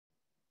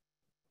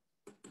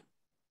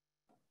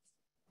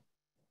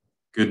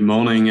Good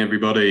morning,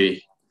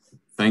 everybody.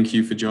 Thank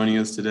you for joining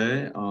us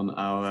today on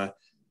our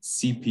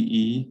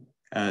CPE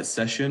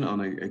session on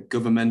a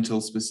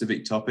governmental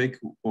specific topic.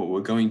 What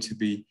we're going to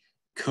be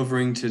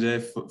covering today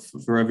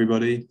for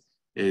everybody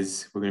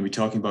is we're going to be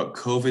talking about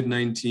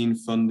COVID-19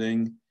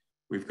 funding.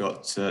 We've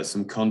got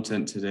some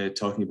content today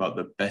talking about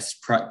the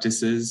best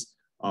practices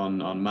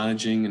on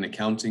managing and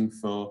accounting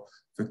for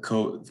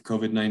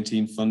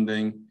COVID-19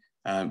 funding.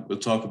 We'll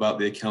talk about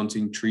the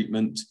accounting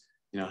treatment,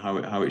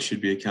 how it should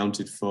be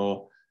accounted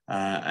for.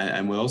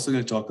 And we're also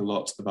going to talk a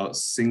lot about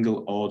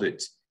single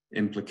audit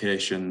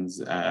implications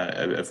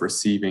of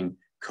receiving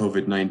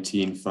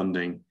COVID-19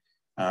 funding.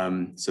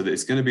 So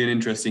it's going to be an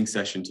interesting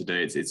session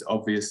today. It's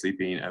obviously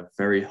been a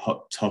very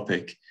hot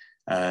topic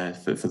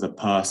for the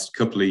past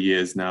couple of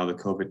years now, the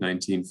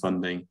COVID-19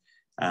 funding.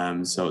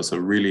 So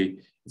really,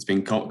 it's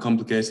been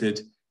complicated,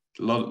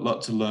 a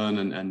lot to learn,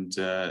 and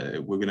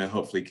we're going to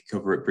hopefully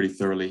cover it pretty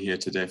thoroughly here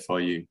today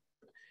for you.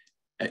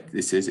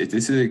 This is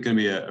going to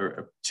be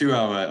a 2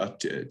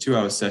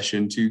 hour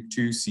session, two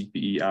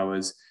CPE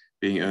hours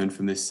being earned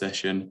from this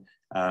session.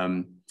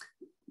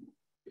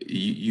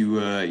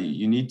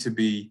 You need to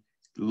be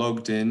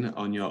logged in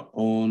on your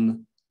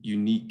own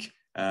unique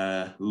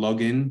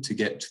login to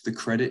get the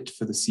credit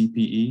for the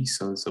CPE.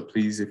 So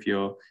please, if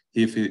you're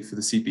here for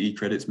the CPE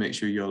credits, make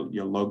sure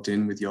you're logged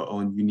in with your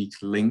own unique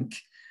link.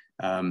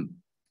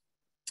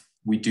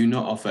 We do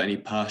not offer any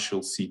partial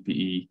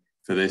CPE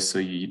for this, so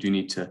you do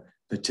need to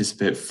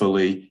participate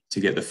fully to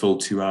get the full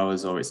 2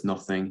 hours, or it's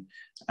nothing.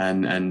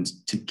 And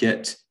to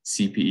get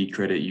CPE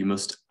credit, you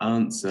must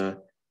answer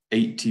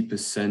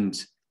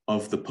 80%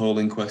 of the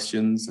polling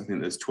questions. I think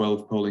there's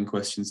 12 polling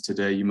questions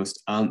today. You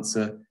must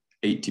answer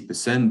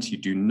 80%. You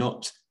do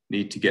not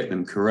need to get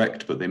them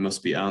correct, but they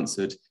must be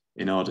answered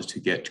in order to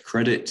get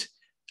credit.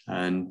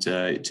 And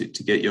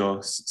to get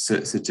your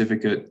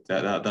certificate,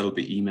 that'll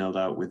be emailed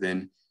out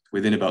within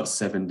about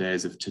 7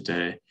 days of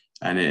today.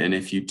 And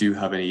if you do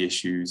have any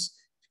issues,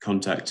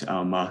 contact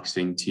our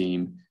marketing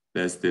team.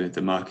 There's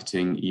the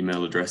marketing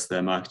email address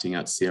there,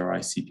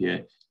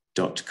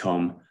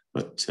 marketing@cricpa.com.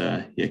 But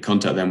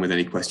contact them with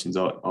any questions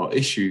or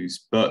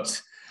issues.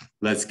 But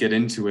let's get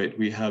into it.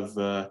 We have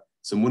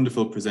some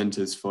wonderful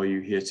presenters for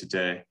you here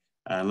today.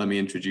 Let me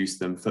introduce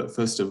them.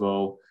 First of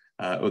all,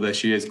 there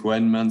she is,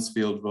 Gwen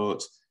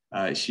Mansfield-Vogt.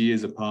 She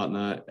is a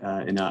partner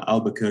in our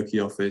Albuquerque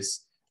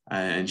office,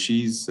 and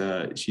she's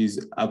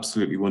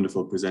absolutely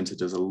wonderful presenter.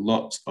 Does a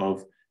lot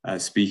of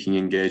speaking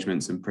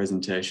engagements and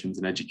presentations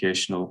and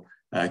educational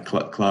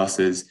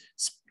classes,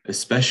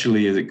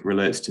 especially as it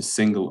relates to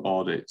single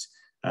audit.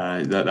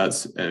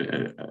 That's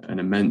an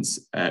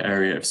immense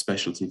area of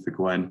specialty for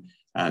Gwen.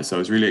 So I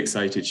was really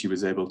excited she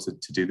was able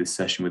to do this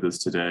session with us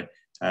today.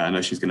 I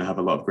know she's going to have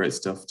a lot of great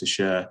stuff to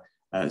share,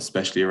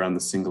 especially around the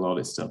single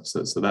audit stuff.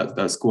 So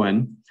that's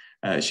Gwen.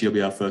 She'll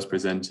be our first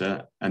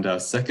presenter. And our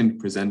second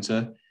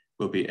presenter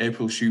will be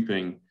April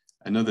Shuping,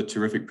 another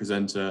terrific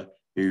presenter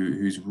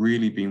who's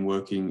really been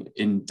working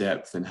in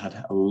depth and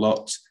had a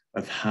lot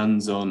of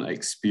hands-on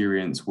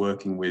experience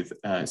working with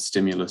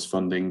stimulus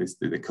funding,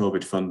 the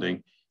COVID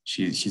funding.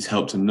 She's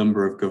helped a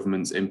number of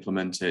governments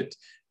implement it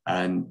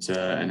and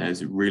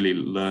has really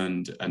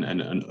learned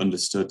and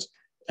understood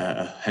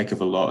a heck of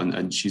a lot.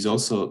 And she's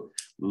also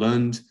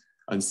learned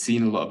and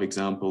seen a lot of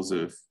examples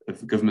of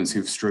governments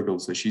who've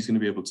struggled. So she's going to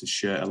be able to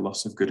share a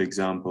lot of good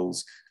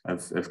examples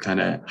of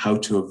kind of how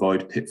to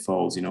avoid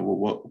pitfalls,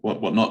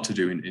 what not to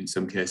do in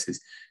some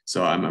cases.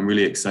 So I'm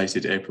really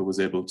excited April was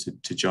able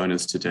to join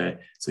us today.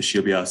 So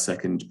she'll be our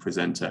second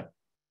presenter.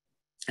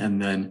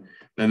 And then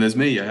there's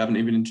me. I haven't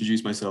even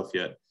introduced myself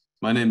yet.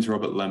 My name's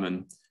Robert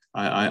Lemon.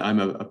 I'm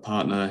a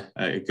partner,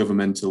 a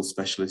governmental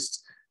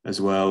specialist as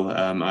well.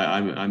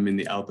 I'm in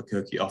the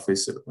Albuquerque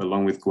office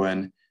along with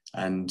Gwen.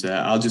 And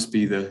I'll just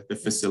be the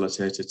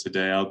facilitator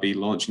today. I'll be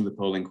launching the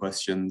polling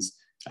questions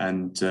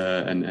and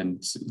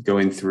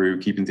going through,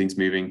 keeping things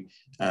moving,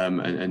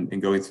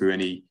 and going through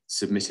any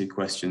submitted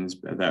questions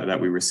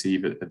that we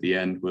receive at the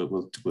end.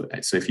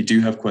 So if you do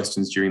have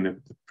questions during the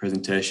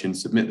presentation,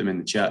 submit them in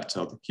the chat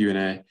or the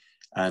Q&A,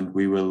 and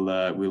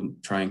we'll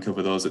try and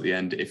cover those at the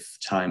end if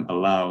time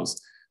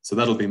allows. So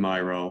that'll be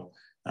my role.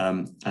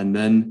 And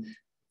then,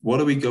 what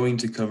are we going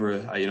to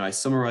cover? I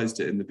summarized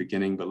it in the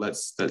beginning, but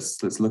let's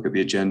look at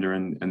the agenda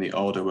and the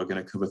order we're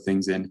going to cover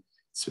things in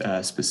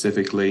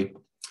specifically.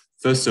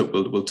 First up,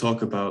 we'll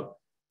talk about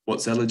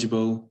what's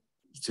eligible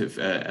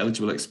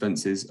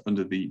expenses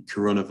under the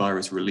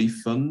Coronavirus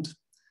Relief Fund,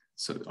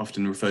 so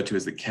often referred to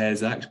as the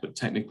CARES Act, but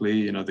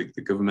technically,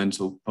 the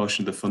governmental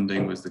portion of the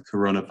funding was the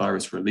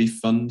Coronavirus Relief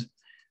Fund.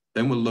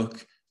 Then we'll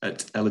look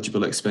at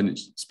eligible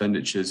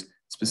expenditures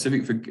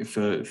specific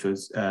for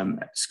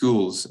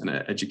schools and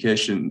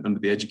education under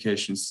the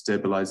Education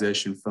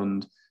Stabilization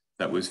Fund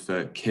that was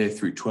for K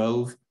through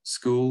 12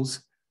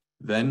 schools.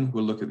 Then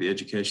we'll look at the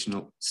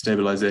Educational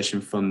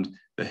Stabilization Fund,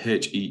 the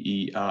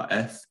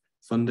HEERF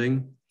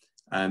funding.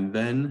 And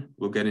then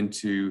we'll get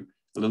into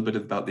a little bit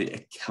about the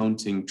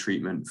accounting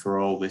treatment for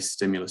all this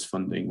stimulus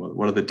funding.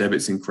 What are the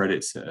debits and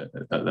credits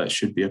that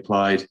should be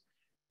applied?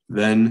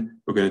 Then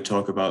we're going to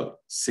talk about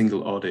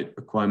single audit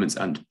requirements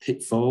and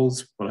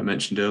pitfalls, what I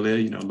mentioned earlier,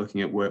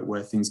 looking at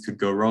where things could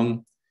go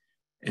wrong.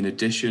 In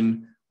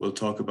addition, we'll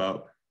talk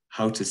about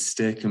how to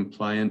stay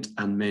compliant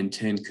and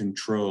maintain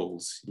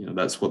controls.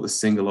 That's what the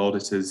single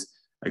auditors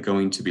are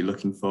going to be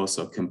looking for.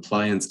 So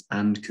compliance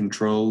and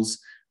controls,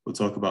 we'll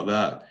talk about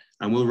that.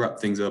 And we'll wrap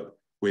things up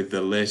with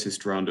the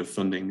latest round of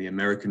funding, the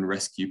American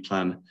Rescue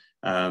Plan.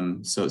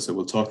 So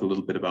we'll talk a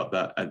little bit about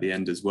that at the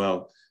end as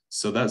well.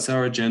 So that's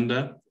our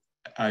agenda.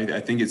 I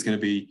think it's going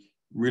to be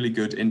really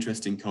good,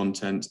 interesting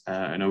content.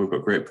 I know we've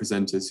got great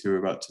presenters who are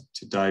about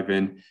to dive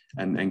in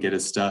and get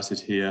us started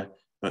here.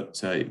 But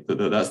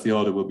that's the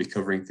order we'll be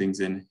covering things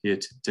in here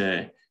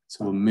today.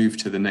 So we'll move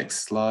to the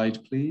next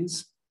slide,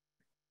 please.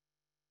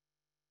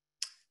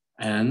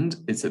 And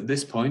it's at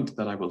this point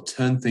that I will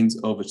turn things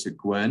over to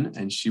Gwen,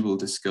 and she will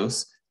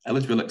discuss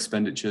eligible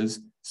expenditures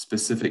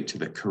specific to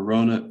the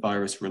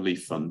Coronavirus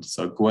Relief Fund.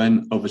 So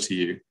Gwen, over to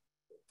you.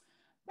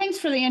 Thanks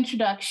for the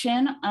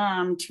introduction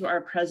to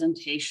our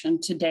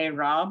presentation today,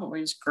 Rob.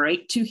 Always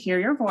great to hear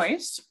your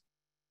voice.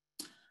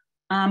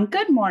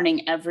 Good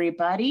morning,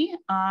 everybody.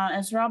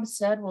 As Rob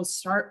said, we'll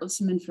start with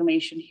some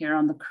information here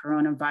on the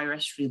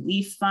Coronavirus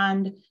Relief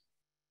Fund.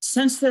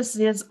 Since this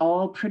is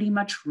all pretty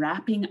much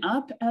wrapping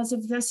up as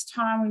of this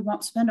time, we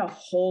won't spend a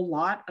whole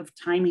lot of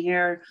time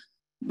here,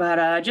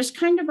 but just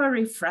kind of a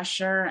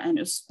refresher, and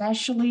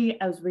especially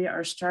as we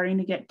are starting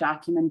to get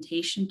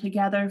documentation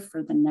together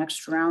for the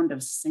next round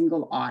of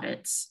single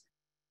audits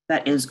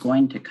that is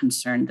going to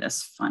concern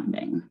this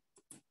funding.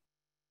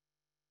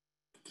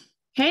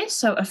 Okay,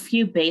 so a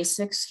few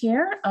basics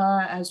here.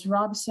 As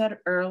Rob said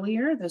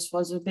earlier, this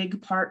was a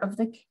big part of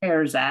the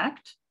CARES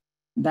Act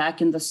back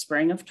in the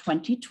spring of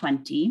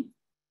 2020.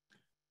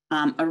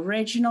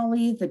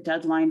 Originally, the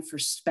deadline for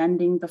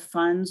spending the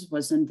funds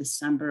was in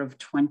December of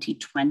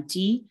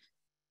 2020,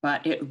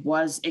 but it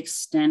was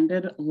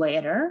extended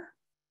later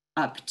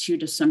up to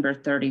December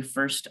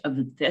 31st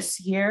of this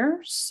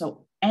year.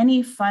 So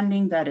any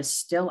funding that is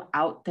still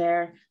out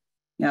there,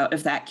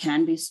 if that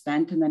can be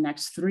spent in the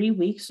next 3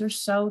 weeks or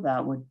so,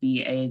 that would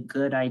be a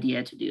good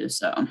idea to do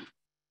so.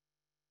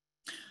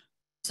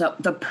 So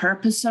the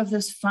purpose of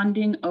this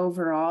funding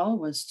overall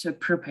was to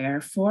prepare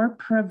for,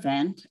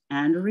 prevent,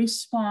 and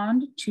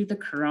respond to the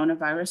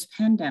coronavirus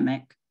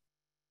pandemic.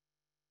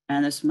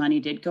 And this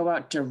money did go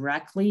out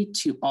directly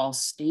to all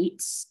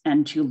states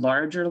and to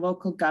larger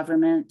local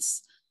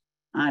governments.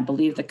 I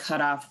believe the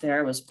cutoff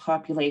there was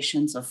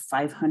populations of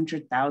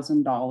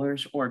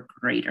 $500,000 or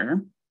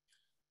greater.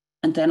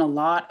 And then a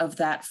lot of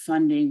that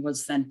funding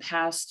was then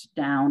passed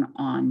down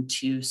on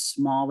to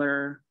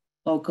smaller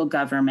local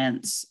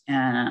governments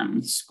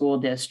and school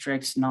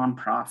districts,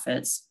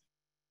 nonprofits,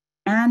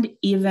 and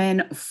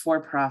even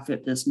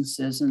for-profit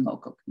businesses in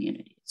local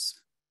communities.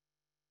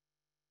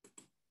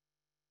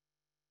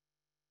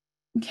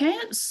 Okay,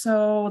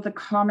 so the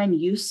common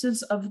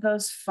uses of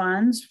those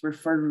funds were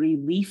for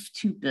relief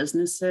to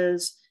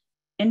businesses,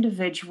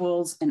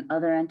 individuals, and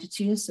other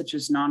entities such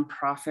as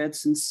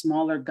nonprofits and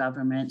smaller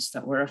governments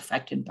that were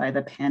affected by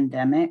the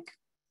pandemic.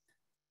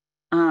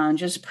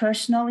 Just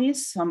personally,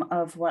 some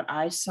of what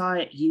I saw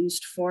it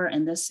used for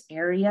in this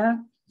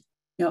area,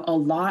 a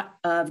lot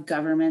of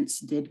governments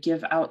did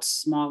give out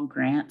small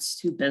grants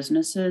to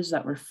businesses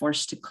that were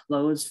forced to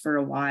close for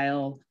a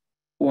while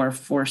or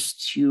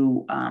forced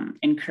to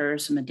incur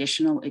some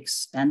additional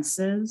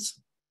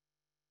expenses.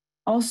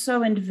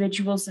 Also,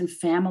 individuals and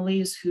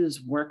families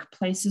whose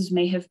workplaces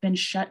may have been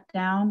shut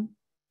down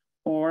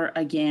or,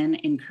 again,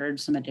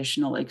 incurred some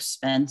additional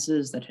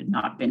expenses that had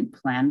not been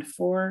planned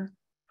for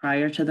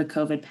prior to the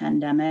COVID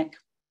pandemic.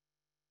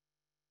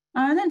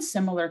 And then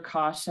similar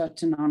costs out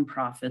to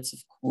nonprofits, of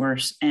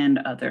course, and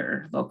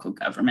other local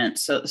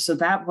governments. So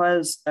that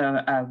was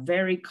a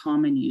very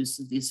common use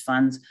of these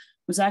funds,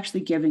 was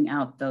actually giving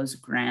out those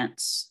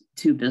grants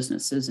to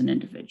businesses and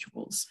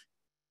individuals.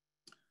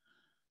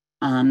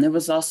 There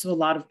was also a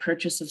lot of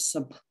purchase of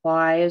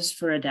supplies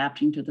for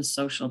adapting to the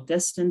social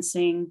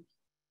distancing.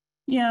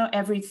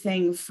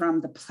 Everything from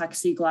the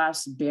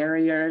plexiglass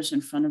barriers in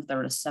front of the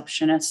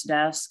receptionist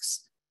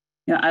desks.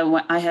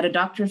 I had a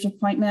doctor's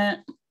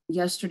appointment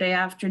yesterday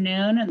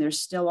afternoon, and there's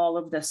still all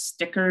of the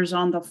stickers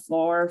on the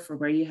floor for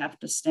where you have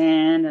to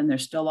stand, and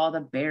there's still all the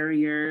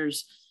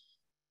barriers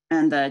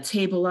and the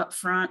table up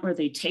front where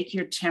they take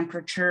your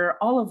temperature.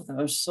 All of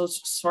those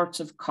sorts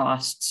of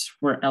costs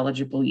were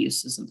eligible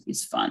uses of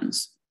these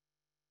funds.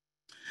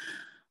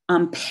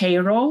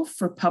 Payroll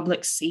for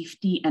public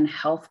safety and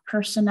health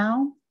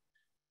personnel.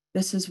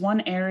 This is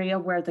one area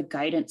where the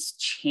guidance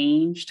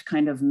changed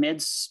kind of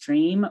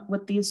midstream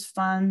with these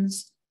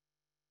funds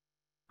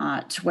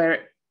to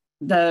where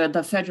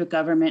the federal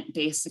government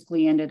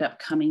basically ended up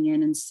coming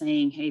in and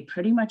saying, hey,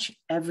 pretty much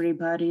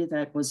everybody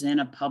that was in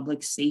a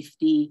public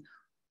safety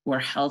or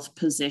health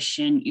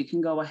position, you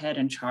can go ahead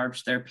and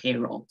charge their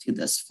payroll to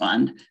this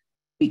fund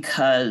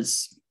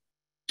because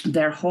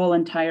their whole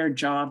entire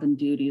job and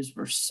duties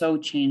were so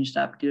changed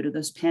up due to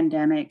this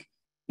pandemic.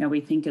 We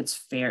think it's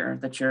fair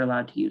that you're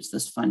allowed to use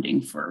this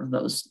funding for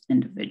those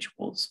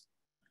individuals.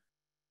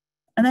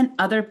 And then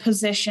other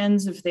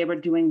positions, if they were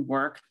doing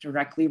work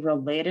directly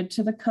related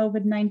to the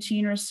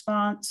COVID-19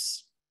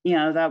 response,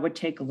 that would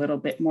take a little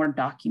bit more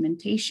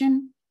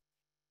documentation.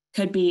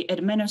 Could be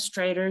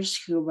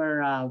administrators who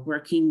were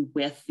working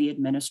with the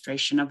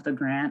administration of the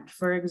grant,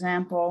 for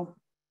example.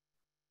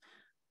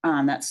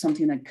 That's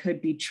something that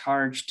could be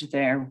charged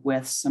there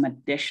with some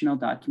additional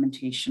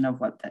documentation of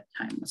what that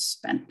time was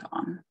spent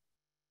on.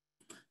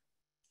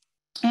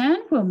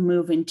 And we'll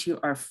move into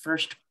our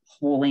first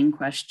polling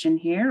question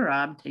here.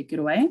 Rob, take it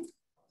away.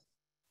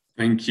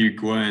 Thank you,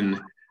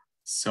 Gwen.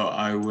 So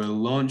I will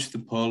launch the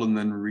poll and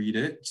then read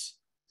it.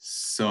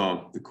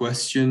 So the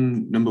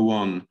question number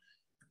 1,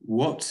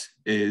 what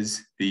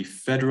is the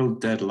federal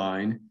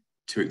deadline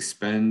to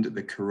expend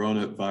the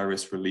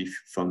coronavirus relief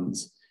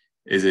funds?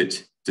 Is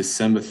it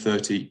December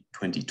 30,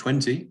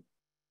 2020,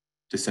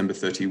 December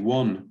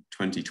 31,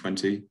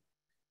 2020,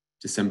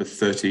 December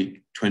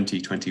 30,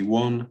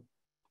 2021,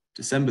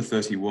 December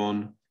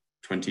 31,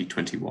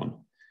 2021?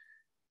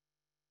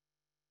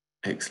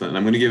 Excellent.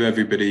 I'm going to give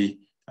everybody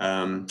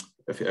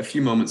a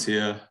few moments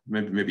here,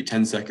 maybe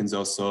 10 seconds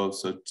or so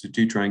to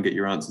do try and get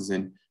your answers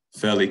in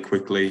fairly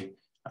quickly.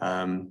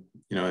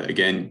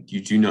 Again,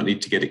 you do not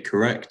need to get it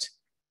correct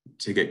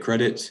to get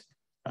credit.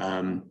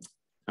 And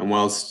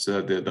whilst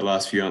the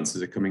last few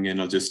answers are coming in,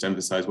 I'll just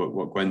emphasize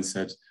what Gwen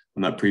said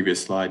on that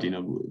previous slide.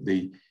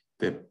 The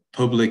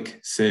public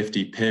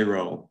safety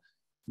payroll,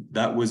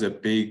 that was a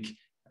big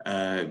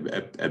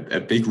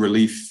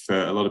relief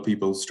for a lot of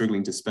people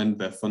struggling to spend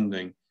their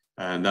funding,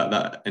 and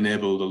that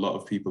enabled a lot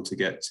of people to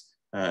get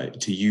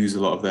to use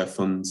a lot of their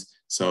funds.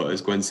 So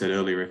as Gwen said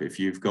earlier, if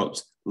you've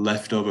got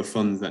leftover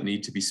funds that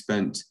need to be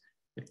spent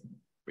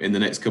in the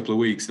next couple of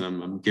weeks, and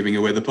I'm giving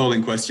away the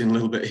polling question a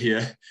little bit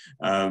here,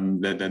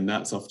 then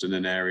that's often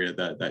an area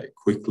that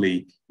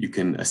quickly you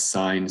can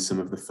assign some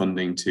of the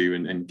funding to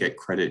and get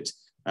credit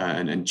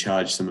and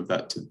charge some of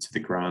that to the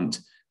grant.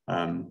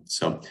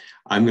 So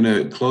I'm going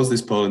to close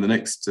this poll in the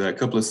next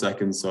couple of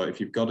seconds. So if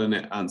you've got an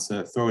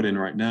answer, throw it in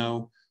right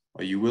now,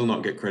 or you will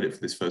not get credit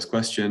for this first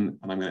question.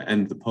 And I'm going to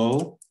end the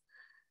poll.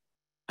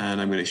 And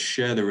I'm going to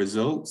share the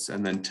results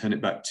and then turn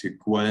it back to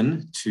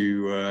Gwen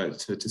to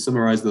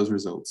summarize those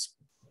results.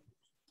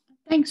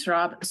 Thanks,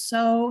 Rob.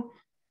 So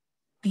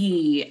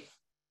the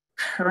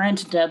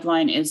current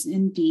deadline is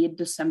indeed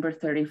December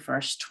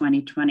 31st,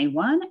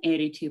 2021.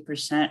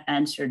 82%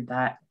 answered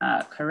that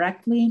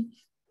correctly.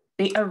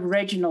 The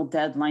original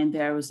deadline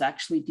there was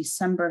actually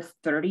December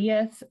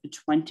 30th,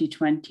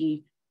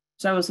 2020.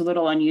 So that was a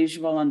little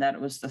unusual in that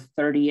it was the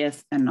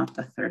 30th and not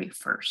the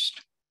 31st.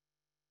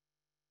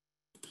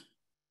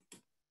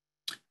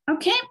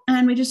 Okay,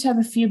 and we just have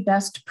a few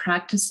best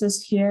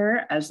practices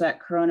here as that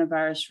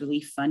coronavirus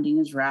relief funding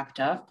is wrapped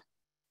up.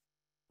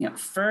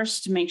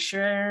 First, make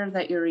sure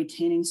that you're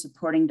retaining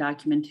supporting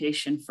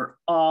documentation for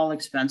all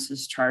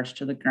expenses charged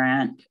to the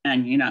grant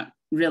and,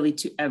 really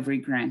to every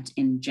grant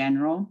in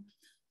general.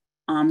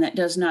 That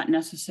does not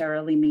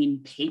necessarily mean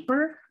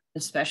paper,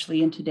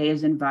 especially in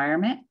today's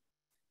environment.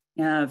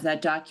 If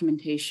that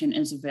documentation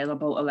is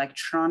available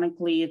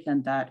electronically,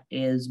 then that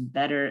is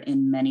better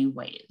in many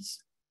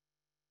ways.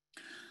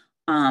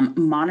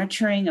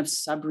 Monitoring of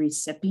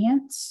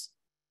subrecipients.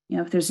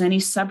 If there's any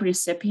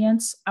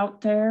subrecipients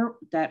out there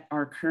that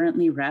are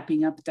currently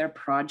wrapping up their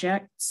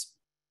projects,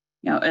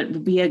 it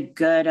would be a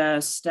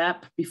good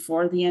step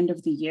before the end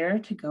of the year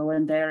to go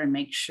in there and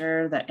make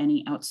sure that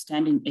any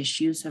outstanding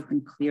issues have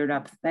been cleared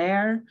up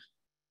there.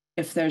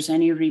 If there's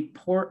any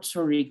reports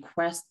or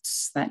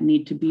requests that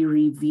need to be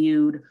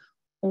reviewed,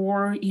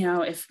 or,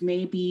 if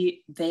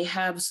maybe they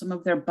have some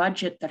of their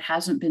budget that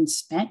hasn't been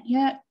spent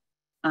yet,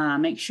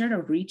 make sure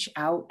to reach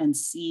out and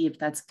see if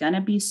that's going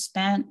to be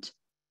spent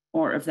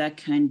or if that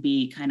can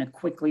be kind of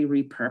quickly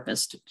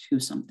repurposed to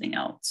something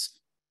else.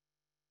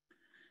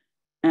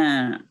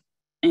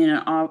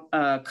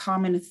 A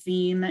common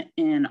theme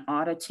in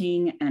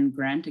auditing and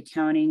grant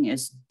accounting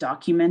is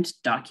document,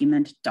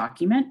 document,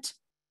 document.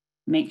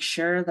 Make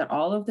sure that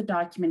all of the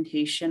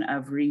documentation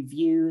of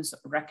reviews,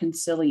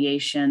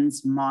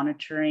 reconciliations,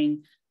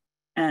 monitoring,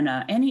 and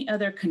any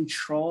other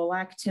control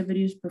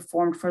activities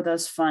performed for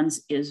those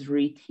funds is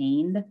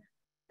retained.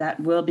 That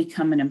will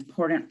become an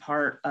important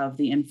part of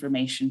the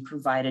information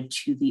provided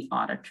to the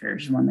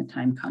auditors when the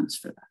time comes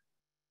for that.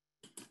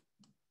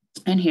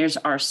 And here's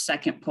our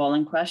second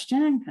polling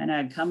question, kind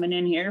of coming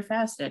in here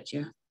fast at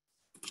you.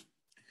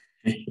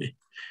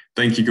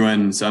 Thank you,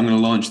 Gwen. So I'm going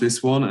to launch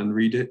this one and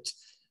read it.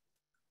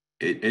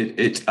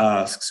 It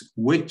asks,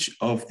 which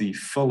of the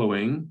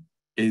following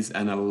is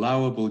an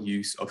allowable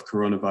use of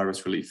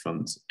coronavirus relief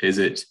funds? Is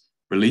it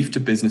relief to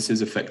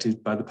businesses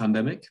affected by the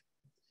pandemic,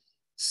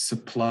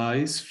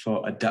 supplies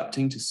for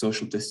adapting to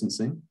social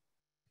distancing,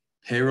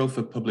 payroll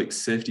for public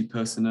safety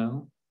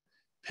personnel,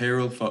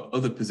 payroll for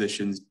other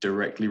positions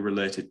directly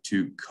related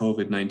to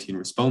COVID-19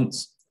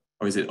 response,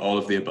 or is it all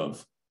of the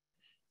above?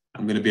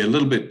 I'm going to be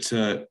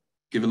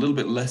give a little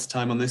bit less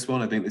time on this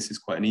one. I think this is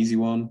quite an easy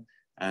one,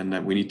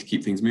 and we need to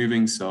keep things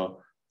moving.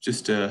 So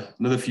just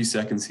another few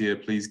seconds here.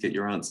 Please get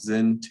your answers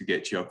in to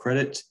get your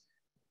credit.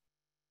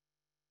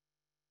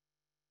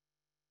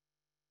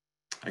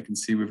 I can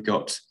see we've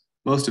got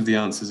most of the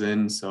answers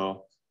in,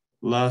 so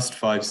last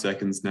 5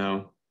 seconds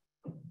now.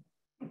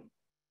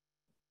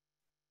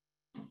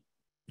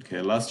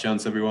 Okay, last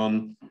chance,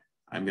 everyone.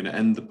 I'm going to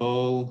end the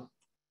poll.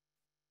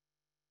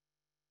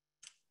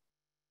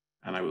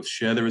 And I will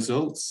share the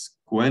results.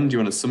 Gwen, do you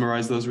want to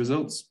summarize those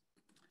results?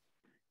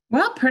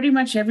 Well, pretty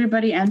much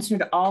everybody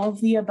answered all of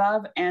the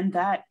above, and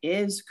that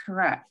is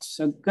correct.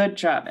 So good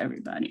job,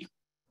 everybody.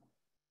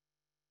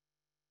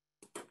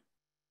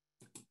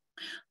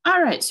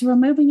 All right, so we're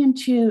moving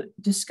into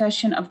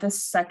discussion of the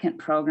second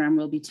program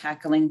we'll be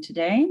tackling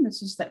today.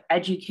 This is the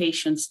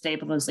Education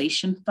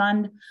Stabilization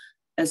Fund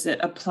as it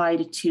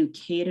applied to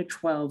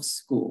K-12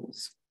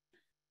 schools.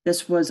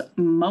 This was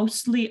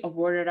mostly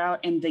awarded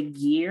out in the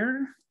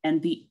GEAR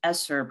and the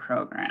ESSER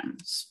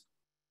programs.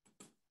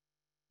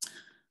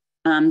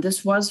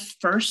 This was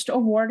first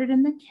awarded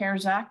in the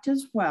CARES Act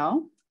as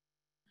well.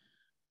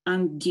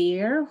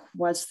 GEAR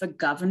was the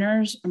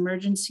governor's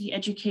emergency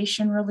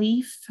education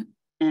relief,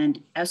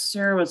 and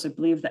ESSER was, I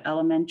believe, the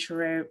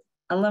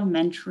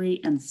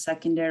elementary and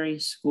secondary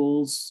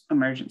schools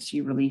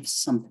emergency relief,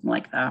 something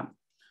like that.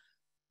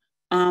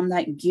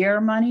 That GEAR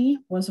money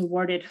was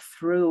awarded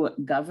through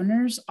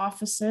governor's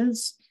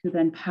offices, who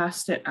then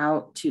passed it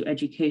out to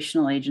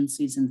educational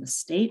agencies in the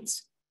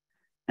states.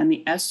 And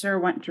the ESSER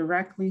went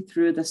directly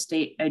through the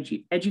state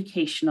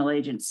educational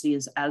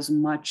agencies, as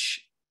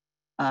much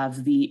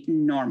of the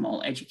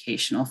normal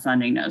educational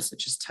funding does,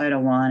 such as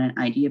Title I and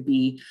IDEA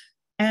B,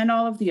 and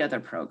all of the other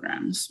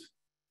programs.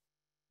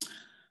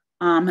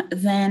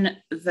 Then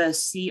the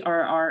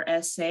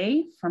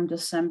CRRSA from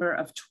December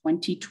of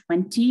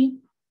 2020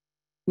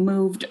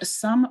 moved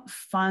some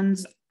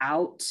funds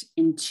out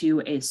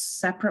into a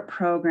separate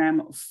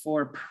program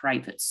for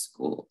private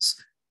schools.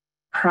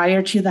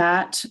 Prior to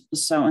that,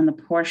 so in the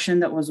portion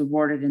that was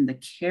awarded in the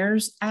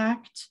CARES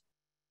Act,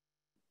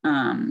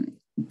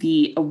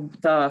 the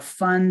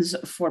funds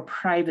for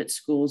private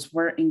schools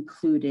were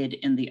included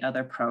in the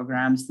other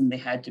programs, and they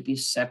had to be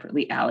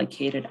separately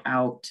allocated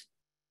out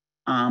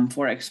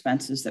for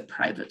expenses that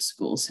private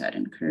schools had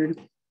incurred.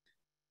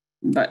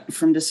 But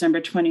from December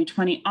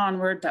 2020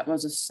 onward, that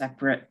was a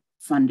separate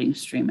funding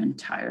stream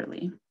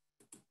entirely.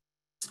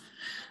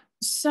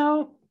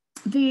 So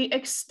the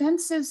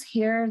expenses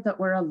here that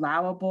were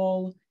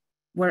allowable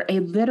were a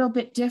little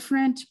bit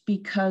different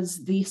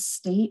because the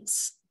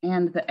states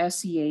and the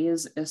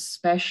SEAs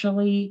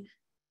especially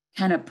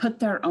kind of put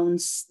their own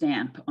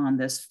stamp on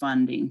this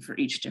funding for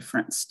each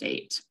different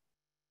state.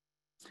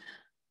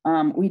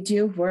 We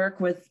do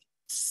work with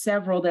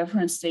several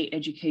different state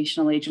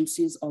educational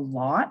agencies a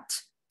lot,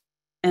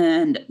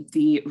 and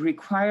the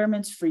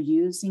requirements for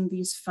using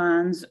these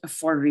funds,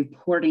 for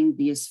reporting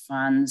these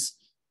funds,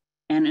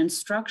 and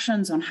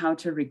instructions on how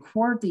to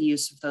record the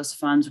use of those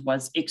funds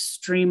was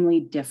extremely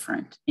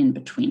different in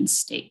between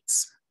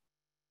states.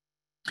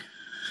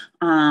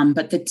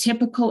 But the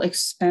typical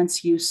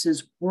expense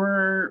uses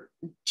were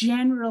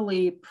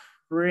generally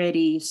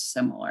pretty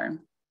similar.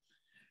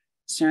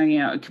 So,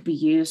 it could be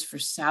used for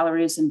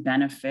salaries and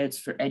benefits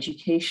for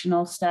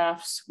educational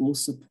staff, school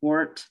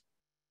support,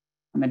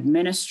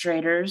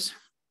 administrators,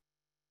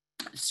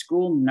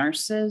 school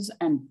nurses,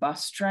 and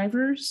bus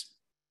drivers.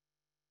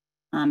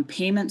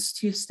 Payments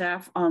to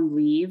staff on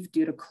leave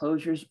due to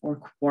closures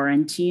or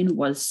quarantine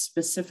was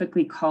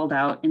specifically called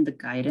out in the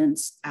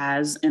guidance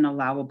as an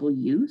allowable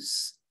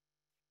use.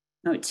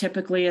 Now,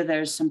 typically,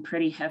 there's some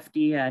pretty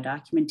hefty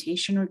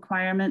documentation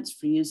requirements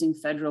for using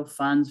federal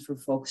funds for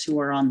folks who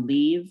are on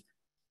leave,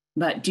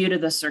 but due to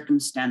the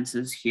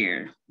circumstances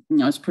here,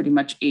 it's pretty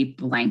much a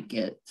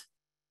blanket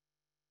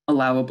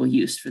allowable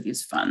use for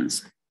these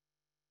funds.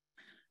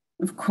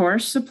 Of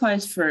course,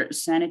 supplies for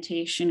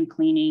sanitation,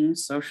 cleaning,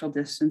 social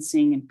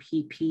distancing, and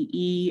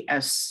PPE,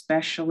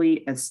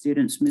 especially as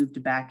students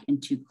moved back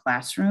into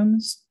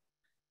classrooms.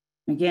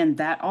 Again,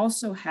 that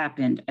also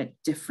happened at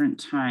different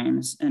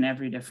times in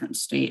every different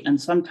state and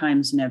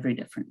sometimes in every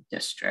different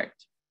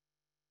district.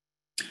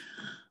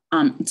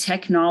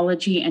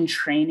 Technology and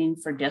training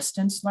for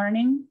distance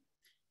learning.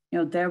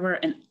 There were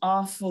an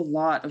awful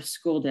lot of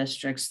school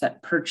districts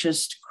that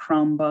purchased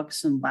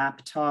Chromebooks and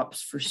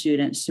laptops for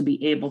students to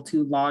be able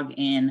to log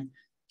in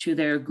to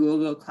their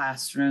Google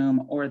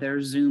Classroom or their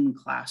Zoom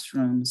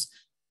classrooms,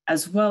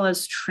 as well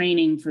as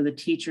training for the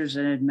teachers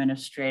and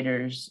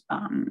administrators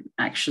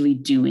actually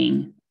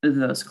doing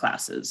those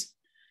classes.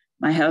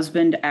 My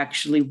husband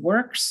actually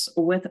works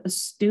with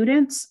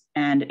students,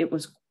 and it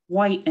was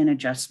quite an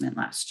adjustment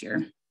last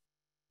year,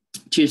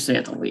 to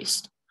say the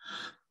least.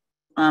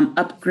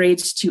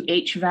 Upgrades to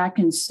HVAC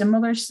and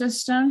similar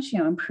systems,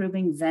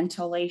 improving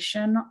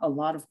ventilation. A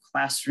lot of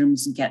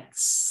classrooms get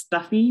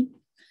stuffy.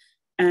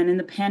 And in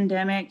the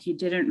pandemic, you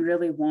didn't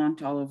really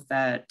want all of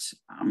that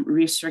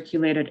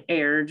recirculated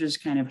air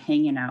just kind of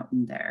hanging out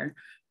in there.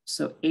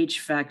 So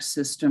HVAC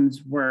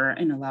systems were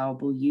an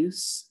allowable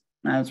use,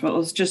 as well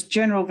as just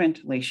general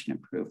ventilation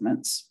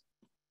improvements.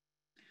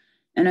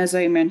 And as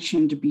I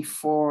mentioned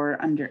before,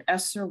 under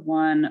ESSER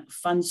 1,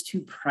 funds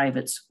to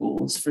private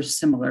schools for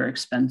similar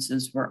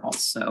expenses were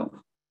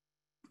also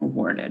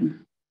awarded.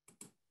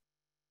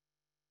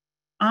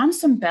 On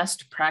some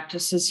best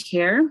practices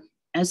here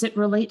as it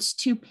relates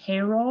to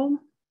payroll.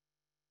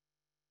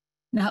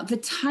 Now, the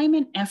time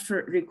and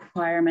effort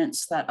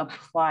requirements that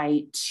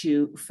apply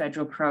to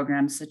federal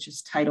programs such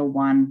as Title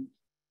I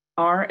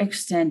are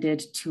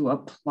extended to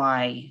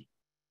apply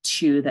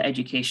to the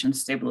Education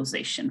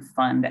Stabilization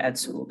Fund at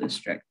school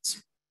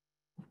districts.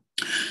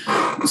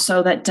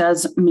 So that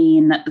does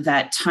mean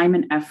that time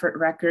and effort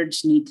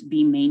records need to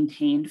be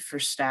maintained for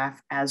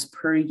staff as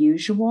per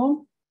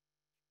usual.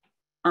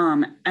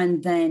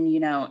 And then,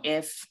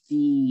 if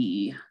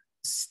the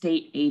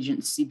state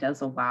agency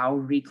does allow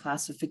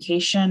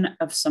reclassification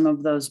of some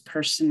of those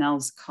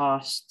personnel's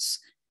costs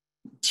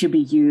to be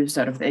used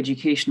out of the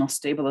Educational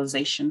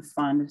Stabilization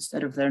Fund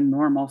instead of their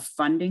normal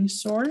funding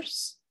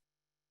source,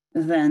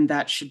 then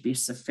that should be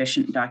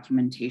sufficient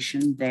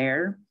documentation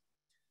there.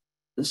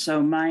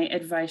 So my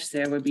advice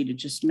there would be to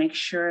just make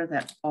sure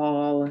that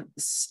all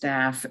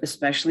staff,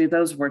 especially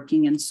those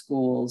working in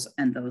schools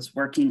and those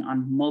working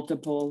on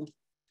multiple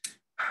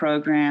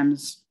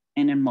programs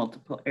and in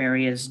multiple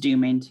areas, do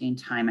maintain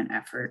time and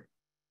effort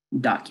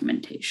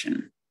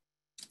documentation.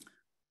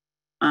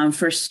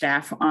 For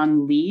staff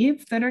on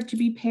leave that are to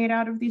be paid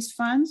out of these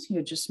funds,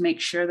 just make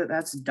sure that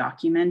that's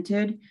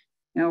documented.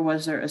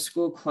 Was there a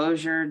school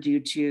closure due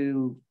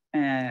to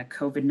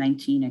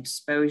COVID-19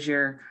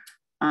 exposure,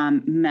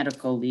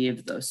 medical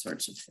leave, those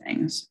sorts of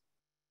things.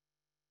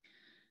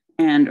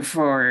 And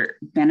for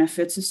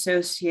benefits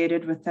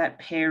associated with that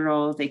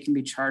payroll, they can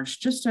be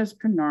charged just as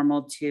per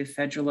normal to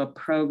federal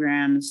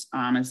programs,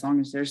 as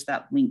long as there's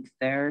that link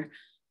there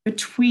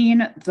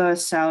between the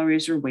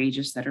salaries or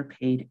wages that are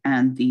paid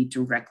and the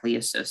directly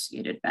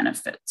associated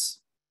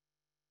benefits.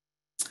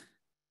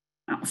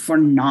 Now, for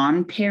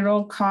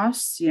non-payroll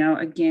costs,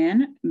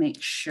 again,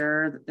 make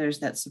sure that there's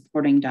that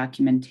supporting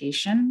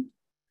documentation,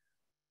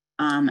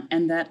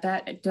 and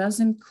that does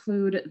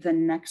include the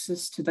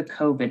nexus to the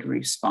COVID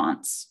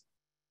response.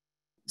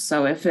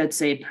 So if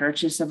it's a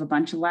purchase of a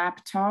bunch of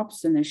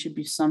laptops, then there should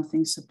be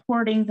something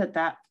supporting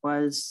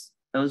those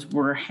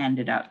were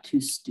handed out to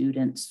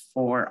students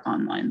for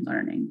online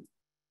learning.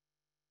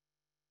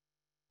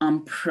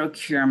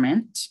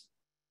 Procurement,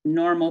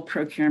 normal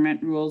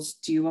procurement rules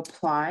do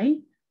apply,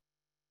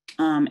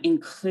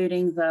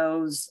 including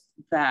those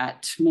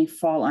that may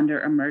fall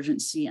under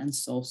emergency and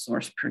sole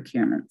source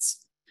procurements.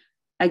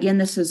 Again,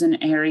 this is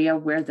an area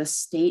where the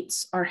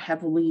states are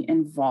heavily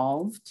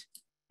involved,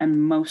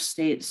 and most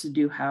states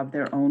do have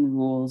their own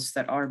rules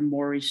that are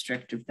more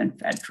restrictive than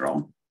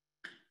federal.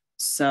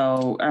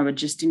 So I would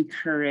just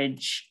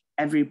encourage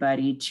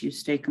everybody to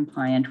stay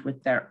compliant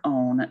with their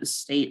own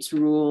state's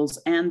rules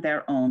and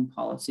their own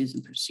policies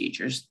and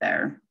procedures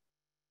there.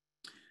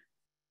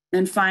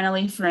 And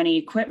finally, for any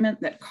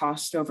equipment that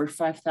costs over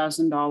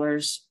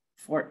 $5,000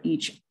 for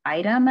each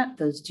item,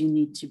 those do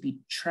need to be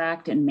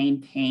tracked and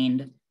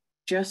maintained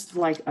just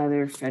like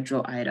other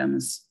federal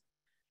items.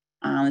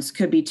 This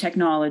could be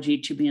technology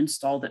to be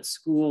installed at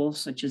schools,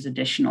 such as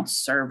additional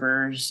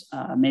servers,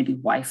 maybe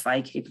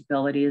Wi-Fi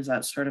capabilities,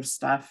 that sort of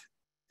stuff,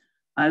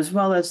 as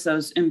well as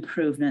those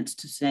improvements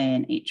to, say,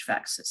 an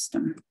HVAC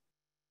system.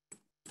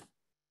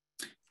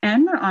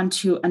 And we're on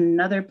to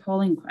another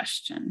polling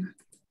question.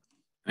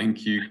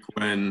 Thank you,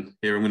 Gwen.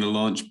 Here I'm going to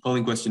launch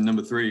polling question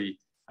number 3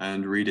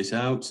 and read it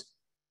out.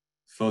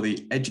 For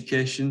the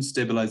Education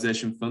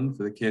Stabilization Fund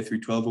for the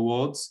K-12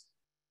 awards,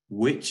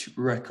 which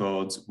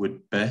records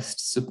would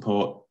best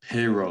support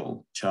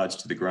payroll charged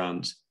to the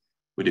grant?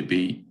 Would it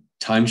be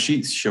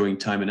timesheets showing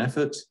time and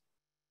effort,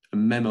 a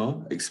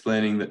memo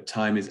explaining that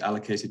time is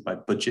allocated by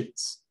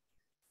budgets,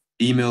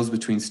 emails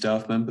between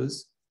staff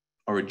members,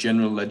 or a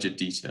general ledger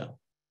detail?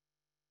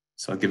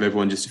 So I'll give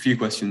everyone just a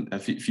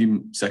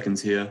few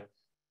seconds here.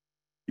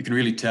 You can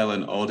really tell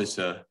an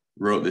auditor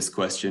wrote this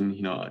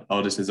question.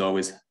 Auditors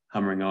always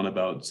hammering on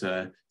about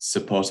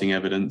supporting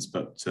evidence,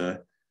 but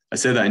I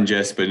say that in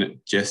jest,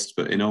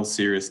 but in all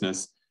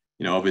seriousness,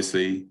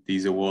 obviously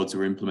these awards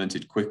were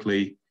implemented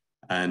quickly,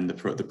 and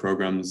the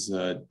programs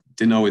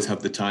didn't always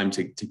have the time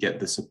to get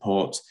the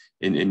support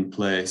in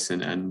place,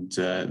 and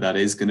that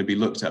is going to be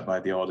looked at by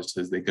the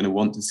auditors. They're going to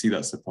want to see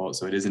that support,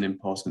 so it is an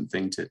important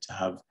thing to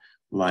have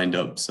lined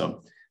up.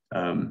 So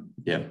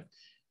yeah,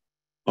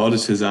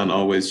 auditors aren't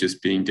always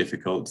just being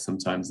difficult.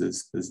 Sometimes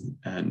there's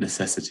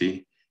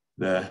necessity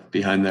there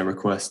behind their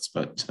requests,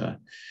 but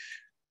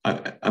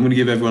I'm going to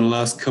give everyone a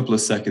last couple of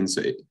seconds.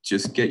 So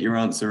just get your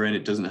answer in.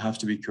 It doesn't have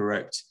to be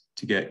correct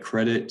to get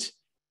credit.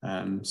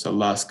 So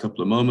last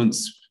couple of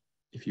moments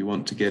if you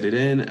want to get it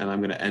in, and I'm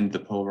going to end the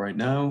poll right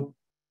now.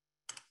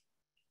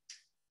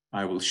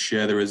 I will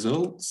share the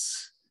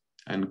results.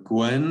 And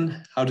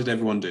Gwen, how did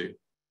everyone do?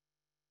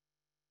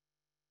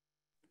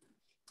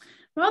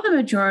 Well, the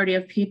majority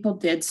of people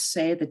did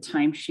say the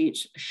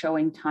timesheets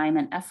showing time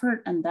and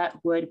effort, and that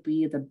would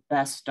be the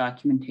best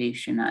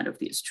documentation out of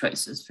these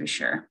choices for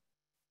sure.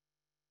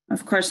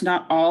 Of course,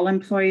 not all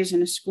employees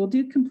in a school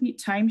do complete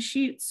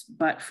timesheets,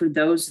 but for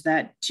those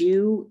that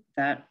do,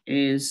 that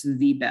is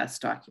the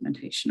best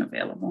documentation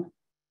available.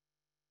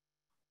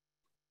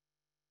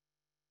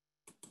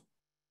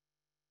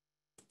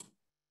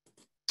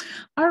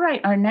 All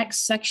right, our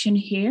next section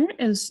here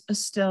is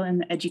still in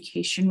the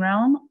education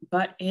realm,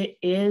 but it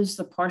is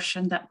the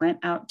portion that went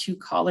out to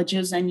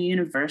colleges and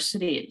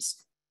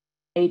universities,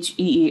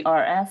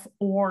 HEERF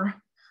or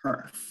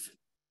HERF.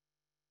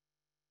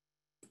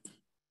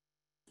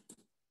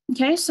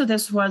 Okay, so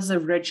this was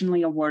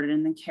originally awarded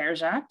in the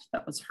CARES Act.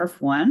 That was HERF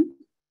 1.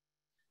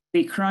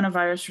 The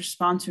Coronavirus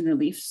Response and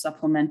Relief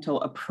Supplemental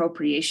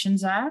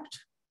Appropriations Act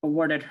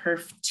awarded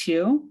HERF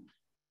 2.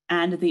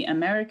 And the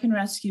American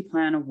Rescue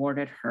Plan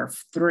awarded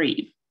HERF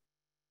 3.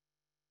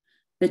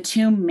 The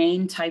two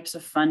main types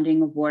of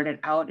funding awarded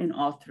out in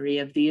all three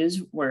of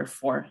these were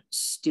for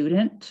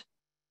student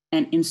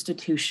and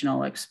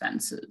institutional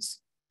expenses.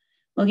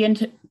 We'll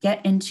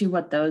get into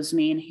what those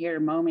mean here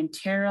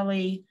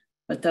momentarily,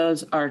 but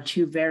those are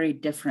two very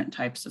different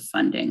types of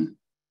funding.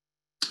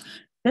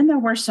 Then there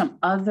were some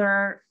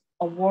other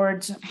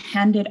awards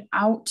handed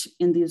out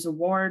in these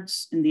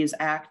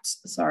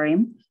acts.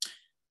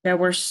 There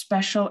were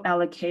special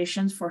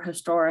allocations for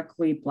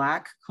historically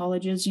Black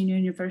colleges and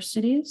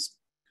universities,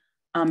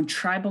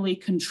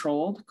 tribally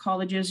controlled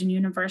colleges and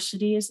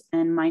universities,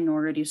 and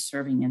minority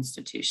serving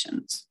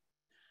institutions.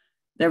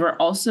 There were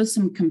also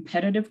some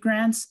competitive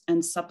grants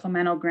and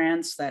supplemental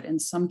grants that in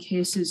some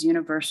cases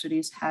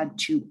universities had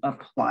to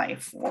apply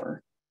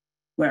for,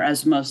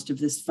 whereas most of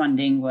this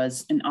funding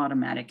was an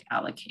automatic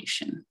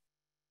allocation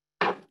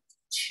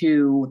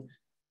to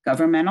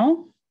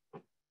governmental,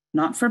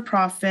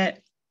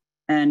 not-for-profit,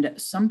 and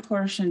some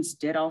portions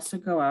did also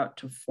go out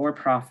to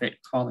for-profit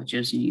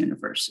colleges and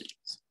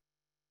universities.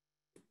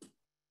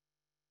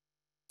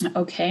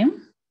 Okay,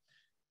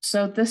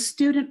 so the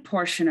student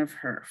portion of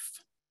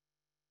HERF.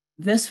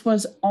 This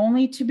was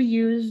only to be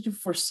used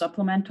for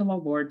supplemental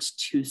awards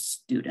to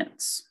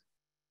students.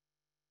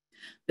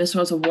 This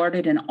was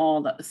awarded in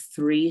all the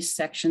three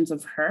sections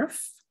of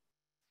HERF.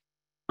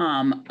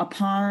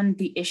 Upon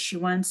the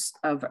issuance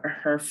of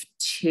HERF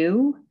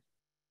 2,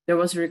 there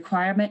was a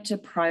requirement to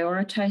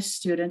prioritize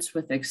students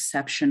with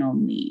exceptional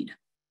need.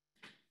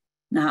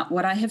 Now,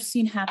 what I have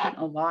seen happen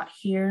a lot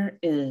here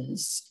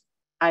is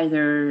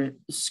either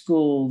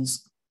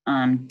schools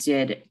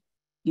did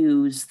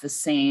use the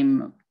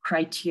same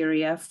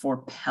criteria for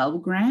Pell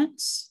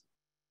Grants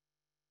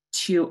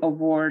to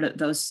award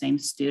those same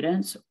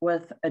students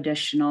with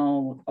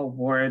additional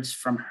awards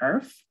from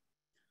HERF.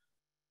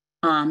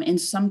 In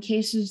some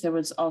cases, there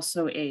was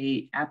also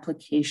an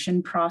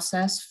application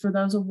process for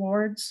those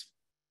awards.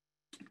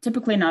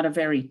 Typically not a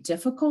very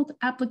difficult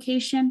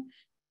application.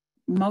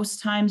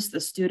 Most times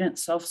the student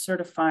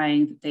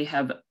self-certifying that they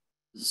have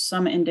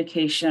some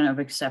indication of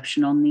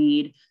exceptional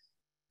need.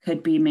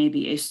 Could be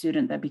maybe a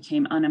student that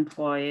became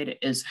unemployed,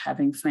 is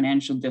having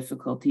financial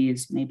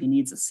difficulties, maybe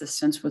needs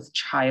assistance with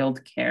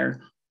childcare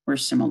or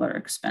similar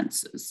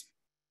expenses.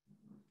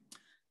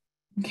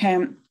 Okay,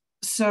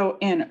 so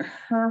in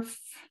HERF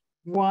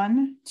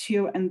 1,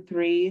 2, and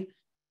 3,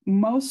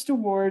 most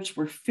awards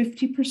were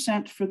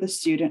 50% for the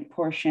student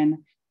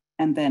portion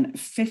and then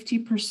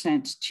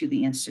 50% to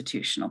the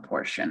institutional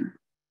portion.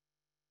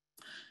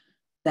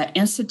 That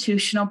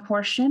institutional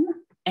portion,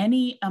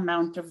 any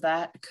amount of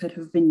that could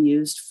have been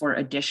used for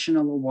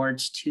additional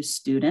awards to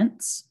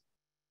students.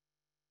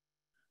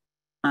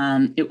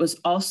 It was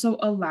also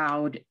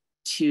allowed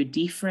to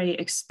defray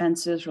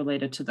expenses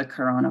related to the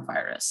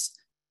coronavirus.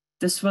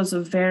 This was a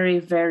very,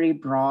 very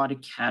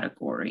broad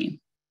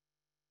category.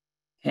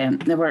 Okay.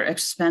 There were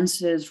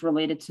expenses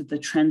related to the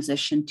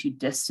transition to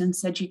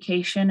distance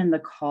education in the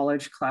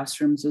college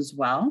classrooms as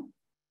well.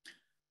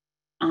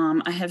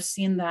 I have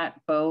seen that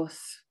both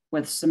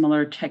with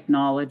similar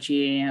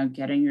technology,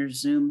 getting your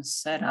Zoom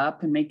set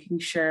up and making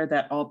sure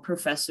that all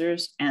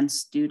professors and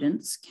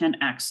students can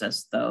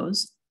access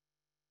those.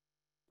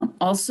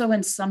 Also,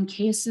 in some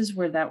cases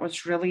where that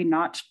was really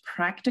not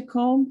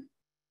practical,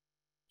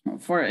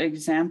 for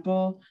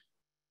example,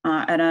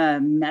 at a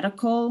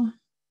medical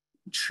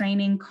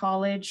training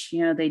college,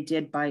 they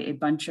did buy a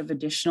bunch of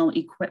additional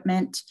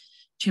equipment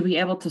to be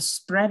able to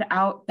spread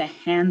out the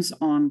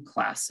hands-on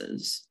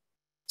classes.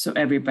 So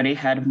everybody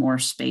had more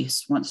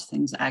space once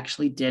things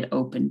actually did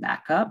open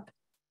back up.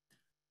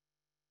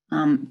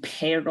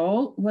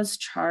 Payroll was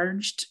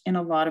charged in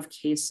a lot of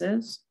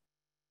cases.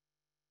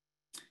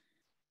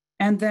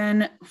 And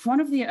then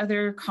one of the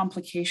other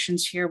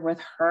complications here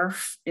with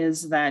HERF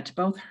is that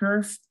both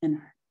HERF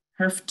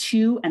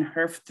 2 and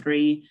HERF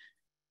 3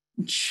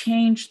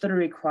 changed the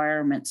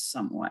requirements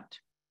somewhat.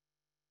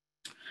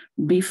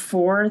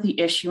 Before the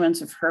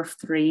issuance of HERF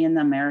 3 in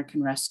the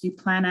American Rescue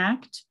Plan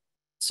Act,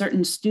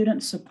 certain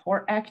student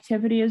support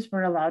activities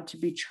were allowed to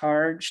be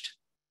charged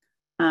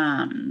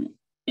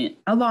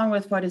along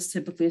with what is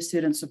typically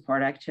student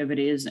support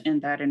activities in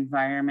that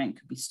environment.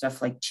 Could be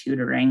stuff like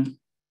tutoring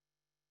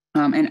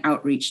and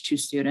outreach to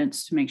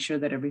students to make sure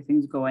that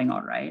everything's going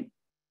all right.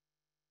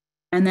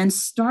 And then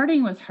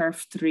starting with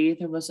HERF 3,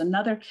 there was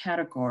another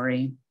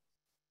category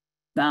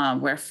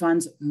where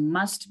funds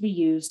must be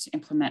used to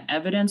implement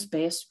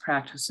evidence-based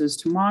practices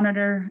to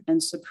monitor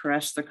and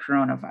suppress the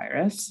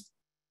coronavirus.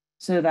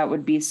 So that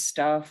would be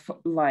stuff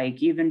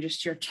like even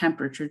just your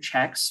temperature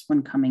checks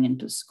when coming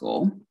into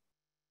school.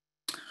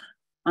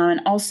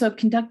 And also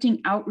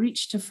conducting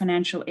outreach to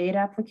financial aid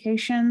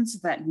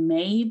applications that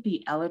may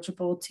be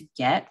eligible to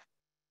get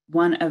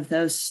one of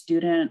those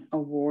student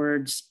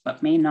awards,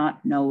 but may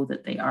not know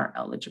that they are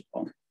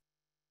eligible.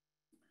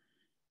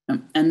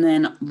 And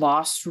then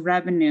lost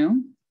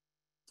revenue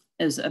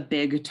is a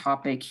big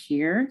topic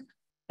here.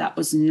 That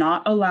was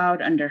not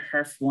allowed under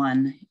HERF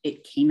 1.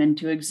 It came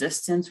into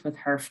existence with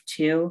HERF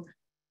 2,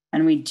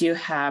 and we do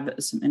have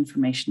some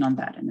information on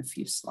that in a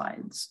few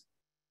slides.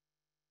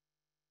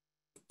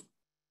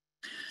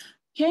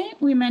 Okay,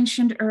 we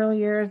mentioned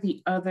earlier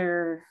the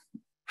other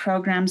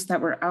programs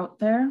that were out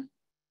there.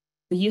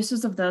 The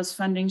uses of those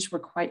fundings were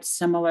quite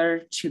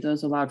similar to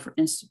those allowed for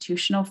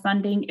institutional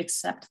funding,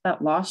 except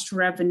that lost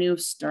revenue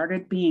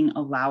started being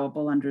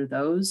allowable under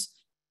those,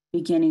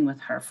 beginning with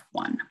HERF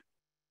 1.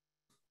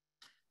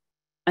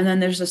 And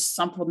then there's a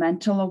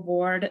supplemental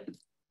award.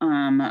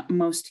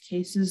 Most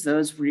cases,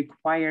 those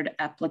required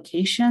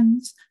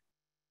applications,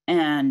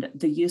 and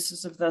the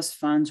uses of those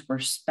funds were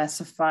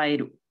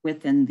specified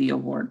within the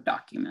award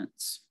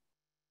documents.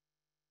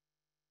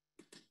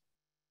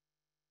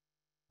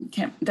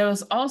 Okay, there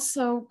was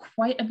also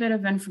quite a bit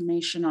of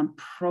information on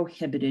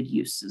prohibited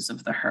uses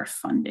of the HERF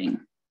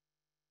funding.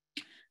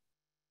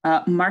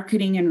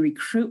 Marketing and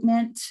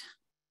recruitment,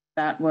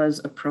 that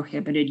was a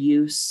prohibited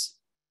use.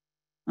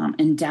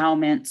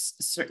 Endowments,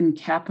 certain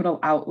capital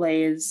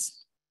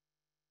outlays,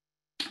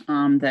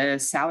 the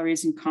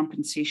salaries and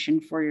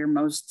compensation for your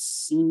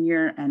most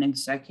senior and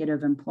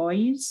executive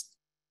employees.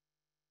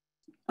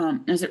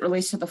 As it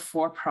relates to the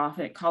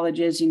for-profit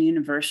colleges and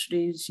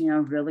universities,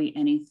 really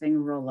anything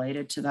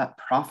related to that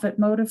profit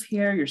motive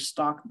here, your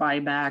stock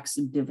buybacks,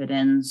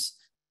 dividends,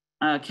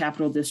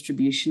 capital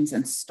distributions,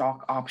 and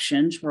stock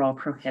options were all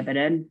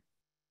prohibited.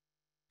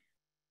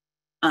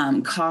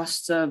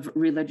 Costs of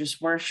religious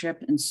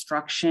worship,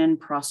 instruction,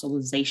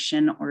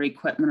 proselytization, or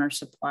equipment or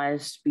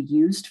supplies to be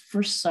used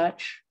for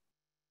such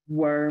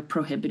were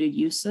prohibited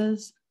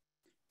uses,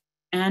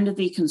 and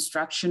the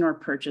construction or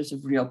purchase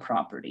of real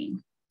property.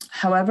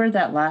 However,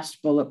 that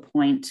last bullet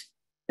point,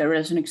 there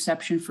is an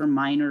exception for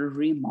minor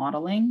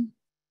remodeling.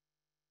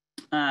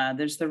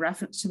 There's the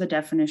reference to the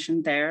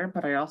definition there,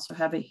 but I also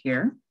have it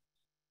here.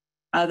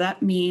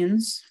 That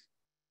means,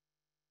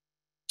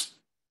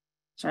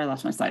 sorry, I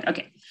lost my slide.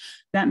 Okay.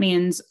 That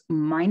means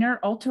minor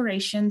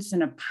alterations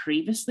in a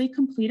previously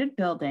completed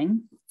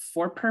building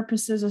for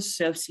purposes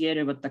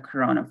associated with the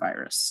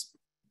coronavirus.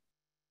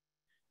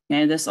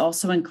 And this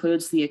also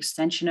includes the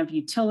extension of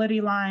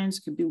utility lines,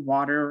 could be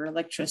water or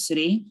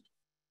electricity,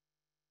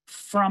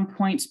 from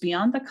points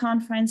beyond the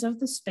confines of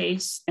the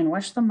space in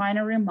which the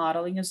minor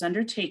remodeling is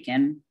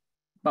undertaken,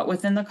 but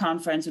within the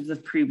confines of the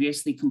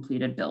previously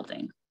completed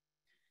building.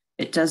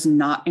 It does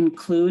not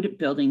include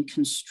building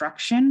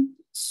construction,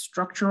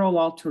 structural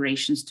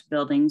alterations to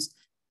buildings,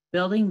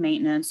 building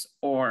maintenance,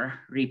 or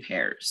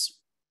repairs.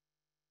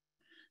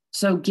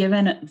 So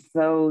given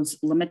those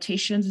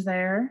limitations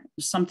there,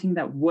 something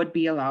that would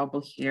be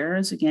allowable here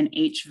is, again,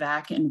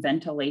 HVAC and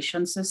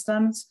ventilation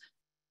systems,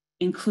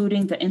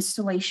 including the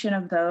installation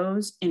of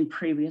those in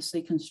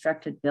previously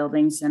constructed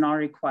buildings and all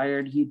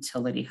required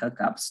utility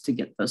hookups to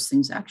get those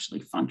things actually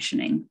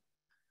functioning.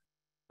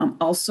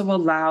 Also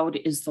allowed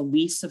is the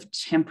lease of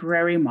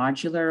temporary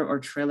modular or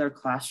trailer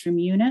classroom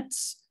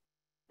units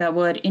that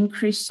would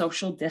increase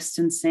social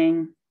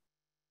distancing,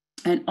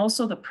 and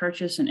also the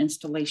purchase and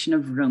installation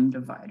of room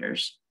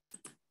dividers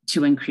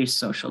to increase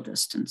social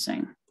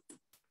distancing.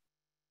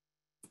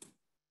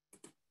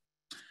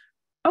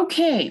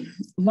 Okay,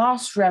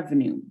 lost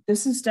revenue.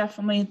 This is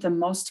definitely the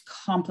most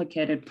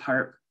complicated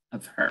part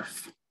of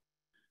HERF.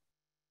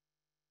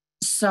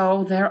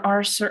 So there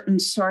are certain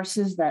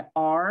sources that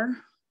are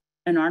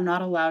and are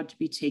not allowed to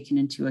be taken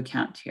into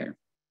account here.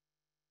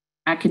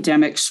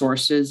 Academic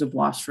sources of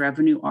lost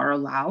revenue are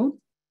allowed.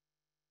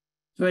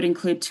 So it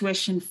include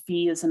tuition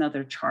fees and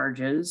other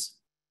charges.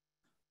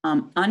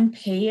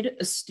 Unpaid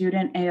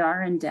student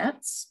AR and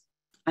debts.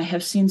 I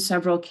have seen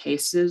several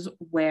cases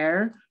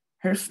where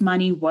HERF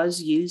money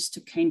was used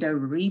to kind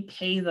of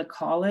repay the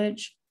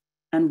college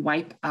and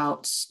wipe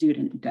out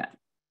student debt.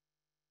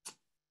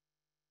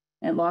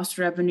 And lost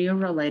revenue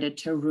related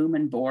to room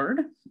and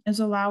board is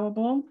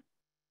allowable.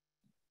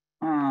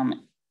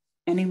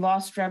 Any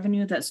lost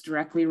revenue that's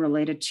directly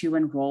related to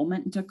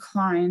enrollment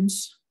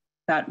declines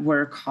that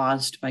were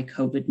caused by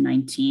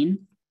COVID-19.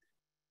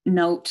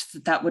 Note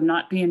that that would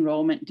not be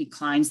enrollment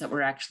declines that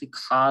were actually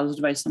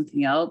caused by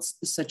something else,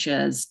 such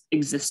as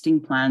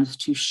existing plans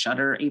to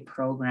shutter a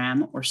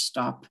program or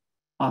stop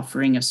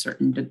offering a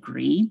certain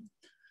degree.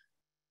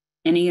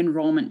 Any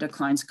enrollment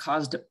declines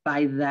caused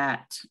by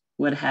that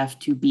would have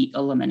to be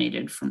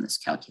eliminated from this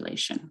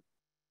calculation.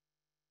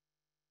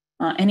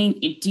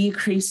 Any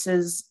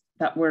decreases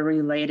that were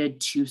related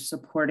to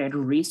supported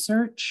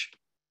research,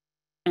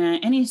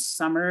 any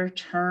summer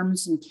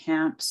terms and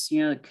camps,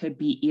 it could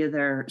be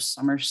either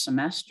summer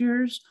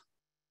semesters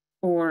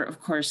Or, of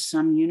course,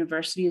 some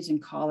universities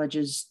and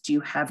colleges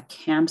do have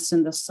camps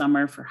in the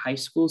summer for high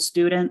school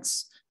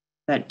students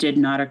that did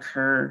not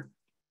occur,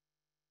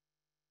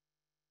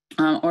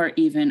 or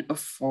even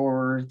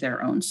for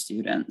their own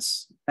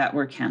students that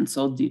were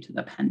canceled due to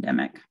the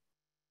pandemic.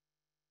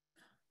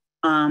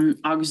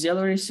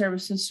 Auxiliary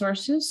services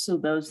sources, so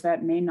those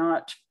that may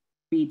not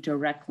be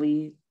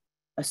directly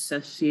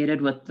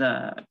associated with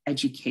the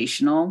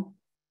educational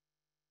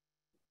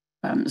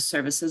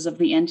services of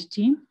the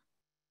entity.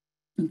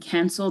 And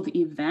canceled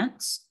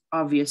events,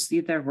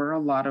 obviously there were a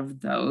lot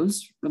of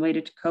those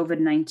related to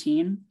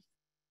COVID-19,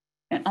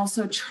 and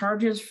also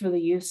charges for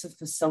the use of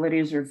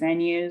facilities or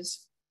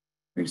venues.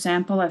 For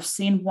example, I've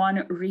seen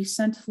one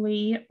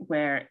recently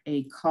where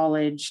a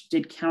college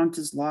did count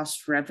as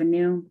lost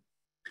revenue,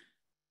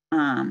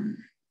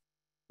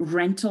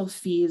 rental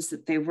fees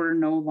that they were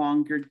no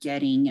longer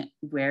getting,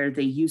 where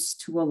they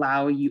used to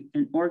allow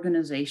an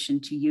organization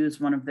to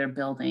use one of their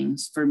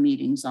buildings for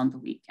meetings on the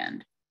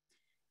weekend.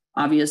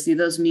 Obviously,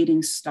 those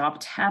meetings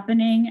stopped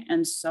happening,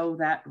 and so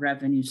that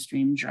revenue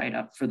stream dried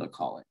up for the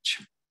college.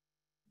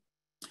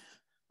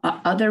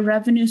 Other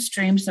revenue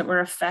streams that were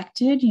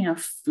affected,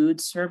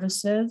 food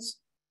services,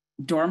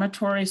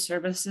 dormitory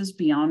services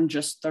beyond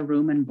just the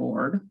room and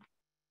board,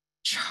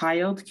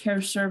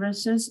 childcare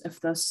services if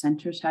those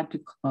centers had to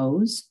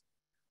close,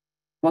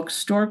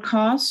 bookstore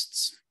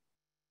costs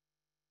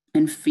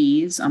and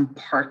fees on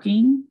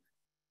parking,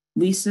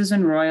 leases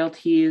and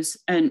royalties,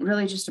 and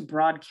really just a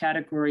broad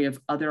category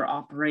of other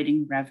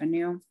operating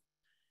revenue.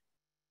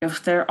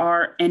 If there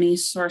are any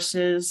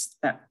sources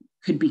that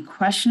could be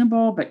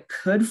questionable but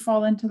could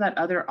fall into that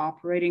other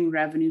operating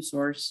revenue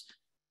source,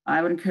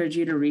 I would encourage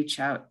you to reach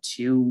out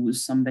to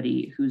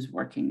somebody who's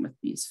working with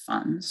these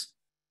funds.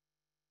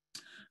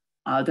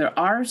 There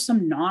are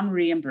some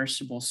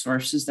non-reimbursable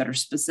sources that are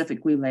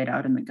specifically laid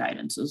out in the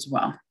guidance as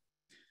well.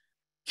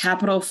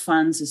 Capital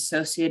funds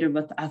associated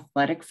with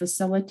athletic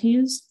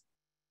facilities.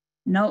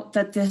 Note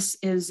that this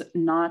is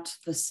not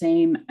the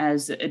same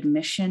as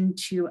admission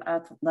to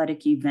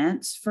athletic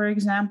events, for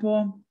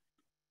example.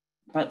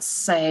 But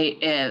say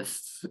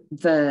if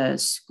the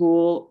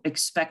school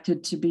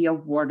expected to be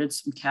awarded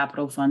some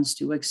capital funds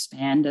to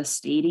expand a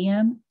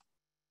stadium,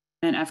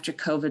 and after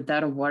COVID,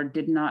 that award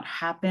did not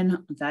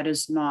happen, that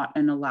is not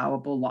an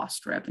allowable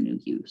lost revenue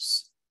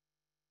use.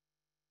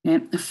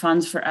 And the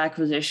funds for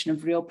acquisition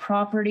of real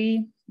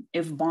property,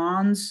 if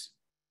bonds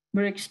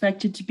were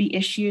expected to be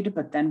issued,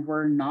 but then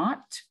were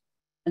not,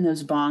 and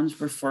those bonds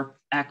were for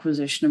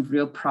acquisition of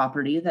real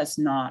property, that's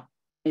not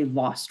a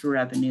lost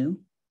revenue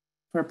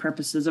for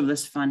purposes of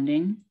this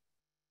funding.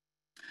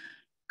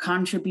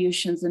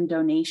 Contributions and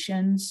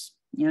donations,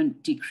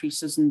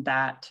 decreases in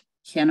that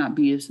cannot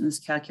be used in this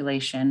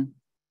calculation.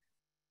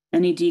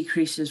 Any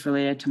decreases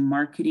related to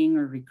marketing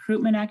or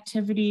recruitment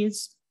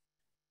activities,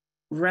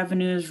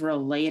 revenues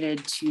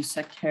related to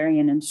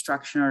sectarian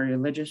instruction or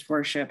religious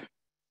worship,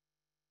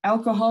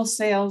 alcohol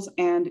sales,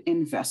 and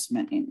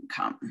investment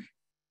income.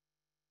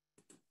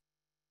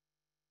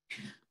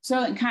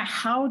 So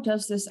how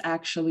does this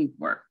actually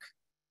work?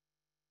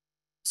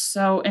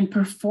 So in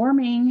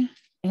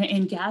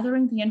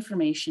gathering the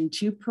information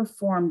to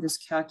perform this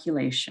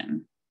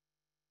calculation,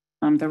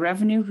 the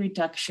revenue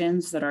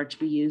reductions that are to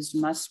be used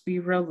must be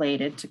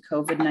related to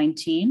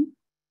COVID-19.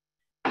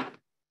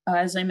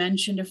 As I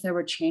mentioned, if there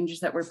were changes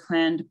that were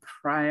planned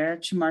prior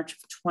to March of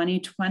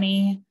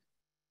 2020,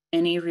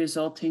 any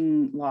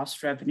resulting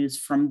lost revenues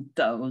from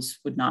those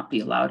would not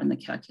be allowed in the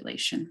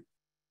calculation.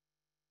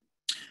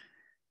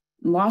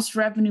 Lost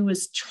revenue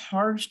is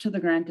charged to the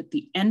grant at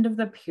the end of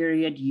the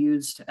period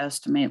used to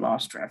estimate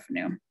lost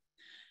revenue.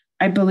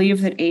 I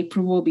believe that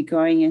April will be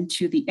going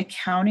into the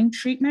accounting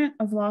treatment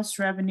of lost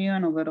revenue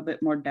in a little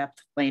bit more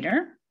depth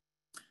later.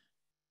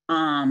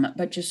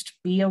 But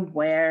just be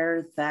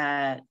aware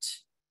that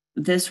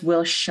this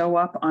will show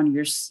up on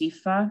your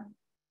CFA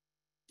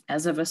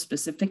as of a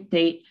specific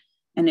date,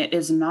 and it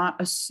is not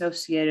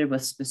associated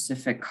with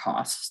specific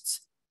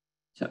costs.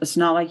 So it's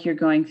not like you're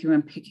going through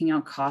and picking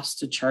out costs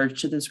to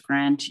charge to this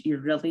grant.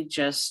 You're really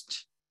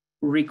just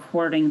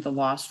recording the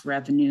lost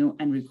revenue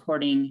and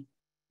recording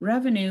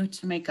revenue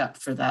to make up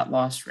for that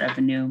lost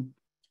revenue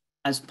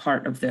as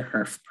part of the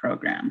HERF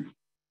program.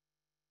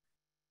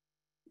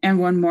 And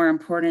one more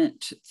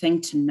important thing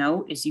to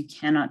note is you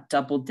cannot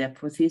double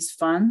dip with these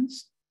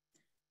funds.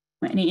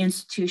 Any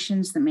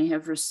institutions that may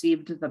have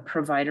received the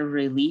Provider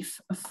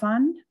Relief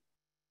Fund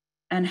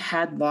and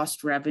had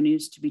lost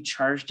revenues to be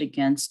charged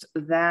against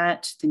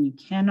that, then you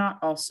cannot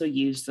also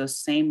use those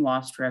same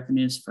lost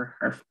revenues for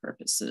HERF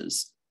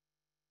purposes.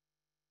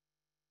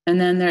 And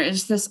then there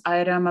is this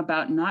item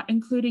about not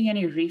including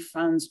any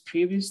refunds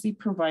previously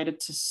provided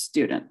to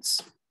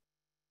students.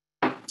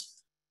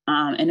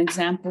 An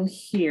example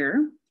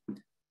here.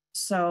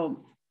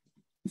 So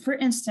for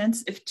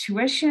instance, if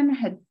tuition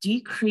had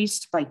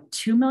decreased by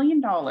 $2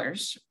 million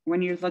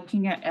when you're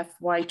looking at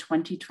FY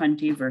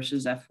 2020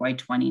 versus FY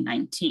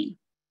 2019.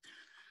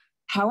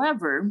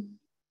 However,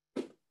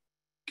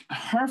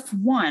 HERF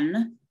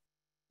 1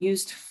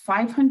 used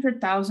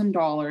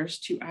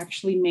 $500,000 to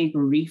actually make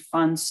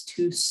refunds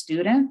to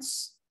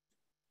students,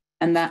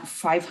 and that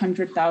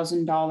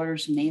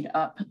 $500,000 made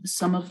up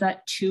some of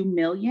that $2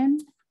 million,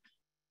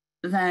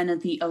 then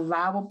the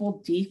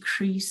allowable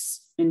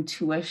decrease in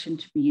tuition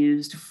to be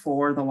used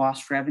for the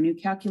lost revenue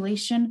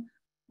calculation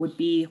would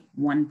be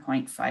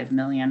 1.5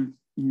 million,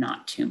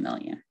 not 2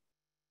 million.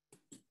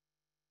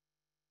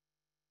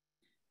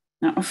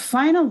 Now,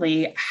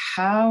 finally,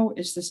 how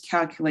is this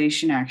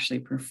calculation actually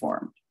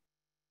performed?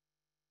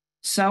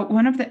 So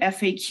one of the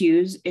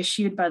FAQs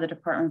issued by the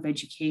Department of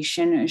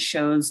Education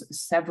shows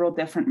several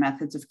different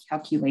methods of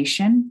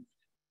calculation.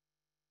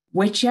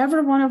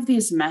 Whichever one of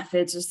these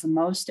methods is the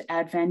most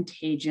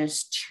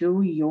advantageous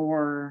to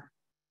your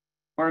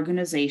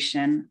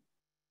organization,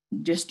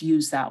 just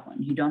use that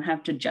one. You don't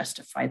have to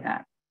justify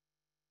that.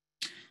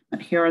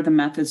 But here are the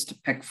methods to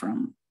pick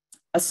from.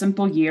 A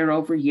simple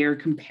year-over-year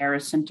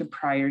comparison to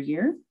prior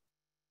year.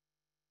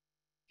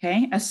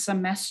 Okay, a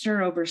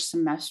semester over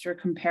semester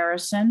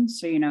comparison.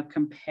 So,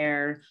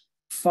 compare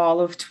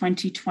fall of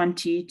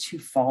 2020 to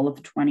fall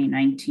of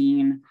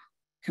 2019.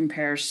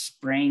 Compare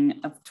spring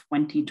of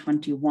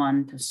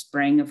 2021 to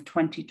spring of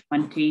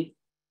 2020,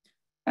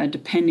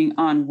 depending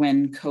on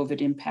when COVID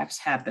impacts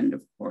happened,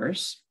 of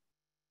course.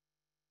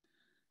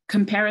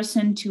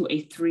 Comparison to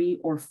a 3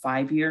 or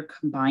 5 year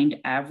combined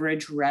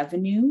average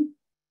revenue.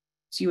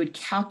 So you would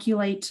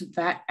calculate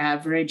that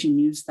average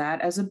and use that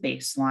as a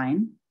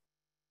baseline.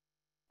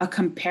 A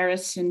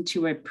comparison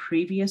to a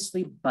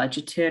previously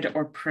budgeted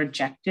or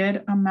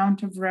projected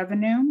amount of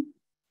revenue.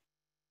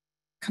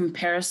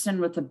 Comparison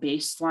with a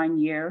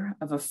baseline year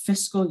of a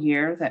fiscal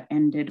year that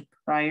ended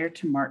prior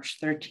to March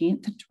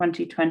 13th,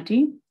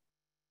 2020.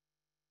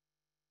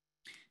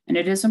 And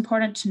it is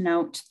important to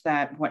note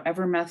that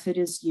whatever method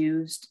is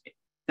used,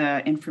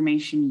 the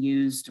information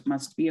used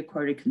must be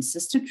accorded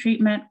consistent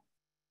treatment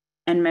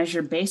and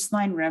measure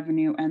baseline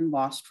revenue and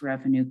lost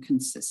revenue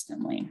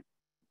consistently.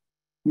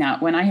 Now,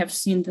 when I have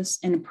seen this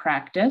in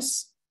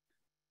practice,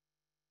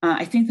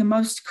 I think the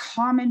most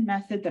common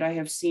method that I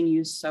have seen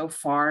used so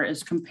far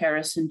is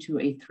comparison to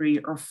a 3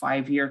 or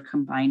 5 year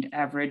combined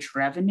average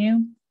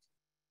revenue.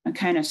 It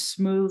kind of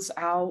smooths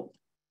out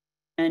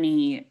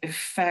any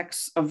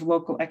effects of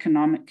local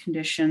economic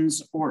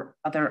conditions or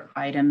other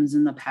items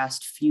in the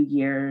past few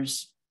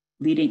years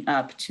leading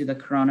up to the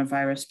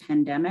coronavirus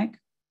pandemic.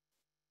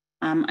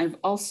 I've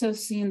also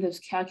seen this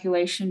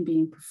calculation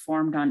being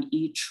performed on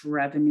each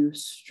revenue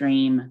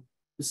stream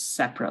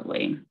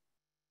separately.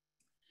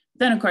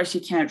 Then, of course, you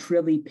can't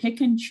really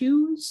pick and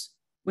choose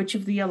which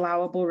of the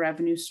allowable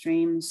revenue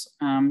streams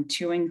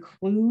to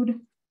include.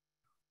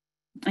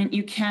 And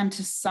you can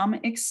to some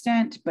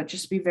extent, but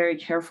just be very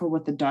careful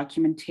with the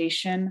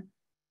documentation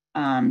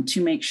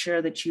to make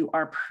sure that you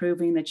are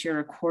proving that you're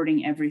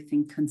according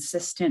everything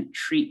consistent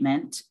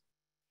treatment.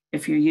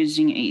 If you're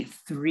using a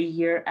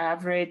 3-year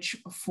average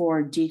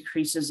for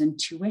decreases in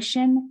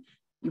tuition,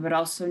 you would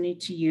also need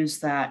to use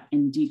that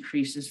in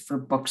decreases for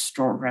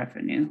bookstore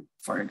revenue,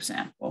 for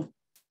example.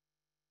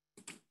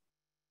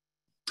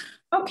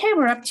 Okay,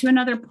 we're up to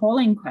another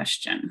polling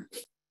question.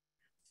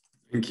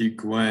 Thank you,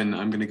 Gwen.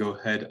 I'm going to go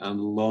ahead and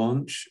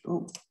launch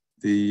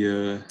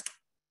the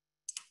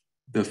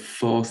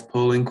 4th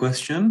polling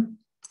question.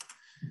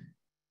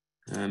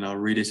 And I'll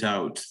read it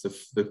out.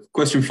 The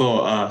question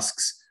 4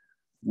 asks,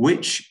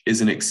 which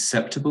is an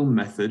acceptable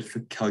method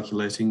for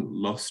calculating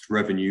lost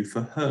revenue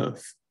for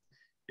HERF?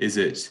 Is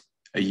it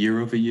a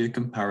year-over-year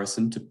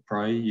comparison to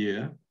prior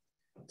year,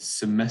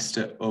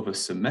 semester over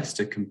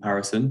semester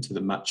comparison to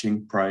the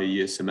matching prior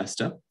year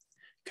semester,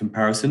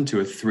 comparison to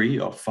a 3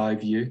 or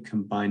 5 year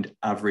combined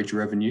average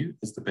revenue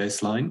as the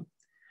baseline,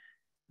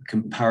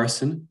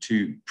 comparison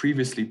to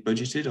previously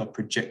budgeted or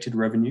projected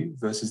revenue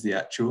versus the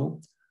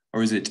actual,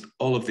 or is it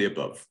all of the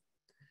above?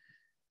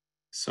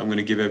 So I'm going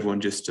to give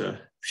everyone just a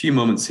few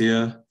moments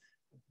here.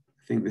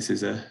 I think this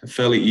is a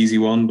fairly easy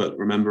one, but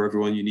remember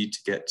everyone, you need to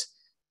get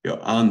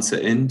your answer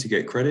in to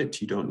get credit.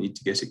 You don't need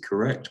to get it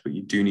correct, but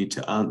you do need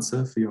to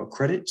answer for your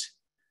credit.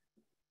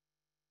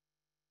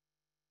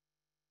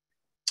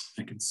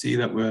 I can see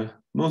that we're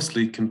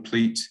mostly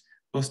complete.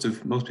 Most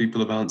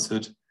people have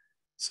answered.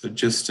 So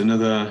just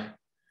another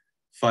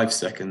 5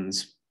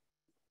 seconds.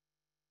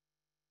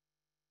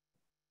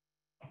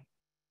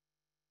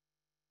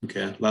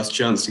 Okay, last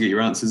chance to get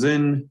your answers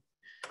in.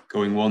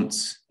 Going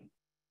once,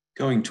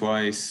 going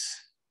twice.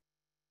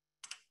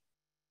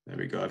 There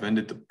we go, I've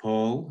ended the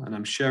poll and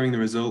I'm sharing the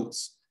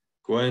results.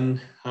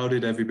 Gwen, how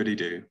did everybody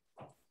do?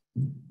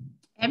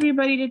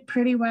 Everybody did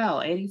pretty well.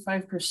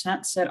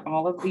 85% said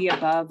all of the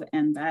above,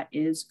 and that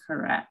is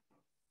correct.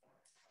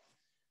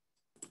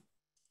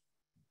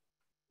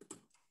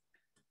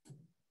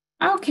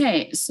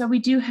 Okay, so we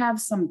do have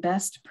some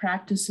best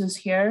practices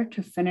here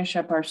to finish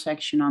up our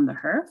section on the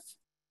HERF.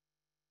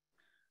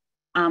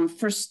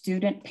 For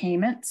student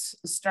payments,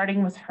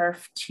 starting with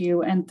HERF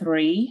 2 and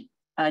 3,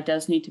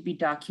 does need to be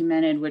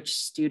documented which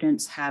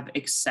students have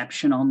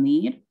exceptional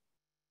need.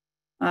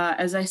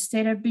 As I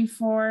stated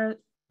before,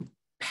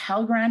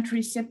 Pell Grant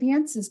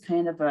recipients is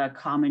kind of a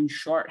common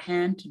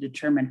shorthand to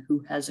determine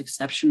who has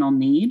exceptional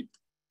need,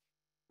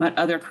 but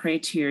other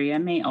criteria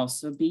may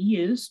also be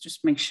used.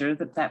 Just make sure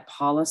that that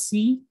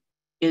policy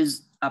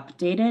is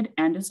updated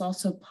and is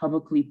also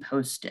publicly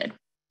posted.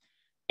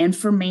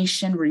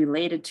 Information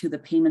related to the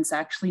payments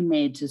actually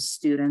made to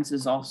students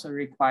is also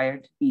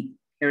required to be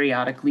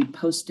periodically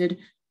posted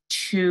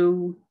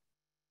to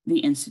the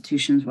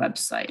institution's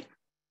website.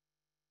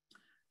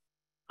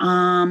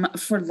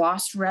 For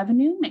lost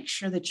revenue, make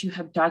sure that you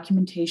have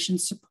documentation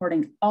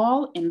supporting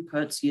all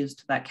inputs used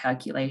to that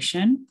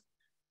calculation.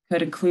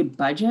 Could include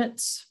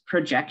budgets,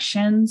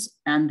 projections,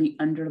 and the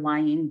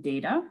underlying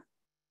data.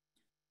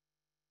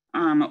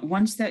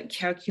 Once that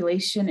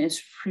calculation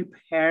is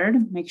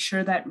prepared, make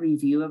sure that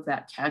review of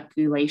that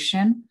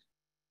calculation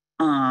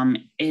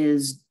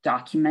is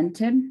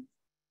documented.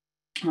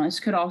 This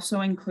could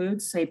also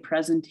include, say,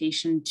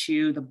 presentation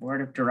to the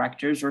board of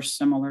directors or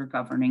similar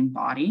governing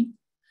body.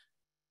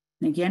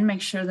 And again, make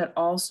sure that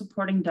all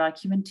supporting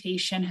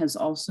documentation has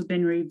also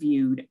been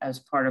reviewed as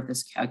part of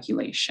this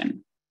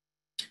calculation.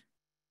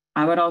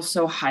 I would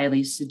also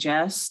highly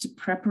suggest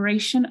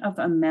preparation of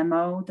a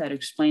memo that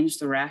explains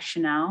the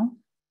rationale,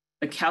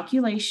 the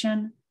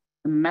calculation,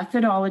 the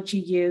methodology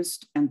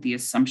used, and the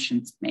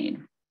assumptions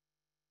made.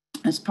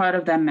 As part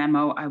of that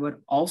memo, I would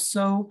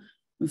also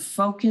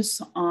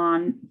focus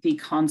on the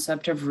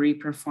concept of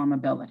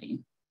reperformability.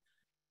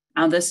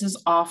 Now, this is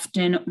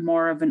often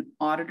more of an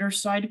auditor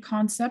side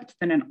concept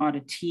than an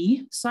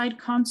auditee side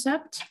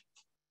concept.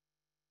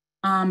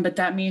 But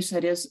that means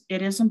it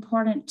is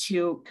important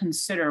to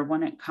consider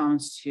when it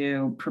comes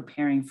to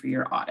preparing for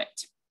your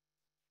audit.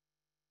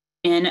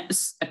 In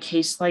a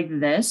case like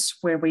this,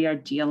 where we are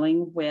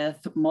dealing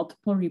with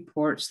multiple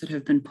reports that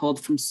have been pulled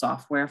from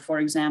software, for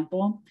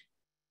example,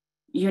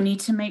 you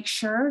need to make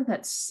sure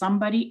that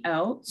somebody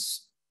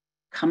else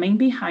coming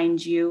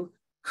behind you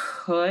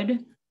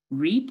could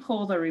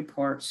re-pull the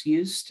reports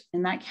used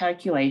in that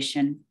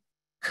calculation,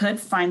 could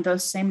find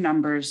those same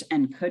numbers,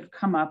 and could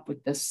come up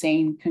with the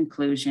same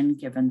conclusion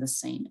given the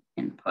same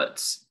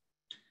inputs.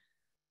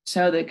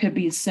 So that could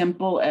be as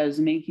simple as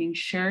making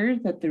sure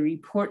that the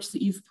reports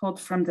that you've pulled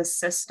from the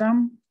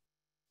system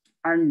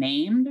are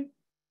named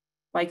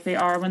like they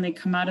are when they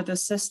come out of the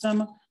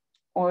system,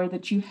 or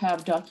that you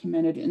have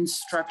documented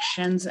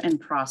instructions and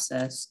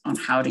process on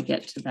how to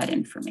get to that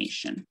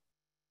information.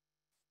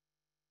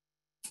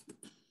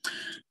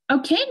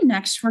 Okay,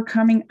 next we're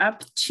coming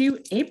up to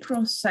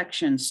April's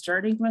section,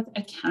 starting with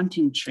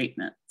accounting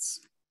treatments.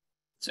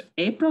 So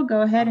April,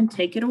 go ahead and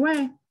take it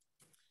away.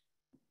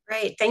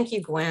 Great, thank you,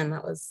 Gwen.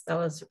 That was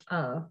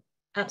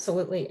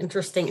absolutely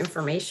interesting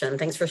information.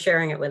 Thanks for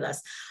sharing it with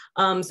us.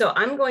 So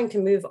I'm going to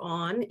move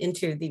on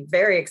into the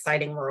very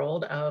exciting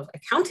world of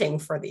accounting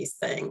for these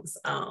things.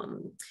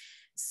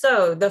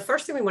 So the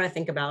first thing we want to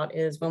think about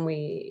is when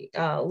we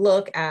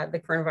look at the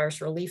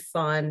Coronavirus Relief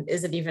Fund,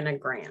 is it even a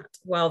grant?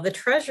 Well, the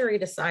Treasury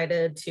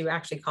decided to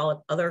actually call it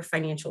other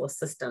financial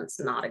assistance,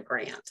 not a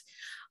grant.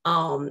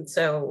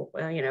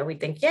 We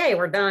think, yay,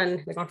 we're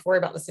done. We don't have to worry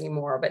about this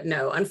anymore. But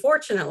no,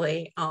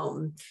 unfortunately,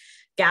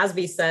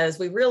 GASB says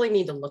we really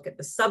need to look at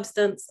the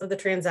substance of the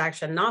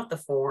transaction, not the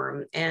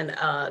form. And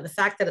the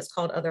fact that it's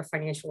called other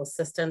financial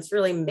assistance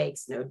really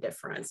makes no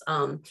difference.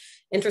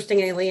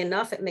 Interestingly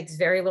enough, it makes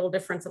very little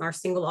difference in our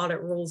single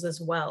audit rules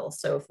as well.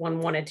 So if one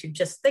wanted to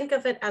just think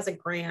of it as a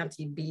grant,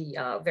 you'd be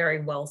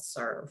very well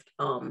served.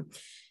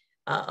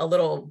 A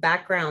little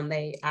background,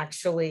 they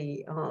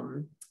actually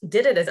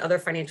did it as other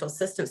financial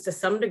assistance to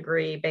some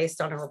degree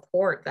based on a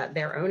report that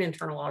their own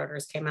internal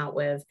auditors came out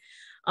with.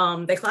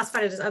 They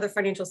classified it as other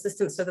financial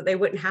assistance so that they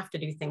wouldn't have to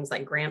do things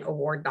like grant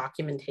award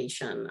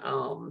documentation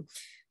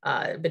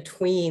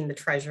between the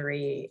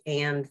Treasury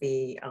and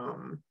the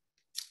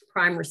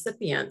prime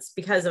recipients.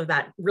 Because of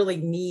that really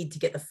need to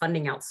get the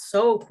funding out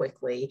so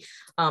quickly,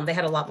 they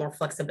had a lot more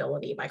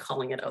flexibility by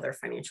calling it other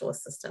financial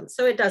assistance.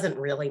 So it doesn't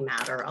really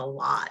matter a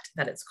lot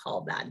that it's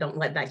called that. Don't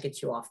let that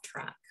get you off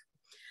track.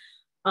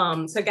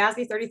 So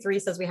GASB 33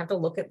 says we have to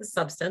look at the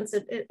substance.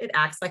 It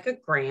acts like a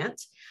grant.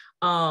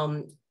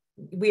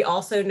 We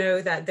also know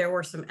that there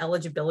were some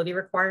eligibility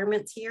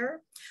requirements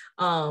here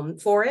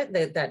for it,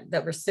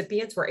 that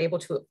recipients were able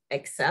to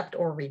accept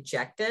or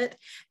reject it.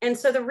 And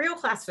so the real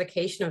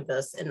classification of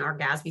this in our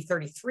GASB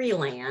 33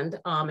 land,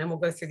 and we'll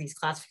go through these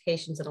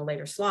classifications in a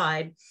later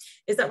slide,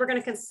 is that we're going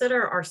to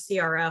consider our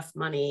CRF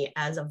money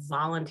as a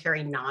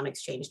voluntary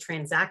non-exchange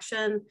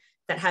transaction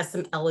that has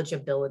some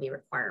eligibility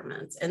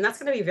requirements. And that's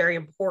going to be very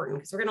important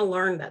because we're going to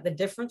learn that the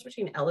difference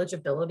between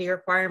eligibility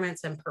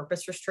requirements and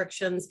purpose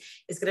restrictions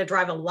is going to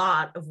drive a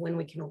lot of when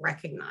we can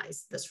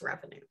recognize this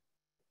revenue.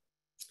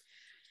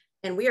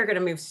 And we are going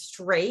to move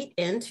straight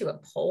into a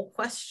poll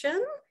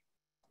question.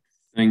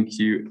 Thank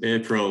you,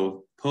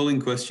 April. Polling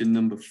question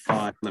number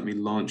 5. Let me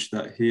launch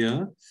that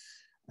here.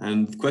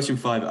 And question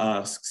 5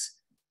 asks,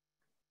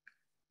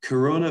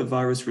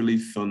 Coronavirus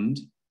Relief Fund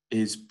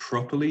is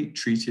properly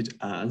treated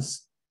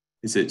as,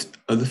 is it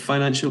other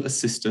financial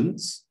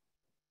assistance,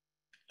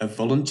 a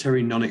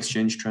voluntary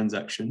non-exchange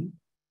transaction,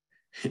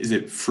 Is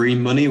it free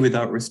money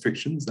without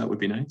restrictions? That would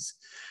be nice.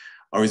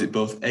 Or is it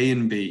both A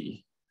and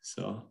B?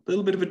 So a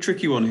little bit of a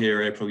tricky one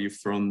here, April. You've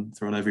thrown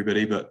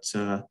everybody, but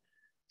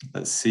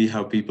let's see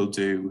how people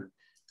do.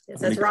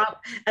 Yes,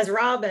 as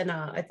Rob and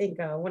I think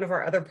one of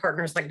our other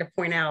partners like to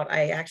point out,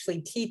 I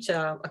actually teach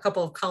a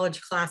couple of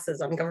college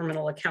classes on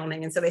governmental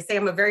accounting. And so they say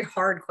I'm a very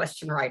hard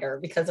question writer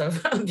because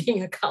of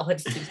being a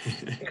college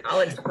teacher,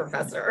 college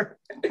professor.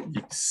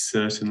 You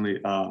certainly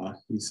are.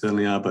 You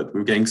certainly are. But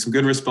we're getting some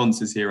good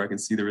responses here. I can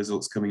see the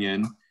results coming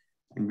in.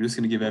 And we're just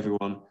going to give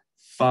everyone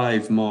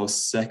 5 more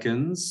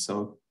seconds.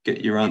 So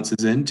get your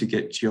answers in to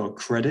get your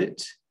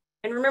credit.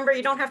 And remember,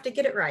 you don't have to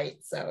get it right.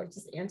 So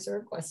just answer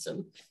a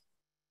question.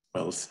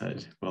 Well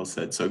said, well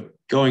said. So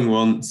going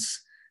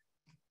once,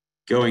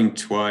 going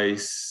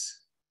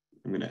twice.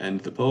 I'm going to end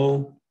the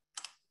poll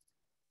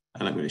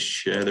and I'm going to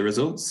share the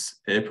results.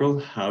 April,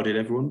 how did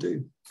everyone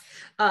do?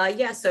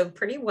 Yeah, so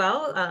pretty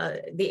well.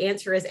 The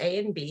answer is A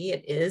and B.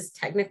 It is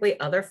technically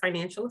other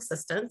financial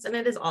assistance, and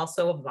it is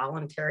also a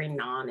voluntary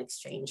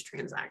non-exchange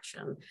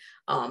transaction.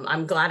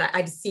 I'm glad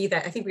I see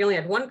that. I think we only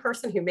had one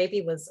person who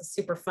maybe was a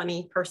super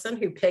funny person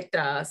who picked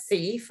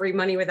C, free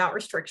money without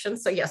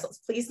restrictions. So yes,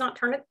 let's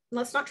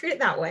not treat it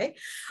that way.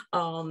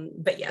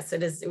 But yes,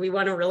 it is. We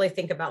want to really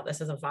think about this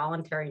as a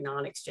voluntary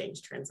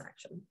non-exchange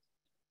transaction.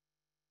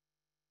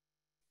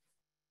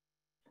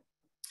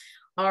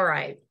 All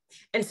right.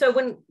 And so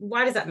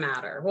why does that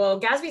matter? Well,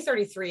 GASB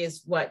 33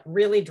 is what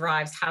really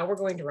drives how we're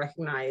going to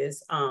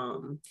recognize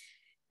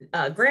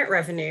grant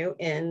revenue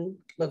in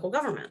local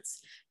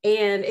governments.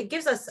 And it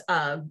gives us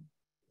a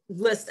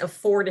list of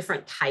 4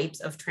 different types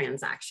of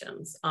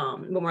transactions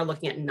when we're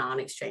looking at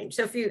non-exchange.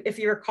 So if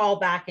you recall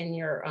back in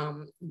your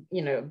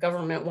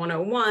Government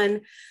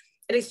 101,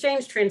 an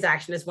exchange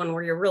transaction is one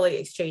where you're really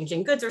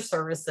exchanging goods or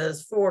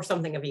services for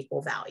something of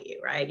equal value,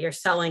 right? You're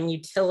selling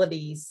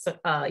utilities,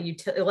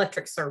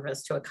 electric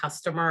service to a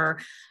customer.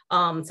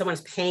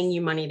 Someone's paying you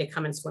money to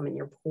come and swim in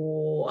your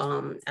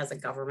pool as a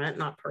government,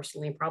 not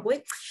personally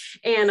probably.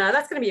 And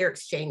that's going to be your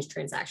exchange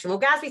transaction. Well,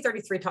 GASB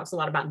 33 talks a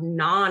lot about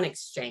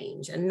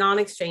non-exchange, and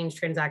non-exchange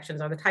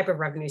transactions are the type of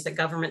revenues that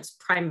governments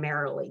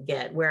primarily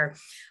get, where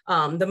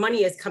the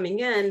money is coming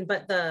in,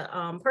 but the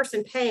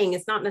person paying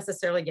is not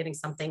necessarily getting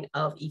something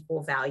of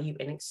equal value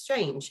in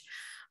exchange.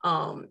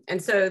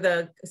 And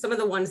so some of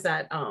the ones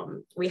that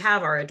we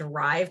have are a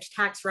derived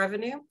tax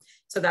revenue.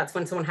 So that's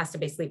when someone has to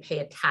basically pay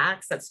a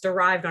tax that's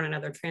derived on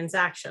another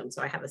transaction.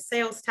 So I have a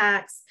sales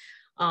tax.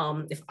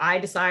 If I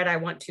decide I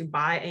want to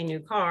buy a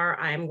new car,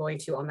 I am going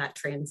to, on that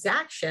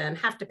transaction,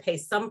 have to pay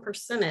some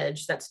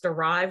percentage that's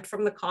derived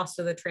from the cost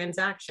of the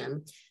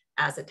transaction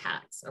as a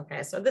tax.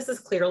 Okay, so this is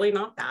clearly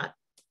not that.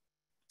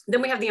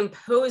 Then we have the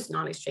imposed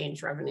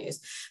non-exchange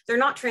revenues. They're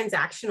not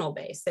transactional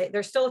based.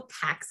 They're still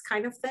tax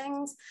kind of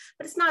things,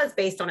 but it's not as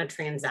based on a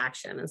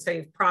transaction. And so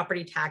you have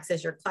property tax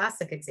is your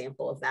classic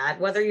example of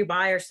that. Whether you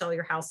buy or sell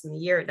your house in the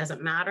year, it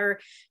doesn't matter.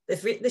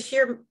 The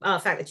sheer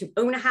fact that you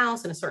own a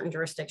house in a certain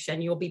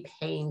jurisdiction, you'll be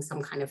paying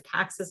some kind of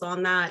taxes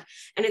on that.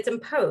 And it's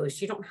imposed.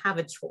 You don't have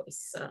a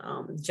choice.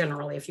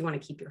 Generally, if you want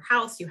to keep your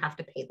house, you have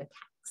to pay the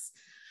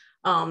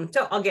tax.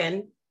 So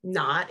again,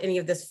 not any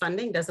of this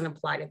funding doesn't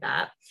apply to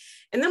that.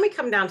 And then we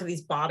come down to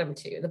these bottom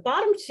 2. The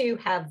bottom 2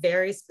 have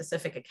very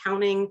specific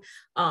accounting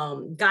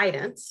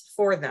guidance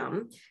for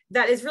them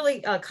that is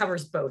really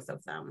covers both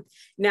of them.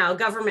 Now,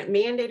 government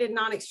mandated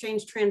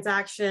non-exchange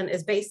transaction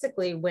is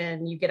basically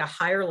when you get a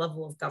higher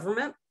level of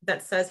government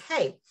that says,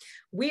 hey,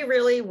 we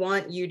really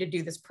want you to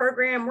do this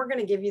program. We're going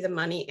to give you the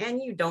money and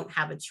you don't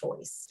have a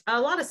choice. A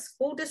lot of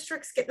school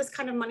districts get this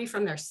kind of money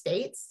from their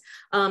states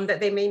that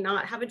they may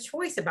not have a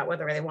choice about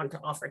whether they want to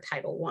offer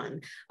Title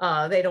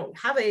I. They don't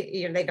have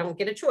they don't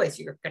get a choice.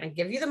 You're going to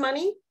give you the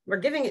money. We're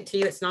giving it to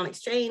you. It's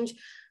non-exchange,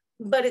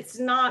 but it's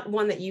not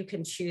one that you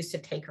can choose to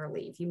take or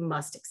leave. You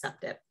must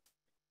accept it.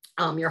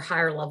 Your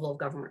higher level of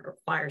government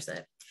requires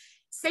it.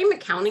 Same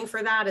accounting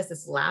for that as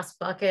this last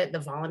bucket, the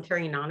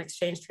voluntary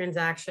non-exchange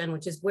transaction,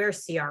 which is where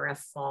CRF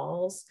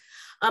falls.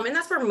 And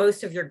that's where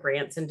most of your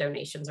grants and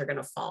donations are going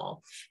to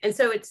fall. And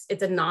so it's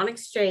a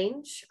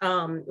non-exchange.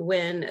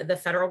 When the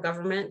federal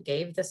government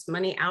gave this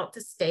money out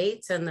to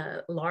states and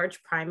the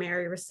large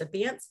primary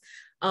recipients,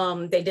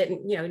 they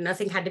didn't,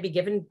 nothing had to be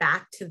given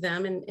back to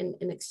them in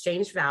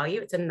exchange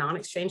value. It's a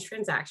non-exchange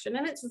transaction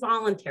and it's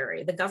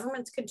voluntary. The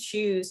governments could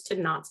choose to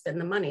not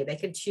spend the money. They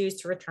could choose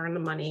to return the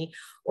money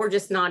or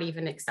just not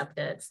even accept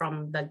it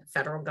from the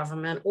federal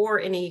government or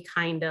any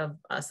kind of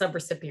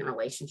subrecipient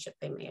relationship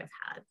they may have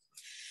had.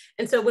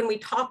 And so when we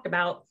talked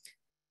about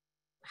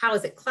how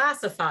is it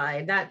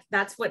classified,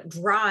 that's what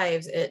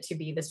drives it to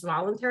be this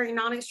voluntary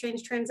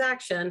non-exchange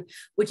transaction,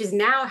 which is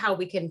now how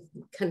we can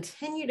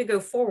continue to go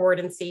forward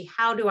and see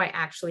how do I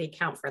actually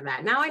account for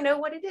that. Now I know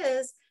what it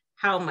is,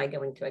 how am I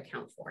going to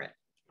account for it?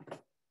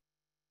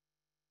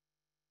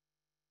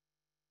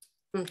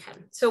 Okay,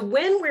 so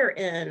when we're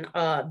in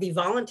the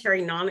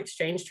voluntary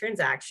non-exchange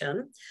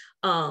transaction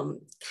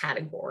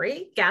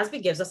category,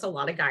 GASB gives us a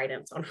lot of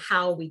guidance on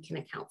how we can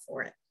account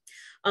for it.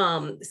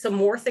 Some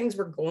more things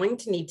we're going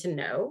to need to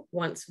know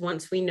once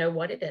we know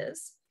what it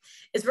is.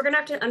 is we're going to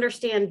have to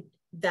understand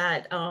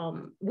that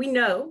we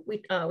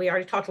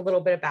already talked a little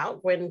bit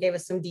about, Gwen gave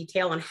us some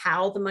detail on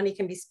how the money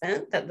can be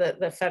spent, that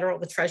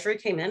the Treasury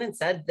came in and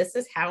said, this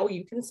is how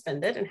you can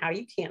spend it and how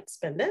you can't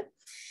spend it.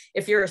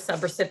 If you're a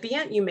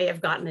subrecipient, you may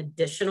have gotten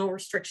additional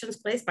restrictions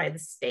placed by the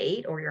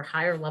state or your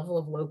higher level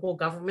of local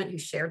government who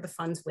shared the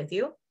funds with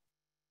you.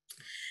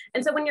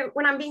 And so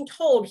when I'm being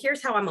told,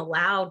 here's how I'm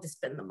allowed to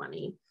spend the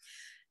money,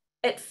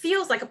 it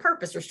feels like a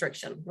purpose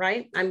restriction,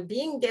 right? I'm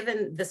being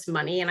given this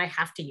money and I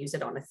have to use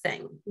it on a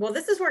thing. Well,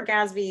 this is where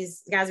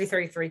GASB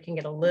 33 can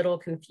get a little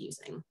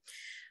confusing,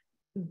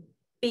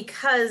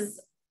 because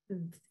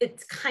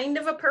it's kind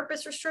of a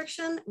purpose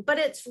restriction, but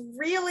it's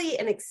really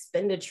an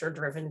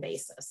expenditure-driven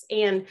basis.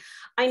 And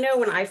I know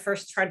when I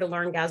first tried to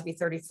learn GASB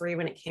 33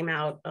 when it came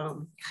out,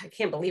 I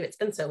can't believe it's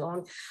been so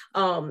long.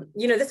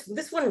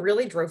 This one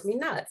really drove me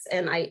nuts.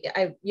 And I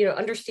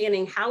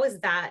understanding how is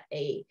that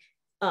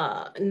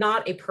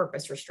not a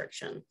purpose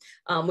restriction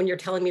when you're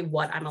telling me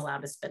what I'm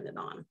allowed to spend it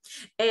on.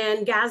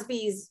 And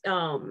GASB's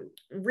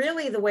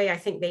really the way I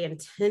think they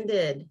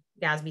intended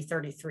GASB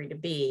 33 to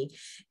be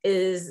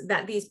is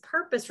that these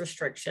purpose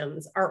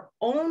restrictions are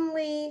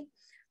only,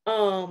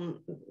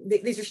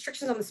 these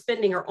restrictions on the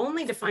spending are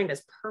only defined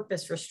as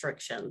purpose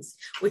restrictions,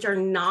 which are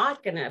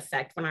not going to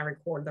affect when I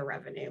record the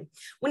revenue.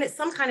 When it's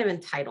some kind of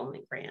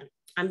entitlement grant,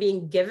 I'm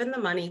being given the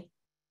money.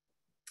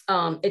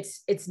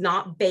 It's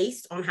not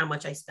based on how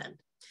much I spend.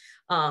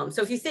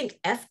 So if you think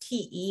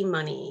FTE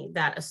money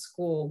that a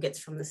school gets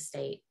from the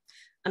state,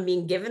 I'm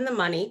being given the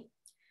money.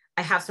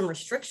 I have some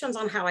restrictions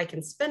on how I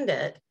can spend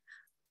it,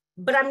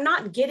 but I'm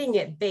not getting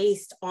it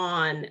based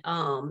on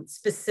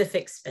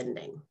specific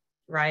spending,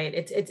 right?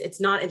 It's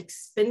not an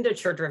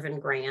expenditure-driven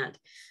grant.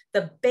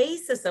 The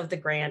basis of the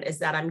grant is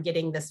that I'm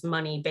getting this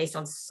money based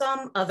on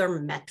some other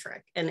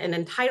metric, and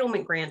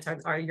entitlement grants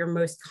are your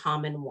most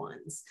common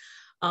ones.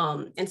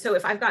 And so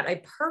if I've got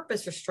a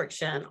purpose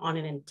restriction on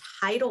an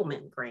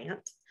entitlement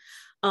grant,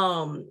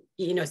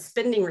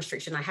 spending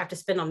restriction, I have to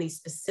spend on these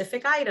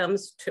specific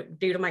items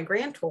due to my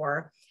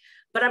grantor,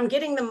 but I'm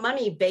getting the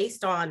money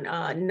based on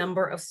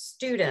number of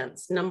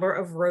students, number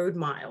of road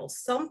miles,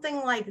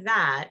 something like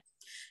that.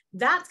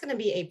 That's going to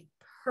be a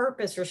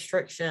purpose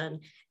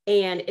restriction,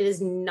 and it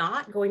is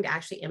not going to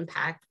actually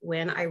impact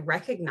when I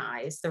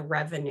recognize the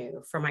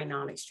revenue for my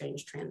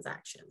non-exchange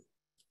transaction.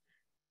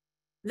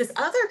 This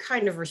other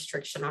kind of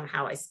restriction on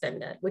how I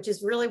spend it, which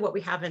is really what we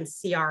have in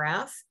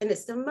CRF, and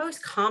it's the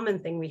most common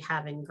thing we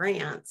have in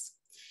grants,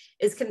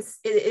 is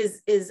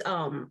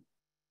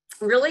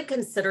really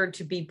considered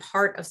to be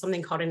part of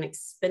something called an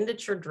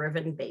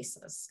expenditure-driven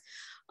basis.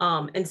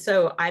 And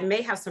so I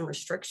may have some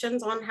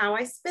restrictions on how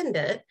I spend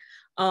it,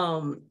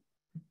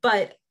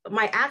 but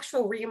my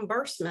actual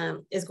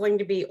reimbursement is going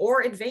to be,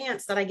 or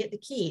advance that I get to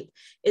keep,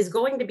 is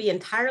going to be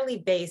entirely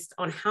based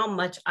on how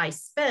much I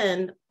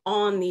spend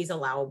on these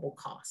allowable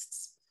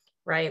costs,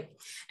 right?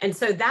 And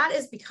so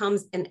that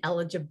becomes an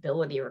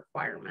eligibility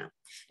requirement.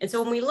 And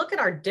so when we look at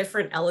our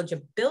different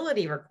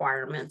eligibility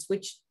requirements,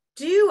 which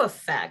do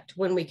affect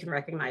when we can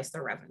recognize the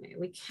revenue,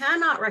 we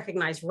cannot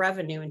recognize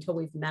revenue until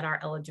we've met our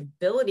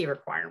eligibility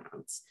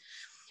requirements.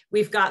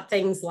 We've got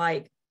things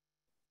like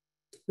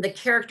the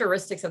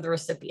characteristics of the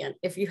recipient.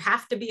 If you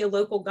have to be a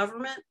local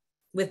government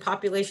with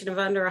population of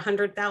under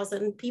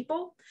 100,000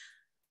 people,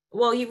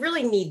 well, you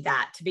really need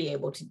that to be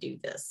able to do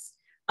this.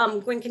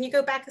 Gwen, can you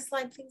go back a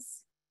slide,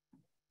 please?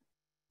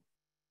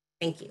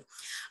 Thank you.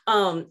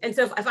 And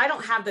so if I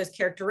don't have those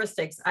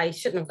characteristics, I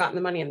shouldn't have gotten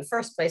the money in the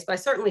first place, but I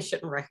certainly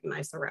shouldn't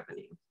recognize the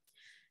revenue.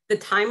 The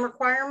time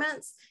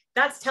requirements,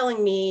 that's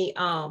telling me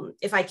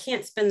if I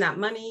can't spend that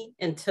money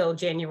until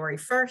January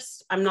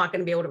 1st, I'm not going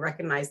to be able to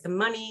recognize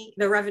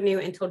the revenue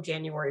until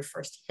January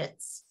 1st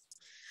hits.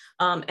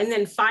 And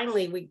then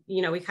finally,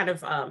 we kind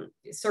of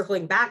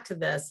circling back to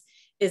this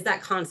is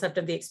that concept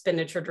of the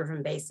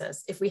expenditure-driven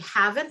basis. If we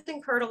haven't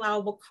incurred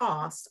allowable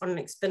costs on an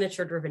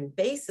expenditure-driven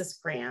basis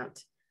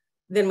grant,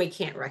 then we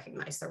can't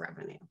recognize the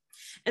revenue.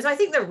 And so I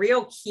think the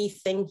real key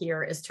thing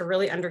here is to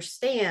really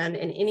understand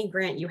in any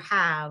grant you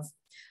have,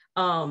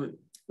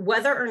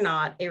 whether or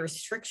not a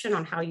restriction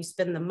on how you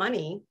spend the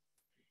money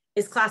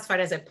is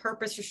classified as a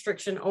purpose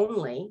restriction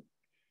only,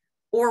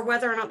 or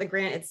whether or not the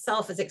grant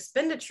itself is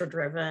expenditure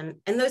driven.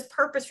 And those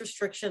purpose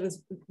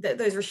restrictions,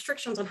 those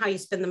restrictions on how you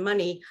spend the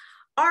money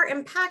are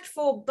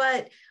impactful,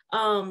 but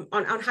on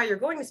how you're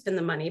going to spend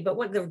the money. But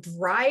what the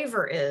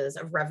driver is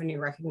of revenue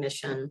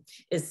recognition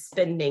is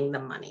spending the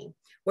money.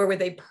 Where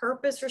with a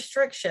purpose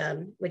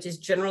restriction, which is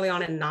generally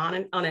on a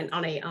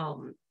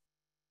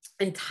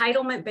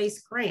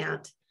entitlement-based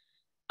grant,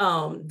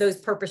 those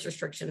purpose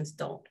restrictions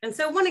don't. And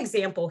so one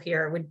example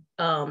here would,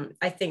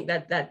 I think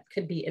that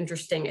could be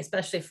interesting,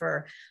 especially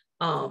for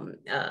in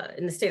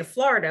the state of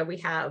Florida, we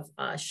have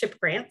SHIP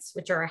grants,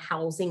 which are a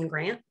housing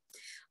grant.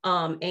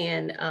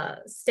 And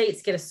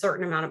states get a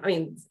certain amount of,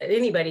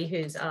 anybody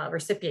who's a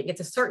recipient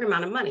gets a certain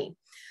amount of money.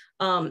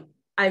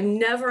 I've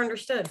never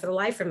understood for the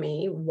life of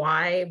me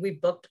why we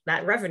booked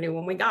that revenue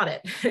when we got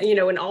it.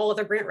 In all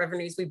other grant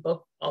revenues, we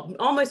book,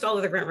 almost all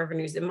of the grant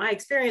revenues, in my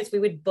experience, we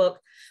would book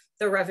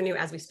the revenue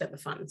as we spent the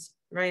funds,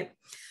 right?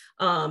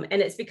 And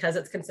it's because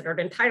it's considered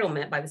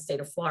entitlement by the state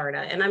of Florida.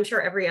 And I'm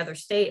sure every other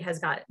state has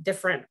got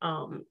different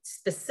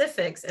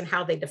specifics in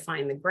how they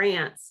define the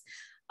grants.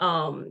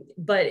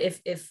 But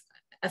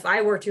if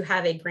I were to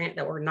have a grant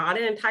that were not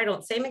an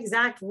entitlement, same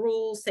exact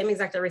rules, same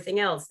exact everything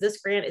else,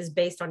 this grant is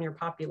based on your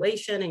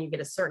population and you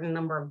get a certain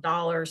number of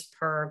dollars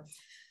per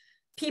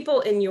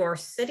people in your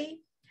city,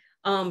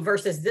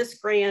 versus this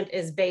grant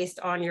is based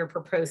on your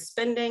proposed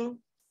spending,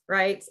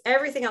 right?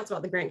 Everything else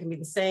about the grant can be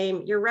the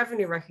same. Your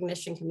revenue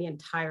recognition can be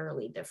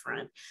entirely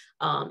different.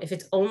 If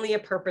it's only a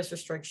purpose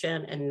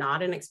restriction and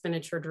not an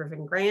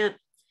expenditure-driven grant,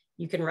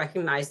 you can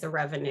recognize the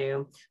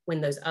revenue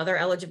when those other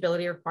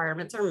eligibility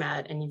requirements are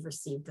met and you've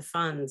received the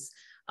funds.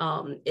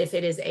 If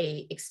it is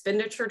a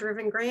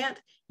expenditure-driven grant,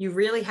 you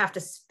really have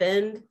to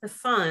spend the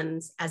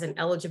funds as an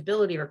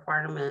eligibility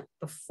requirement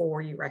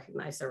before you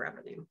recognize the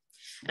revenue.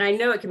 And I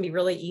know it can be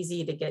really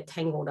easy to get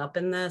tangled up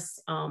in this,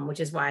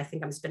 which is why I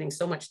think I'm spending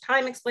so much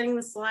time explaining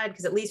this slide,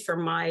 because at least for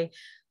my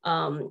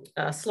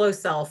slow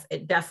self,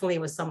 it definitely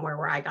was somewhere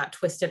where I got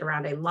twisted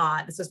around a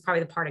lot. This was probably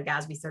the part of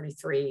GASB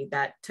 33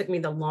 that took me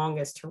the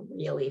longest to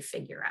really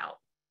figure out.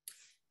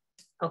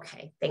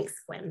 Okay, thanks,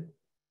 Gwen.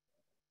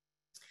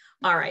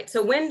 All right,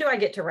 so when do I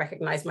get to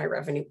recognize my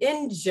revenue?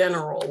 In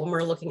general, when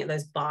we're looking at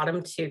those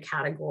bottom two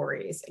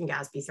categories in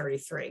GASB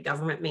 33,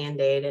 government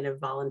mandate and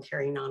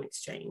involuntary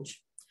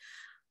non-exchange.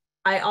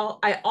 I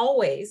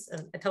always,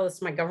 I tell this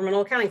to my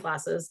governmental accounting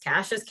classes,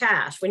 cash is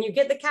cash. When you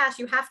get the cash,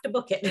 you have to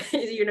book it.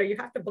 You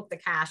have to book the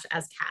cash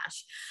as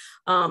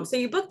cash. So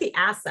you book the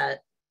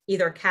asset,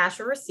 either cash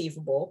or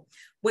receivable,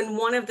 when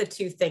one of the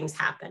two things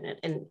happen.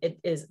 And it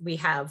is, we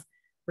have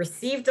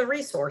received the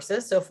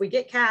resources. So if we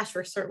get cash,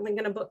 we're certainly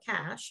going to book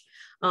cash.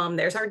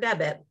 There's our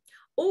debit.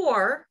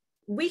 Or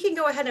we can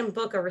go ahead and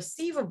book a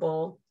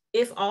receivable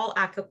if all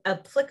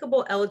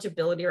applicable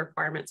eligibility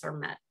requirements are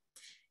met.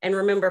 And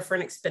remember, for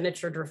an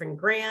expenditure-driven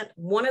grant,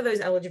 one of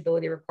those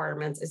eligibility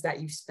requirements is that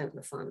you spent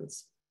the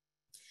funds.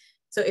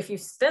 So if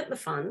you've spent the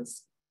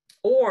funds,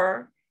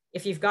 or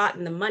if you've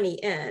gotten the money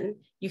in,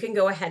 you can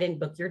go ahead and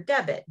book your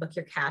debit, book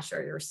your cash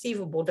or your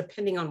receivable,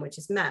 depending on which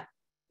is met.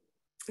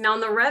 Now, on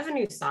the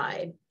revenue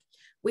side,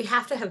 we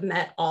have to have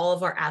met all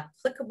of our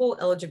applicable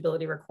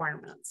eligibility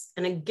requirements.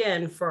 And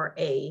again, for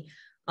a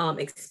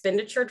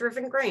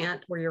expenditure-driven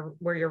grant, where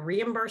your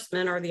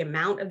reimbursement or the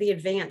amount of the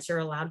advance you're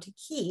allowed to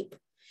keep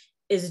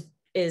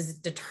is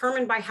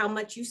determined by how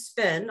much you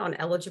spend on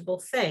eligible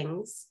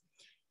things,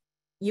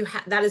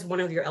 that is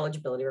one of your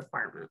eligibility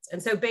requirements.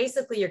 And so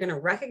basically you're going to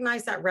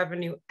recognize that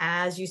revenue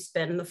as you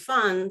spend the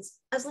funds,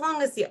 as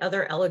long as the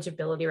other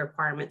eligibility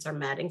requirements are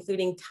met,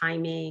 including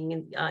timing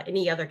and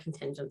any other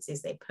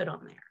contingencies they put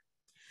on there.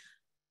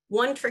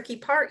 One tricky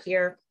part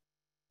here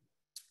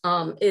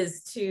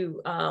is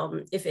to,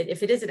 if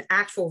it is an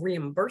actual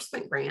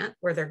reimbursement grant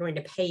where they're going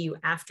to pay you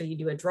after you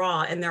do a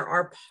draw, and there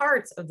are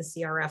parts of the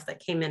CRF that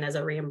came in as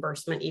a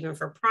reimbursement, even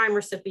for prime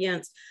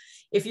recipients.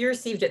 If you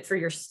received it through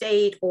your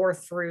state or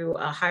through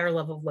a higher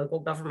level of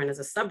local government as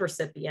a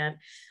subrecipient,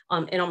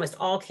 in almost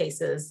all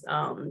cases,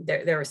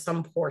 there was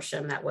some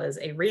portion that was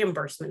a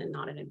reimbursement and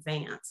not an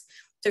advance.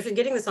 So if you're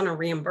getting this on a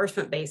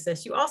reimbursement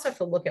basis, you also have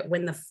to look at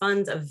when the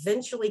funds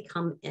eventually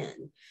come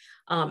in.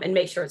 And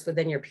make sure it's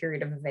within your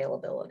period of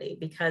availability,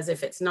 because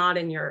if it's not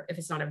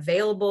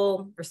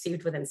available,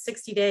 received within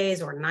 60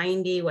 days or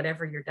 90,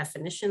 whatever your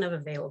definition of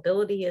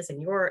availability is in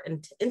your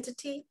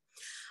entity,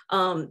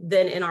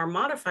 then in our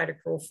modified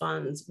accrual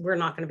funds, we're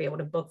not going to be able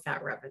to book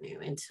that revenue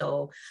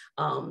until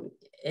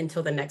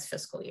the next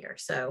fiscal year.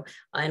 So,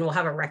 and we'll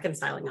have a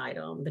reconciling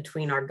item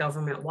between our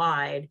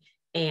government-wide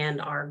and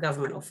our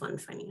governmental fund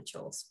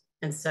financials.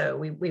 And so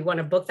we want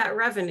to book that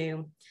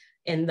revenue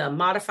in the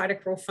modified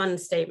accrual fund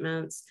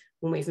statements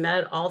when we've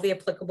met all the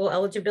applicable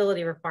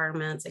eligibility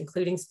requirements,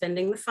 including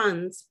spending the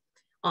funds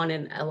on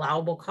an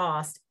allowable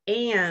cost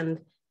and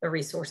the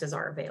resources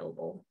are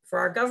available. For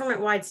our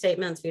government-wide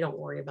statements, we don't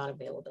worry about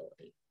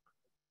availability.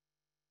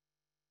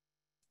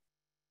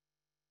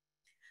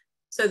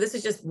 So this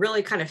is just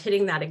really kind of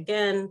hitting that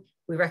again.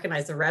 We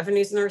recognize the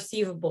revenues and the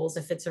receivables,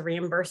 if it's a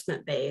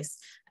reimbursement base,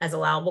 as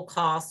allowable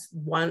costs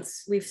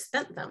once we've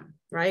spent them,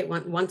 right?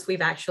 Once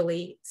we've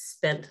actually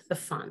spent the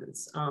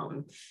funds.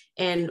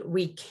 And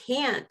we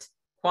can't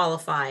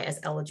qualify as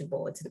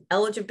eligible. It's an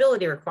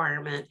eligibility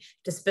requirement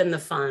to spend the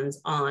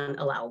funds on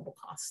allowable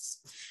costs.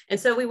 And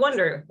so we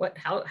wonder,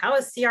 how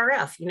is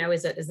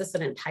CRF? Is this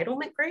an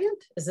entitlement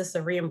grant? Is this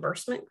a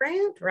reimbursement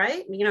grant,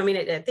 right?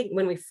 I think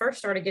when we first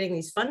started getting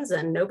these funds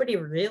in, nobody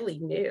really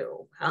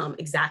knew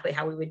exactly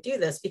how we would do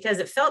this, because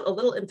it felt a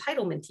little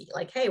entitlement-y,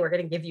 like, hey, we're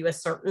going to give you a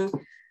certain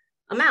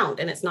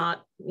amount. And it's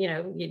not, you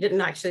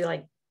didn't actually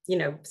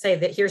say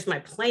that here's my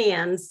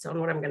plans on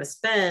what I'm going to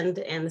spend,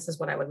 and this is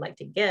what I would like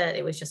to get.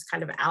 It was just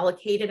kind of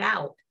allocated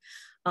out,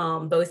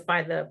 both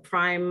by the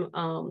prime,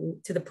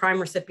 to the prime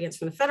recipients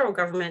from the federal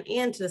government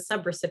and to the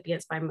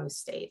subrecipients by most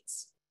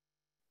states.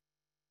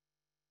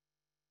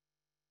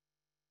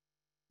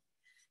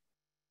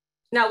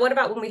 Now, what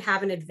about when we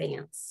have an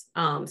advance?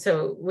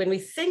 So when we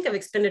think of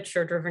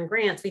expenditure-driven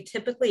grants, we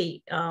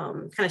typically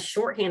kind of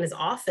shorthand is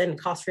often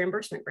cost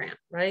reimbursement grant,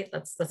 right?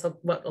 That's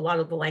what a lot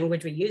of the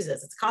language we use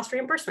is. It's cost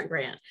reimbursement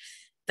grant.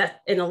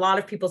 That in a lot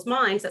of people's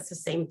minds, that's the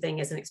same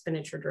thing as an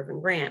expenditure-driven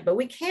grant. But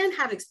we can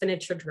have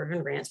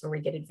expenditure-driven grants where we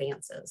get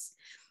advances.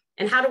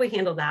 And how do we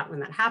handle that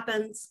when that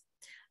happens?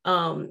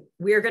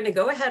 We are going to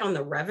go ahead on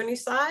the revenue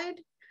side.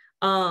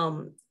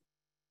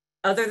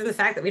 Other than the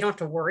fact that we don't have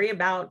to worry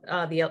about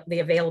the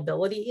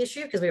availability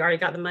issue because we already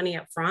got the money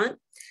up front.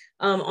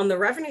 On the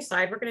revenue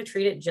side, we're going to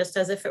treat it just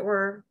as if it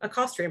were a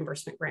cost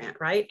reimbursement grant,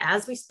 right?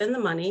 As we spend the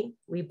money,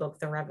 we book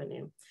the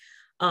revenue.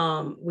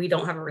 We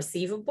don't have a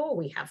receivable,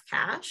 we have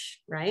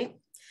cash, right?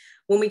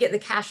 When we get the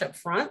cash up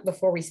front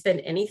before we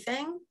spend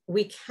anything,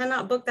 we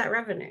cannot book that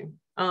revenue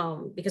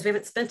because we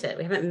haven't spent it.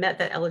 We haven't met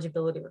that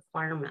eligibility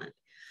requirement.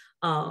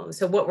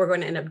 So what we're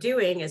going to end up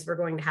doing is we're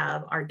going to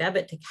have our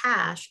debit to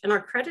cash and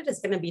our credit is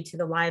going to be to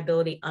the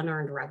liability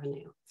unearned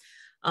revenue.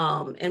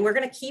 And we're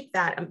going to keep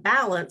that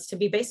balance to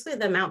be basically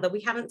the amount that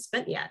we haven't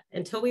spent yet.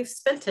 Until we've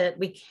spent it,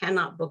 we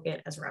cannot book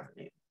it as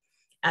revenue.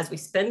 As we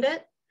spend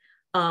it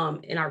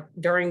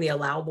during the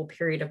allowable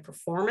period of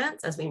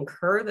performance, as we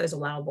incur those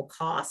allowable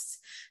costs,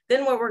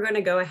 then what we're going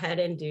to go ahead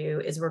and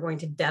do is we're going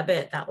to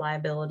debit that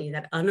liability,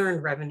 that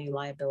unearned revenue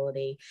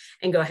liability,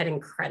 and go ahead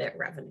and credit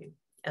revenue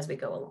as we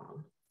go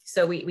along.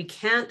 So we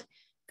can't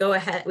go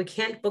ahead, we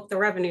can't book the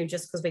revenue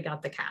just because we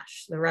got the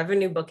cash. The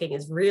revenue booking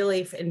is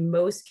really, in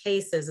most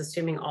cases,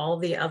 assuming all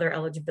the other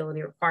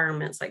eligibility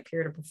requirements like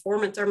period of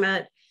performance are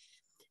met,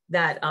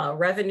 that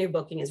revenue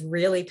booking is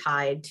really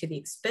tied to the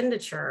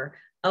expenditure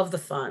of the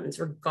funds,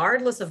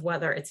 regardless of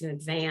whether it's an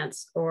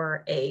advance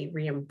or a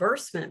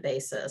reimbursement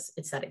basis.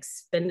 It's that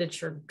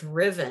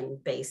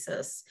expenditure-driven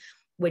basis,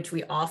 which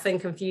we often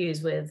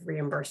confuse with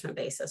reimbursement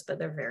basis, but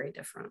they're very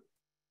different.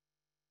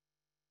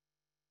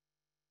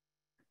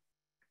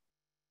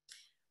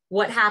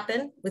 What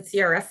happened with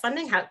CRF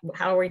funding?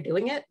 How are we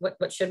doing it?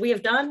 What should we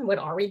have done? What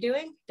are we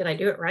doing? Did I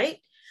do it right?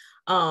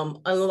 In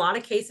a lot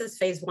of cases,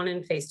 phase 1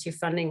 and phase 2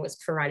 funding was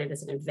provided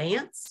as an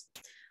advance.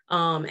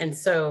 And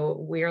so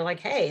we are like,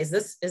 hey, is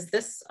this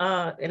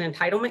an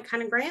entitlement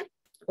kind of grant?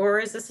 Or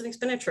is this an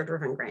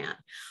expenditure-driven grant?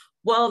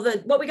 Well,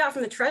 what we got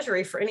from the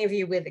Treasury, for any of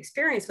you with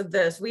experience with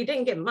this, we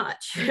didn't get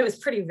much. It was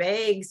pretty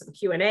vague, some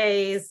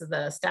Q&As.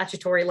 The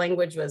statutory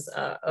language was,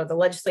 the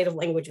legislative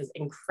language was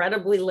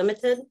incredibly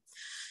limited.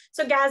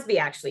 So GASB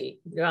actually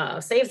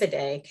saved the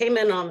day, came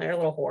in on their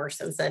little horse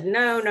and said,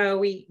 no,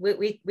 we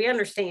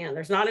understand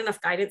there's not enough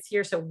guidance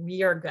here, so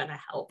we are gonna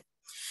help.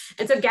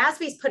 And so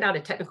GASB's put out a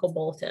technical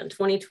bulletin,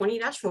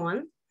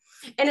 2020-1,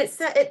 and it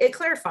said, it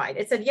clarified,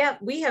 it said, yeah,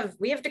 we have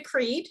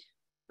decreed,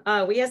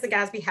 we as the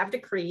GASB have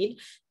decreed,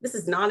 this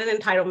is not an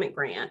entitlement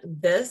grant.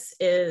 This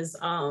is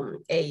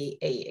a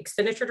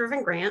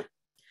expenditure-driven grant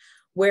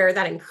where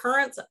that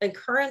incurrence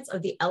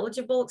of the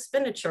eligible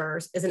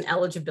expenditures is an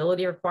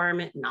eligibility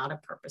requirement, not a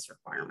purpose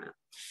requirement.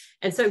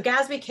 And so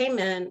GASB came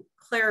in,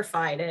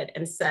 clarified it,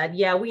 and said,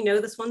 yeah, we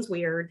know this one's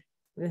weird.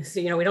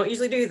 So, we don't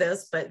usually do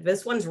this, but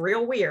this one's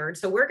real weird.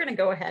 So we're gonna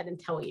go ahead and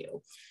tell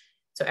you.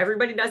 So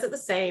everybody does it the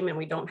same, and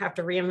we don't have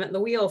to reinvent the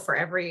wheel for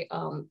every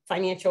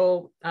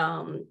financial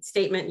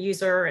statement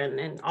user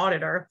and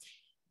auditor.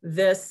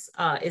 This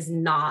is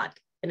not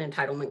an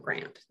entitlement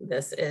grant.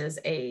 This is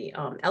a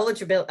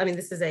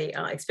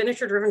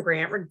expenditure-driven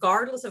grant,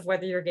 regardless of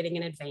whether you're getting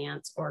an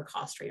advance or a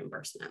cost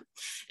reimbursement.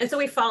 And so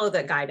we follow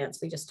that guidance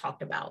we just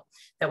talked about,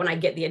 that when I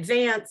get the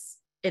advance,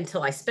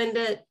 until I spend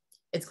it,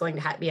 it's going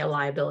to be a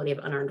liability of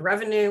unearned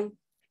revenue.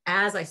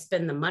 As I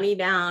spend the money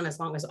down, as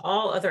long as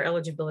all other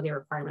eligibility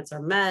requirements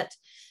are met,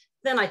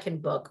 then I can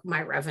book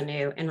my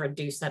revenue and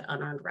reduce that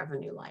unearned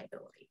revenue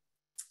liability.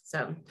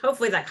 So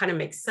hopefully that kind of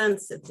makes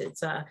sense.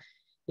 It's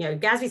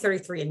GASB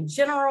 33 in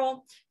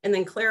general, and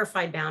then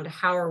clarified down to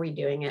how are we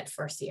doing it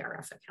for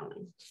CRF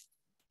accounting.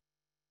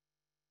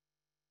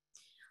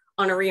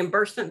 On a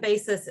reimbursement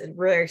basis, it's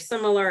very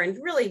similar, and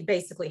really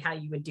basically how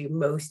you would do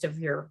most of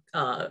your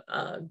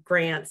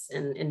grants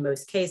in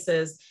most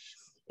cases.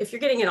 If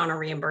you're getting it on a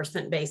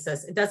reimbursement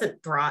basis, it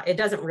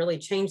doesn't really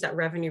change that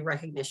revenue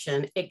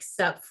recognition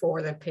except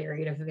for the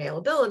period of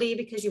availability,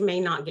 because you may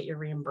not get your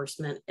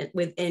reimbursement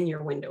within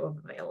your window of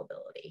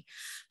availability.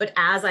 But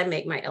as I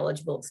make my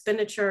eligible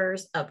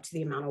expenditures up to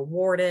the amount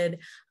awarded,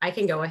 I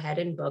can go ahead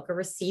and book a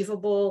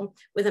receivable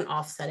with an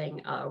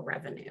offsetting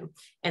revenue.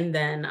 And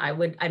then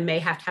I may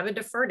have to have a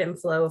deferred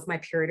inflow if my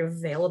period of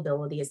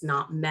availability is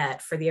not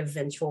met for the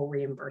eventual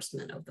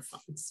reimbursement of the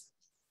funds.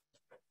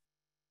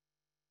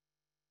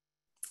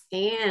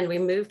 And we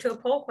move to a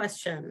poll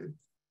question.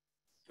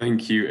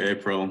 Thank you,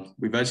 April.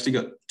 We've actually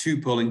got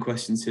 2 polling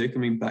questions here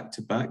coming back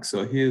to back.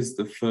 So here's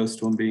the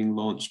first one being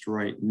launched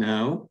right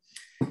now.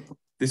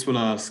 This one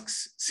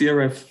asks,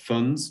 CRF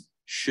funds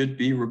should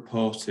be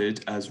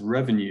reported as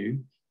revenue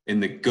in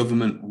the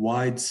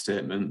government-wide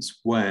statements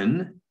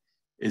when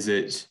is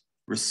it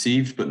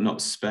received but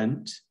not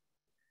spent,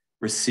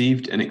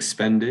 received and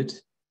expended,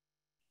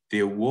 the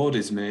award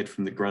is made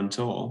from the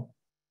grantor,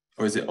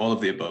 or is it all of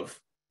the above?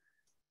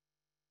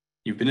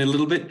 You've been a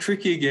little bit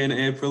tricky again,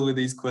 April, with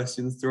these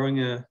questions,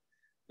 throwing a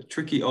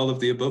tricky all of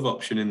the above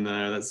option in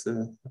there.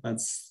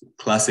 That's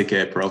classic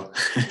April.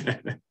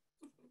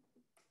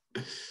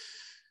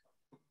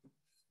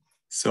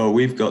 So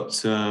we've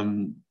got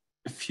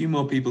a few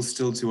more people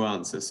still to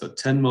answer. So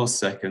 10 more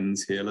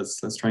seconds here.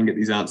 Let's try and get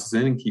these answers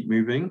in and keep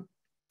moving.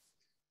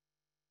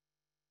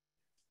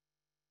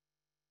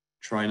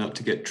 Try not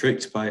to get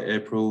tricked by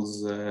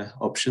April's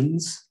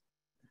options.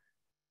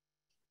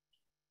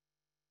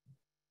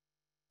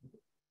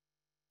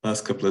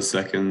 Last couple of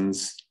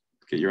seconds,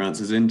 get your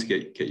answers in to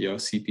get your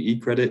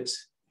CPE credit.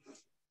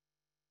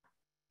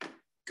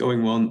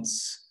 Going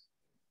once,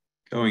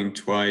 going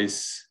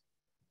twice.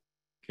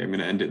 Okay, I'm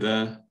going to end it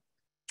there.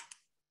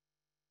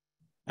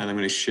 And I'm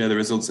going to share the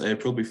results,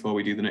 April, before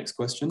we do the next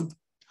question.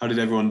 How did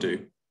everyone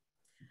do?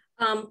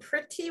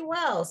 Pretty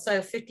well. So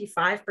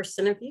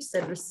 55% of you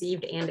said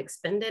received and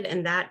expended,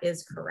 and that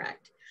is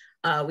correct.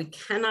 We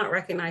cannot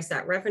recognize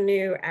that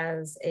revenue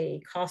as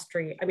a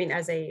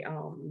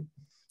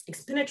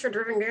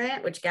expenditure-driven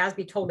grant, which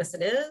GASB told us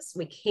it is.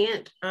 We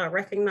can't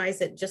recognize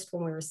it just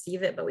when we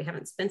receive it, but we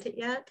haven't spent it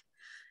yet.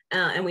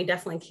 And we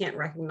definitely can't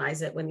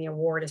recognize it when the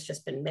award has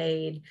just been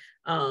made.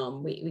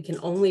 We can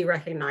only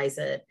recognize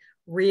it.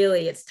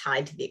 Really, it's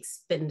tied to the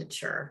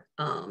expenditure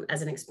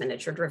as an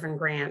expenditure-driven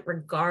grant,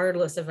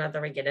 regardless of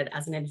whether we get it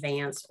as an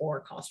advance or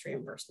cost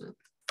reimbursement.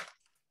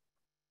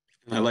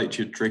 I liked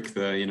your trick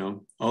there, you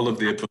know, all of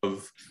the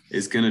above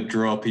is going to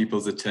draw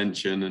people's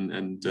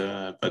attention,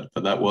 but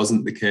that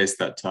wasn't the case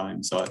that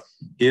time. So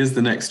here's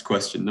the next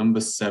question,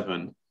 number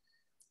 7.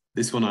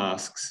 This one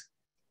asks,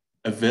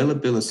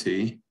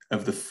 availability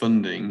of the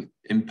funding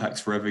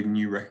impacts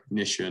revenue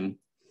recognition.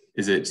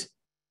 Is it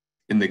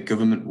in the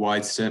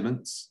government-wide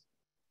statements,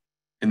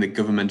 in the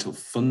governmental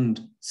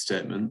fund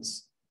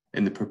statements,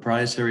 in the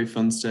proprietary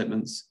fund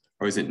statements,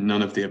 or is it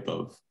none of the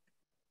above?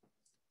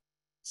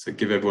 So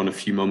give everyone a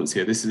few moments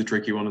here. This is a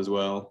tricky one as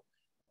well.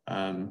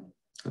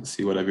 Let's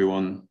see what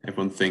everyone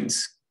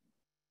thinks.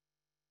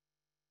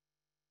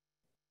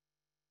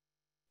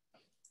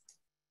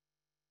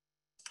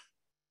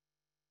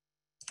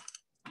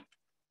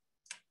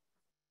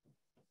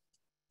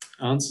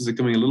 Answers are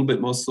coming a little bit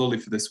more slowly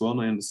for this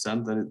one. I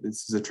understand that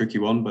this is a tricky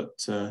one, but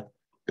I'm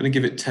going to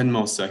give it 10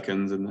 more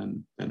seconds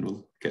and then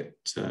we'll get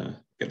the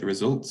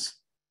results.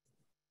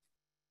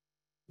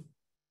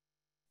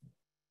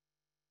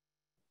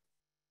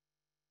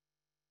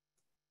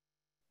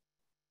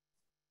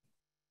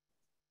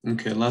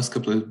 Okay, last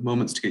couple of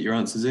moments to get your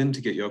answers in,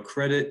 to get your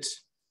credit.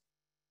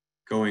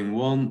 Going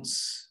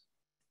once.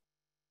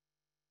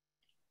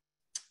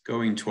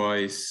 Going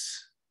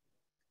twice.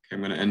 Okay,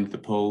 I'm going to end the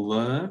poll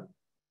there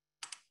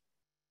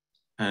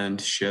and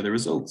share the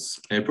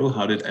results. April,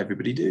 how did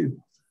everybody do?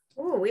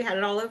 Oh, we had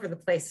it all over the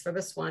place for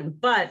this one,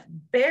 but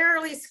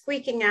barely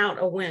squeaking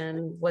out a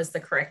win was the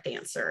correct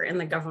answer in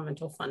the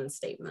governmental fund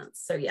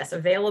statements. So yes,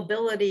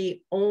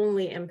 availability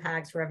only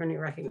impacts revenue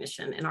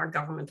recognition in our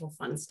governmental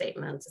fund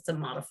statements. It's a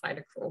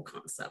modified accrual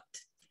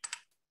concept.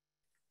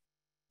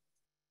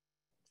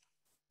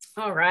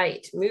 All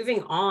right,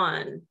 moving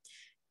on.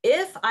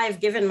 If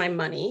I've given my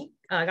money,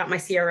 got my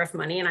CRF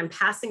money, and I'm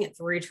passing it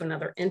through to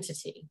another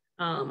entity,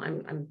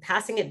 I'm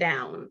passing it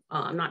down.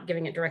 I'm not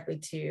giving it directly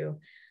to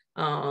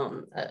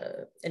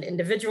an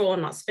individual.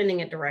 I'm not spending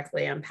it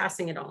directly. I'm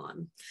passing it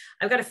on.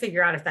 I've got to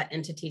figure out if that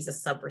entity is a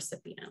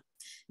subrecipient.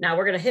 Now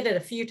we're going to hit it a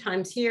few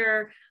times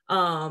here.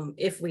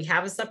 If we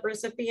have a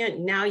subrecipient,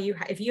 now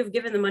if you have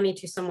given the money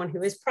to someone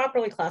who is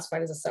properly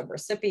classified as a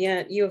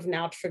subrecipient, you have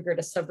now triggered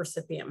a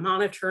subrecipient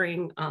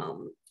monitoring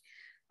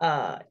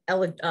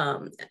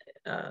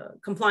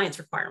compliance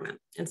requirement.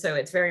 And so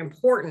it's very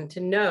important to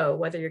know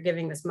whether you're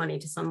giving this money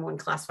to someone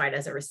classified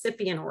as a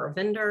recipient or a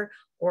vendor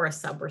or a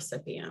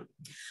subrecipient.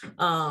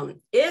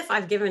 If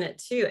I've given it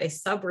to a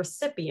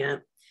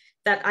subrecipient,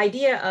 that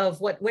idea of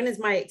when is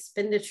my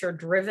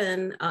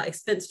expense-driven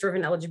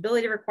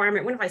eligibility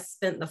requirement? When have I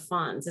spent the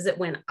funds? Is it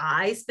when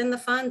I spend the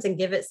funds and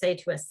give it, say,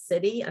 to a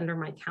city under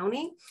my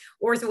county?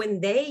 Or is it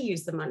when they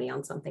use the money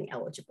on something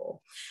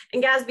eligible?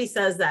 And GASB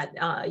says that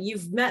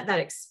you've met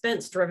that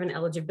expense-driven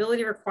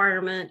eligibility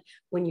requirement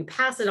when you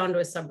pass it on to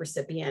a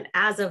subrecipient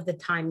as of the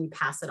time you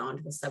pass it on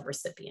to the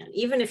subrecipient.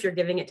 Even if you're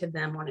giving it to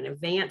them on an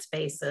advance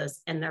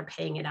basis and they're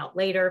paying it out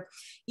later,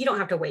 you don't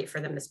have to wait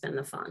for them to spend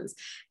the funds.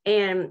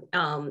 And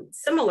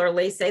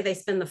similarly, say they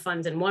spend the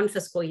funds in one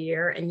fiscal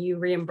year and you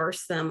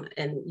reimburse them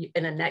in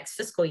a next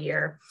fiscal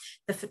year,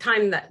 the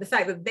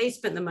fact that they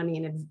spent the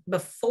money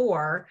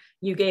before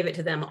you gave it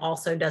to them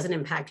also doesn't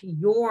impact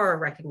your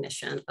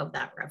recognition of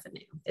that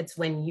revenue. It's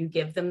when you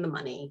give them the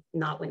money,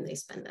 not when they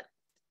spend it.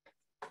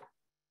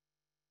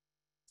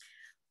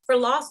 For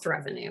lost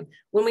revenue,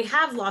 when we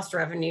have lost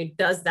revenue,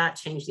 does that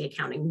change the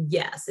accounting?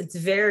 Yes, it's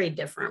very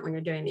different when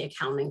you're doing the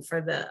accounting for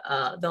the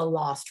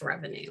lost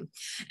revenue.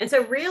 And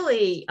so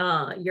really,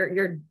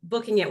 you're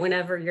booking it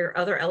whenever your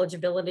other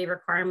eligibility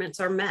requirements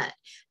are met.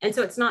 And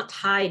so it's not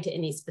tied to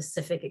any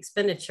specific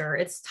expenditure.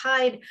 It's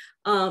tied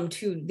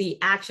to the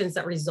actions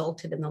that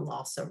resulted in the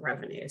loss of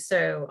revenue.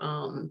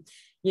 So,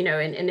 you know,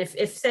 and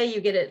if say you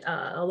get it,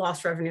 a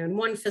lost revenue in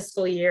one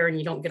fiscal year and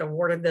you don't get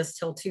awarded this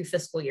till 2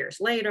 fiscal years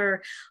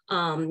later,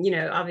 you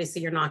know,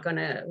 obviously you're not going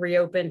to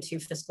reopen 2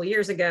 fiscal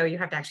years ago. You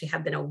have to actually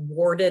have been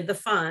awarded the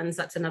funds.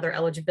 That's another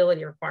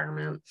eligibility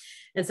requirement.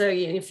 And so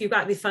if you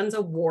got the funds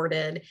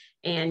awarded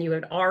and you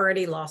had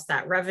already lost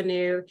that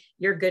revenue,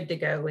 you're good to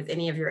go with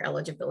any of your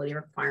eligibility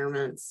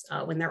requirements.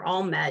 When they're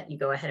all met, you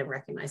go ahead and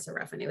recognize the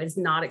revenue. It's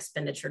not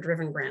expenditure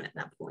driven grant at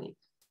that point.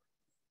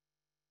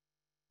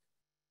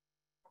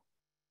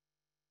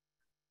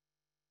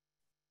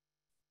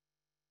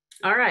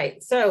 All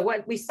right, so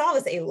what we saw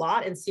is a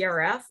lot in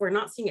CRF. We're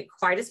not seeing it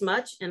quite as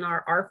much in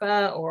our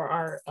ARPA or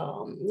our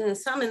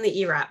some in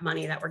the ERAP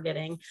money that we're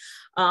getting.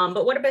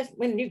 But what about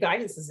when new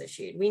guidance is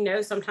issued? We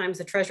know sometimes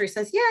the Treasury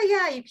says,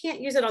 yeah, you can't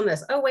use it on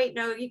this. Oh, wait,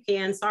 no, you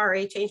can.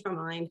 Sorry, changed my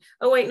mind.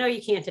 Oh, wait, no,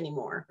 you can't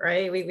anymore,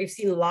 right? We've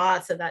seen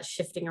lots of that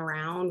shifting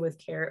around with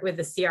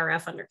the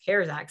CRF under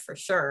CARES Act for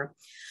sure.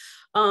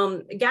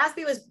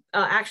 GASB was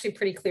actually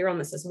pretty clear on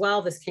this as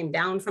well. This came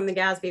down from the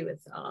GASB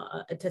with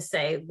to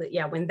say that,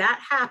 yeah, when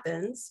that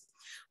happens,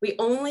 we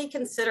only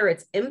consider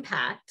its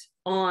impact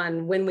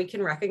on when we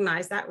can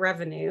recognize that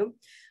revenue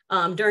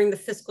during the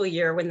fiscal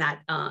year when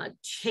that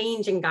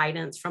change in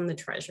guidance from the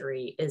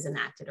Treasury is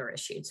enacted or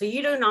issued. So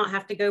you do not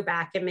have to go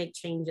back and make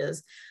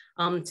changes.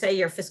 Say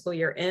your fiscal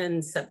year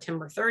ends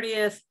September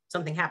 30th,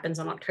 something happens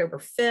on October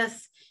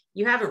 5th.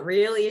 You haven't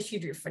really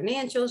issued your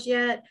financials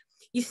yet.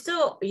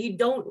 You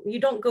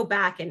don't go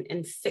back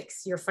and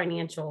fix your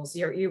financials.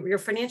 Your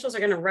financials are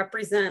going to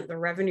represent the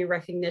revenue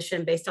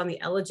recognition based on the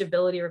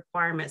eligibility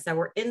requirements that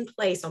were in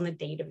place on the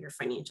date of your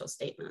financial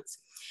statements.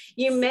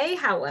 You may,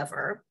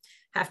 however,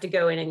 have to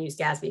go in and use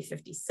GASB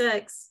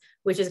 56,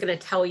 which is going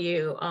to tell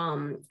you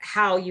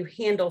how you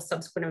handle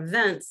subsequent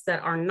events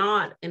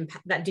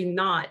that do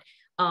not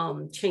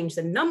change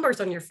the numbers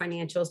on your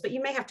financials, but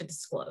you may have to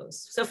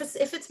disclose. So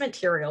if it's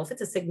material, if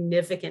it's a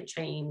significant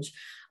change,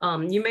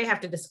 you may have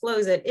to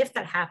disclose it if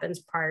that happens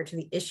prior to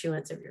the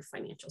issuance of your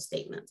financial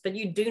statements, but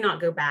you do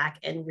not go back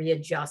and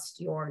readjust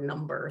your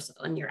numbers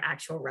on your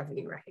actual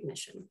revenue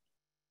recognition.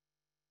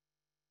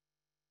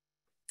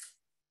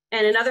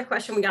 And another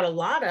question we got a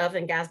lot of,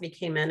 and GASB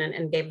came in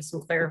and gave us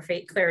some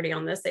clarity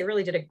on this. They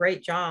really did a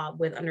great job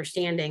with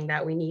understanding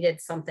that we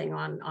needed something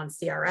on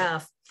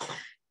CRF.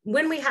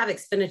 When we have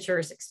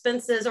expenditures,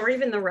 expenses, or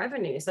even the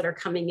revenues that are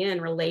coming in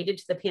related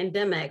to the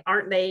pandemic,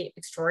 aren't they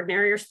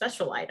extraordinary or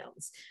special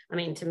items? I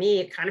mean, to me,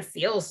 it kind of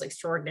feels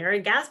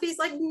extraordinary. GASB's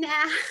like,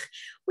 nah,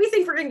 we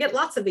think we're going to get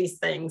lots of these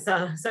things.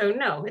 So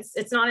no,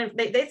 it's not.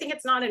 They think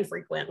it's not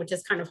infrequent, which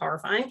is kind of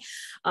horrifying.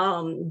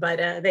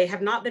 But they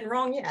have not been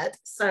wrong yet.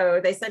 So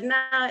they said,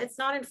 nah, it's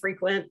not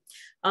infrequent.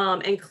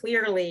 And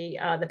clearly,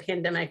 the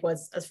pandemic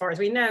was, as far as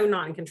we know,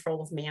 not in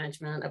control of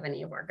management of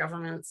any of our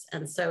governments.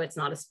 And so it's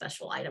not a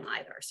special item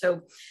either.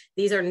 So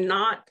these are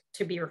not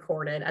to be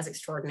recorded as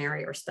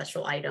extraordinary or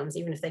special items,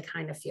 even if they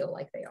kind of feel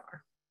like they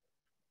are.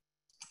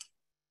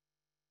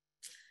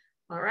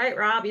 All right,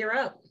 Rob, you're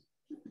up.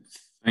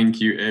 Thank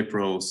you,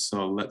 April.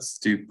 So let's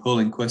do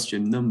polling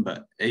question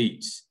number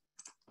 8.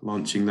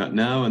 Launching that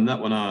now, and that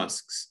one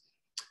asks,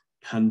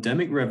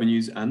 pandemic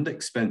revenues and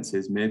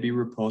expenses may be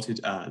reported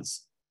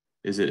as,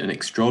 is it an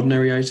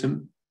extraordinary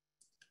item,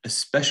 a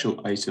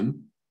special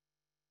item,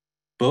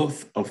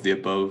 both of the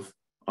above,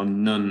 or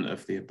none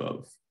of the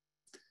above?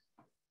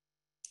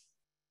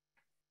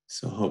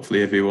 So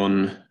hopefully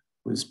everyone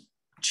was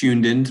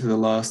tuned in to the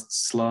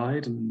last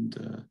slide,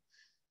 and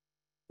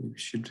we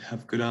should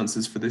have good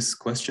answers for this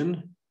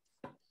question.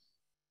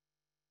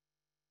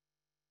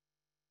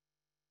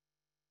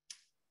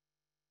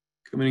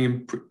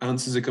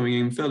 Answers are coming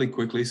in fairly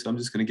quickly, so I'm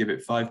just going to give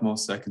it 5 more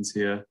seconds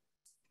here.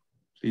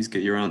 Please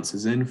get your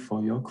answers in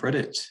for your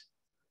credit.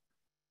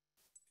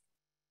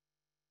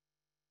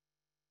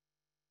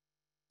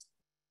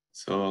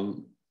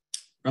 So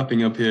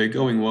wrapping up here,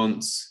 going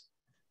once,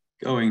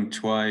 going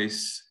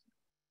twice,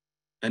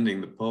 ending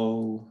the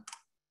poll,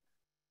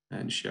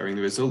 and sharing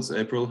the results.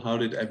 April, how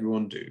did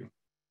everyone do?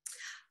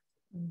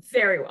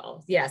 Very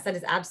well. Yes, that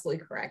is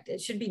absolutely correct. It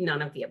should be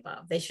none of the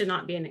above. They should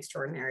not be an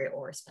extraordinary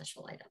or a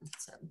special item.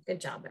 So good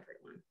job,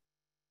 everyone.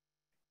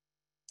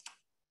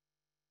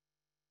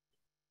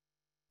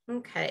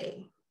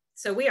 Okay,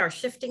 so we are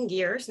shifting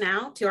gears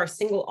now to our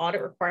single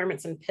audit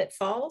requirements and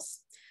pitfalls.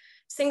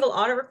 Single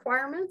audit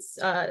requirements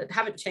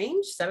haven't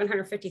changed,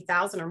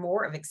 750,000 or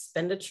more of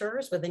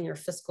expenditures within your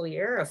fiscal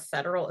year of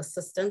federal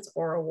assistance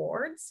or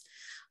awards.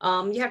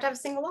 You have to have a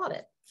single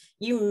audit.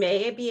 You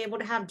may be able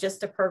to have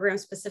just a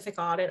program-specific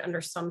audit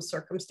under some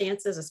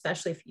circumstances,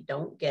 especially if you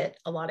don't get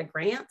a lot of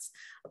grants.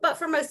 But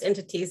for most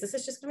entities, this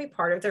is just going to be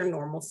part of their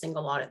normal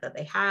single audit that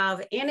they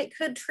have. And it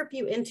could trip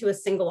you into a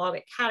single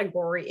audit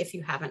category if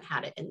you haven't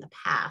had it in the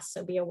past.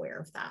 So be aware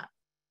of that.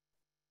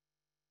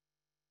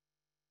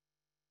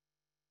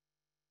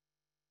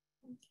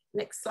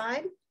 Next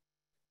slide.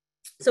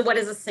 So what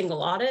is a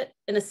single audit?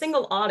 In a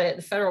single audit,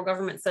 the federal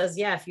government says,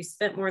 yeah, if you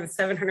spent more than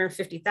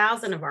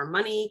 $750,000 of our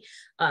money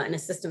in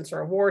assistance or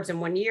awards in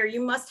 1 year,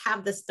 you must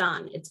have this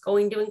done. It's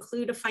going to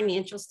include a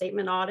financial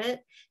statement audit. And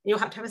you'll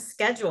have to have a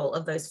schedule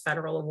of those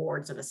federal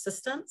awards and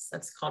assistance.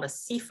 That's called a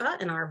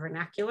CFA in our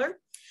vernacular.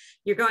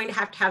 You're going to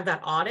have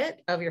that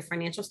audit of your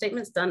financial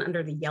statements done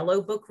under the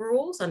yellow book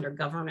rules, under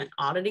government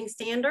auditing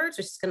standards,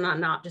 which is going to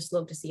not just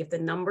look to see if the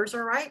numbers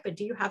are right, but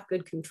do you have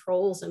good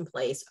controls in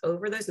place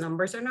over those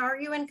numbers, and are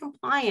you in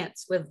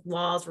compliance with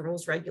laws,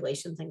 rules,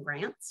 regulations, and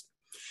grants?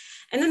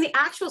 And then the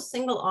actual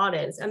single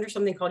audit is under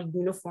something called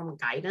uniform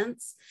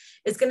guidance.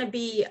 It's going to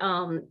be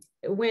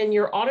when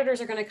your auditors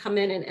are going to come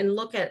in and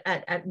look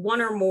at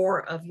one or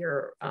more of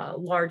your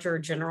larger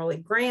generally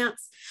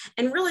grants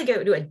and really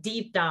go do a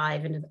deep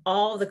dive into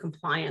all the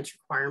compliance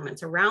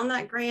requirements around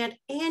that grant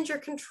and your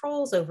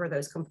controls over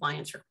those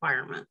compliance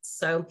requirements.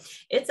 So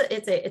it's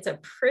a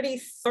pretty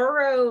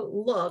thorough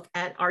look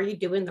at, are you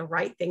doing the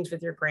right things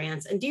with your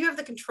grants, and do you have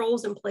the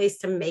controls in place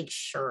to make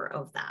sure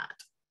of that?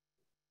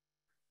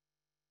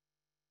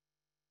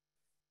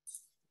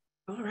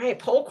 All right,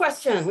 poll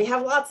question. We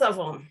have lots of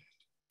them.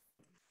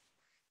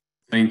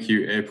 Thank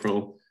you,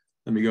 April.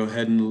 Let me go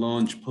ahead and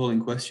launch polling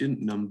question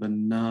number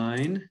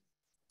 9.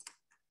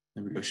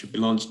 There we go, should be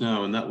launched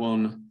now. And that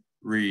one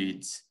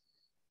reads,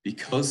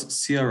 because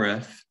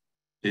CRF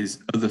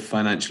is other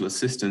financial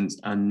assistance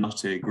and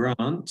not a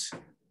grant,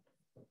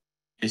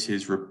 it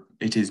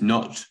is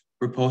not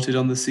reported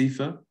on the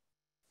CFA.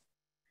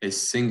 A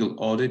single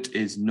audit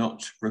is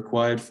not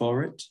required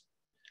for it.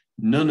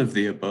 None of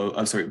the above,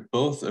 I'm sorry,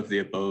 both of the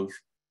above,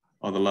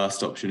 or the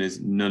last option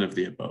is none of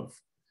the above.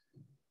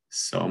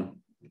 So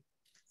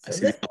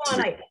this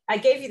one, I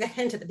gave you the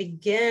hint at the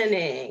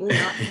beginning,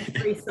 not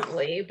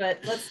recently, but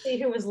let's see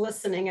who was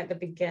listening at the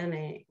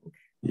beginning.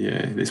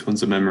 Yeah, this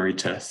one's a memory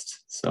test.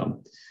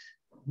 So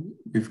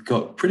we've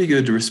got pretty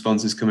good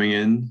responses coming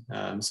in.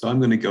 So I'm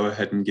going to go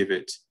ahead and give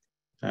it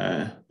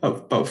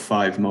about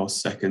 5 more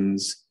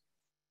seconds.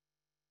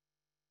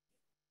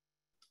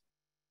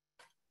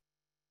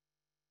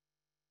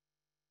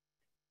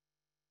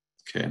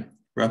 Okay,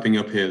 wrapping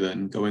up here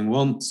then, going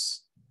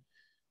once,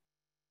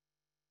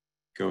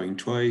 going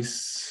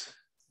twice,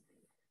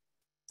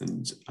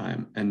 and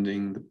I'm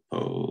ending the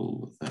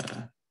poll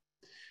there.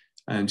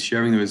 And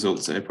sharing the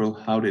results, April,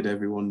 how did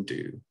everyone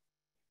do?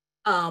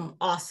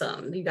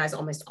 Awesome. You guys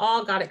almost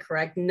all got it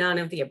correct. None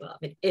of the above.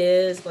 It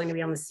is going to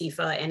be on the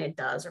CFA, and it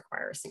does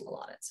require a single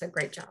audit. So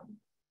great job.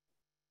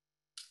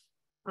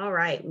 All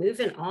right,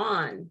 moving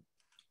on.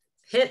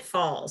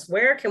 Pitfalls.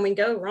 Where can we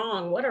go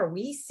wrong? What are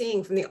we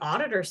seeing from the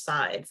auditor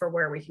side for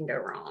where we can go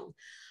wrong?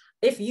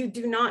 If you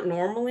do not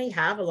normally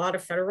have a lot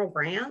of federal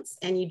grants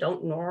and you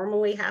don't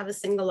normally have a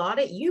single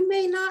audit, you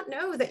may not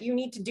know that you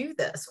need to do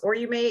this, or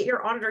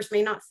your auditors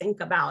may not think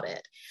about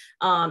it.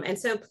 And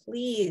so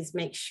please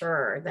make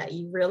sure that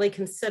you really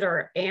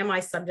consider, am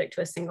I subject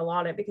to a single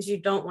audit? Because you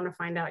don't want to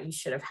find out you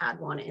should have had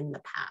one in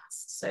the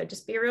past. So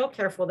just be real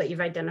careful that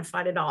you've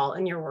identified it all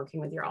and you're working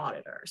with your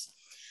auditors.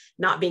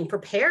 Not being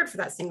prepared for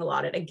that single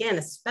audit, again,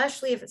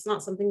 especially if it's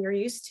not something you're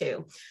used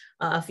to.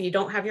 If you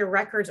don't have your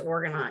records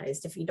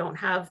organized, if you don't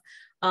have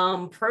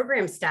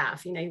program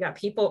staff, you've got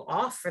people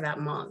off for that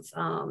month.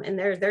 And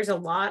there's a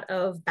lot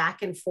of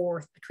back and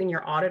forth between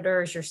your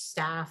auditors, your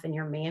staff, and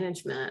your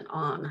management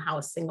on how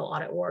a single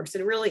audit works.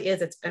 It really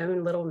is its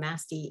own little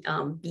nasty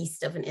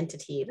beast of an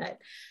entity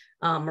that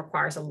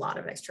requires a lot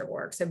of extra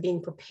work. So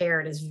being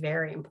prepared is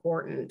very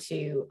important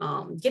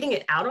to getting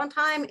it out on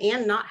time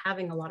and not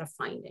having a lot of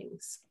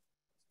findings.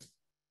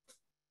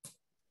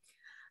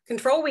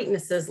 Control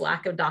weaknesses,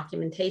 lack of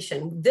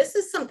documentation. This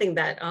is something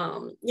that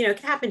can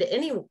happen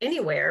to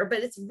anywhere, but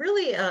it's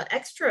really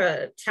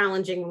extra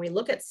challenging when we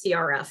look at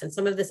CRF and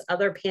some of this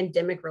other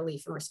pandemic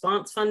relief and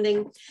response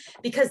funding,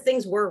 because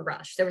things were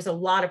rushed. There was a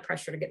lot of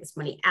pressure to get this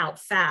money out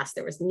fast.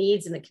 There was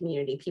needs in the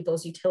community.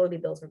 People's utility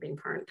bills were being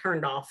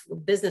turned off.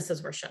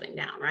 Businesses were shutting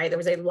down, right? There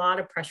was a lot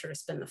of pressure to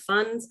spend the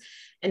funds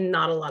and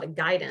not a lot of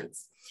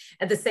guidance.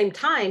 At the same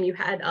time, you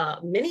had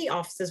many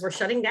offices were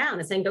shutting down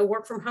and saying, go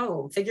work from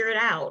home, figure it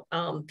out.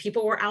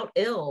 People were out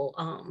ill.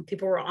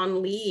 People were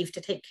on leave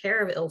to take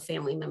care of ill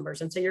family members.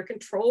 And so your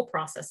control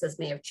processes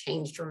may have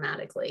changed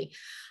dramatically.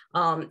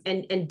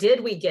 And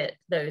did we get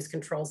those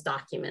controls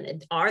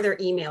documented? Are there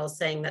emails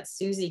saying that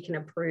Susie can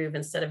approve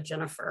instead of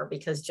Jennifer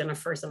because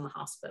Jennifer's in the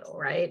hospital,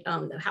 right?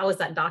 How is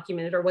that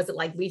documented? Or was it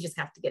like, we just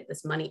have to get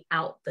this money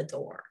out the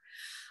door?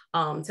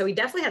 So we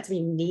definitely had some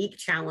unique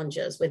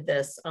challenges with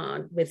this,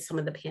 with some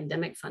of the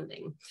pandemic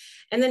funding.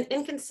 And then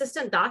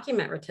inconsistent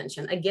document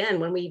retention. Again,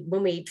 when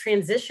we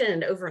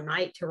transitioned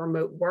overnight to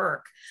remote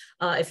work,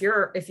 if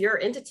your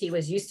entity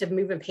was used to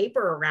moving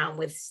paper around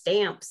with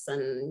stamps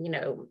and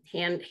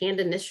hand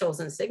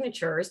initials and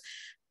signatures,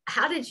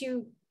 how did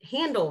you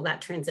handle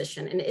that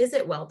transition? And is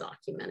it well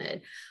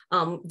documented?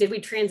 Did we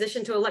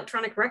transition to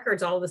electronic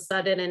records all of a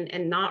sudden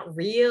and not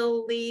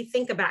really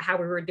think about how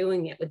we were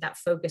doing it with that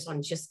focus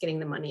on just getting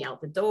the money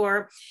out the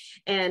door?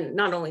 And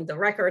not only the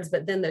records,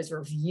 but then those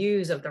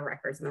reviews of the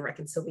records and the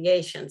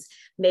reconciliations.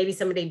 Maybe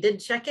somebody did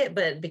check it,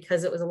 but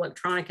because it was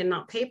electronic and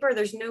not paper,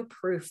 there's no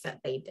proof that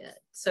they did.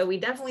 So we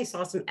definitely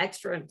saw some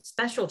extra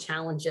special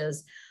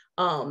challenges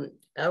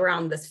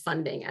around this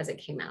funding as it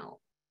came out.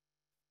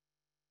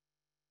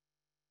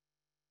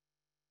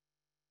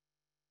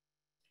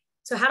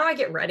 So how do I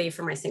get ready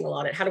for my single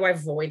audit? How do I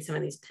avoid some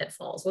of these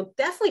pitfalls? Well,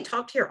 definitely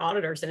talk to your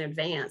auditors in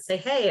advance. Say,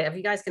 hey, have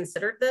you guys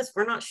considered this?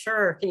 We're not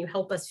sure. Can you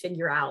help us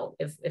figure out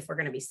if we're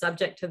going to be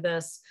subject to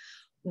this?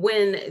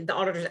 When the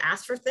auditors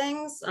ask for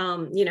things,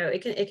 you know,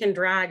 it can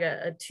drag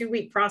a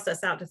 2-week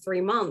process out to 3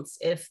 months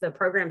if the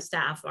program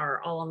staff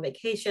are all on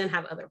vacation,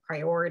 have other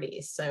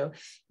priorities. So,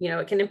 you know,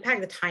 it can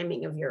impact the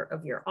timing of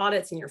your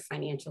audits and your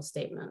financial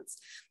statements.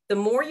 The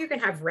more you can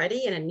have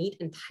ready in a neat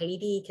and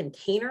tidy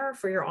container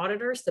for your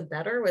auditors, the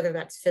better, whether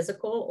that's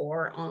physical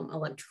or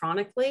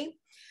electronically.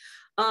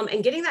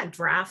 And getting that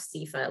draft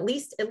CFA, at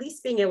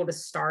least being able to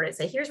start it,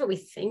 say, here's what we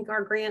think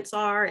our grants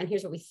are, and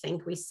here's what we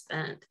think we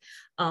spent.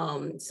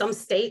 Some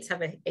states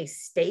have a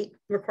state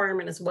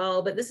requirement as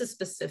well, but this is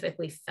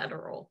specifically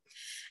federal.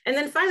 And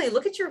then finally,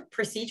 look at your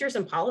procedures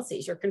and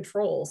policies, your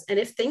controls. And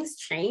if things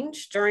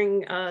change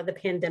during the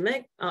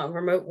pandemic,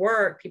 remote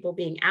work, people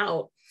being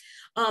out,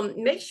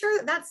 make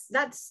sure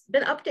that's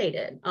been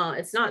updated.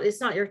 It's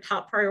not your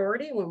top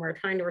priority when we're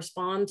trying to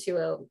respond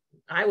to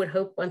I would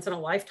hope once in a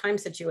lifetime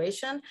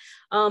situation,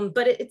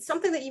 but it's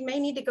something that you may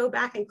need to go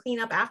back and clean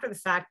up after the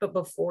fact, but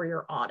before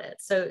your audit.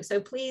 So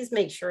please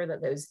make sure that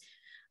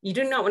you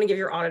do not want to give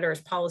your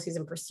auditors policies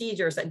and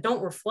procedures that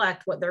don't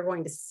reflect what they're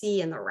going to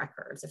see in the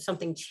records. If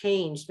something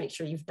changed, make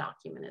sure you've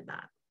documented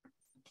that.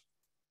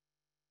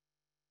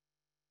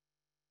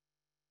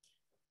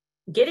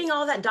 Getting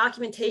all that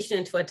documentation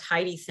into a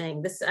tidy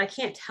thing, I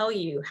can't tell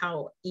you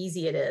how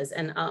easy it is.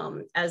 And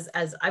as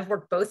I've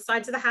worked both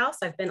sides of the house,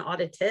 I've been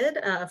audited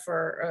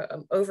for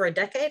over a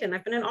decade, and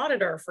I've been an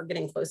auditor for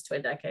getting close to a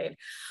decade.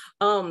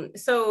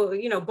 So,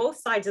 you know, both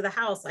sides of the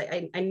house,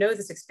 I know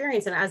this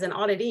experience. And as an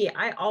auditee,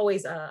 I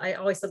always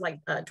said, like,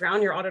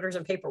 drown your auditors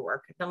in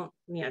paperwork. Don't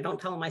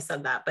tell them I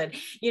said that, but,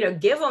 you know,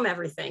 give them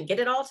everything, get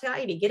it all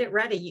tidy, get it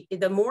ready.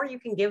 The more you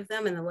can give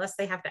them and the less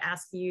they have to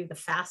ask you, the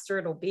faster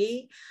it'll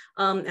be.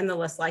 And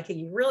the less likely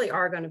you really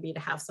are going to be to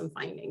have some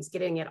findings,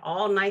 getting it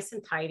all nice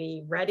and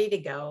tidy, ready to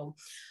go.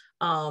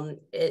 And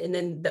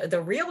then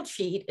the real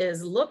cheat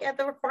is look at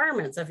the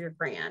requirements of your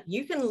grant.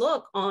 You can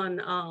look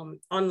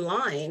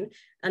online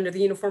under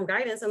the uniform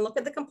guidance and look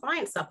at the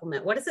compliance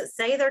supplement. What does it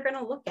say they're going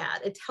to look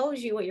at? It tells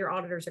you what your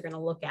auditors are going to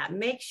look at.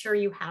 Make sure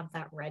you have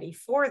that ready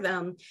for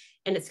them,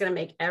 and it's going to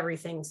make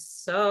everything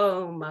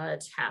so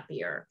much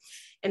happier.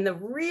 And the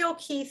real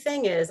key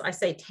thing is, I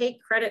say,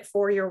 take credit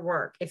for your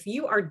work. If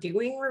you are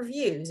doing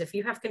reviews, if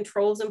you have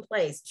controls in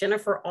place,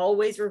 Jennifer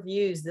always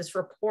reviews this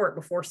report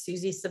before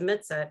Susie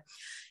submits it.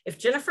 If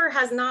Jennifer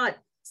has not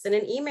sent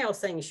an email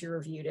saying she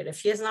reviewed it, if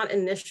she has not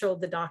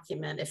initialed the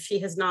document, if she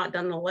has not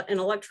done an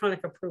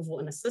electronic approval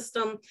in a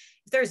system,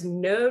 if there's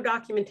no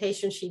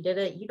documentation she did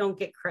it, you don't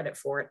get credit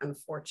for it,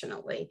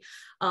 unfortunately.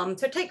 So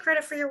take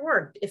credit for your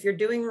work. If you're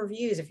doing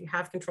reviews, if you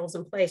have controls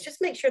in place,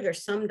 just make sure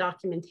there's some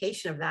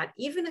documentation of that,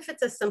 even if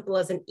it's as simple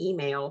as an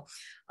email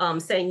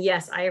saying,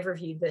 yes, I have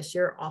reviewed this,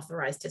 you're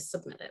authorized to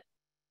submit it.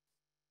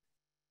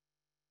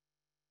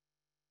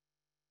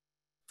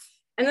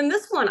 And then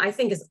this one I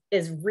think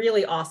is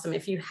really awesome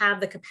if you have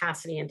the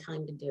capacity and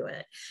time to do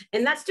it.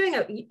 And that's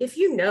if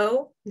you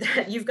know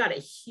that you've got a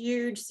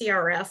huge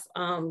CRF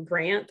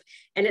grant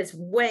and it's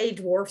way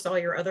dwarfs all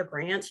your other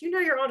grants, you know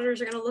your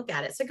auditors are going to look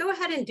at it. So go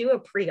ahead and do a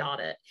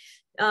pre-audit.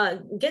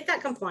 Get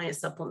that compliance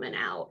supplement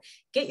out,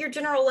 get your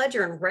general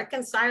ledger and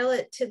reconcile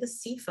it to the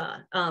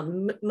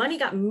CFA. Money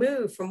got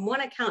moved from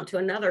one account to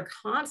another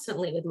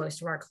constantly with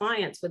most of our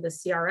clients with the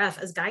CRF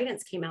as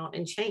guidance came out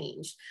and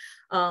changed.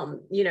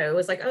 You know, it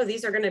was like, oh,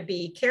 these are going to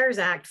be CARES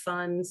Act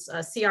funds,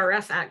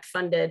 CRF Act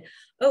funded.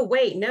 Oh,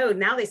 wait, no,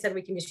 now they said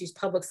we can just use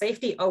public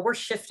safety. Oh, we're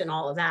shifting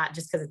all of that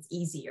just because it's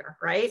easier,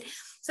 right?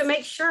 So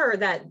make sure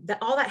that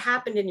all that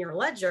happened in your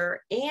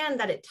ledger and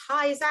that it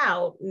ties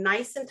out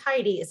nice and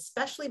tidy,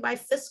 especially by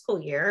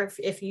fiscal year.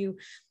 If you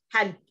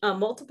had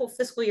multiple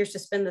fiscal years to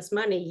spend this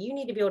money, you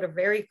need to be able to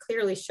very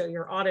clearly show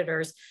your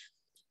auditors,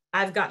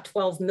 I've got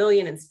 12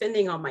 million in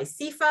spending on my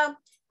CFA.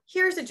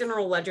 Here's a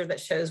general ledger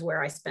that shows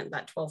where I spent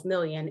that 12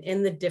 million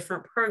in the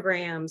different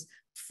programs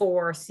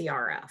for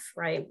CRF,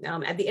 right?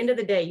 At the end of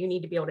the day, you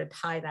need to be able to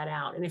tie that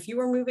out. And if you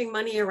were moving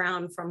money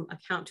around from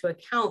account to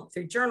account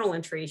through journal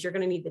entries, you're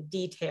going to need the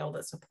detail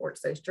that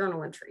supports those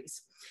journal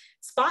entries.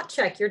 Spot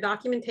check your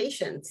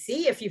documentation.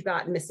 See if you've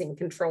got missing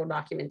control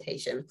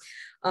documentation.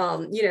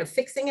 You know,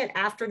 fixing it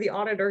after the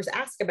auditors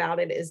ask about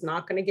it is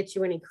not going to get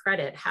you any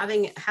credit.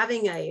 Having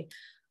a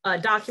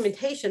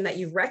documentation that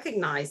you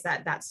recognize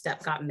that that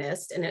step got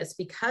missed, and it's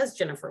because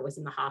Jennifer was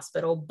in the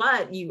hospital,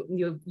 but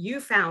you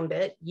found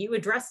it, you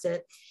addressed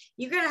it,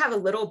 you're going to have a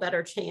little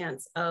better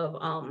chance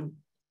of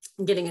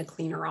getting a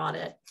cleaner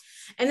audit.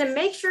 And then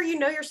make sure you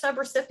know your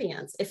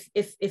subrecipients.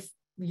 If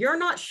you're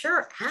not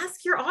sure,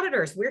 ask your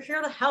auditors. We're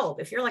here to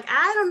help. If you're like,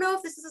 I don't know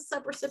if this is a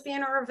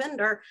subrecipient or a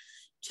vendor,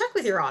 check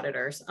with your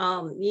auditors.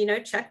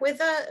 Check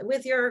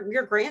with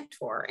your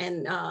grantor,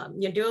 and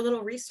do a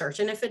little research.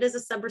 And if it is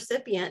a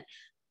subrecipient,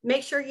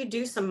 make sure you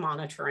do some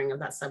monitoring of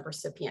that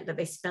subrecipient, that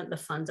they spent the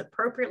funds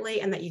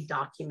appropriately, and that you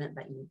document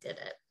that you did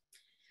it.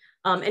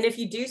 And if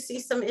you do see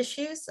some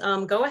issues,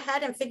 go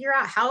ahead and figure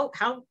out how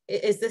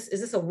is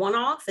this a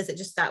one-off? Is it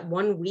just that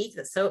 1 week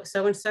that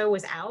so-and-so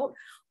was out?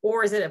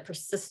 Or is it a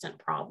persistent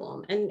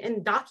problem?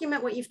 And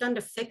document what you've done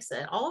to fix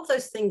it. All of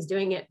those things,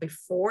 doing it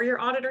before your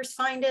auditors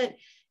find it,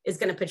 is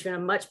going to put you in a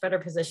much better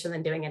position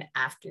than doing it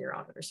after your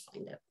auditors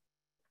find it.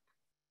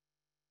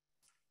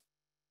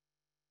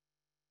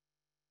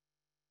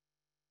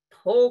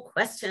 Poll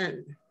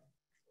question.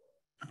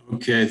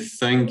 Okay,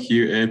 thank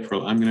you,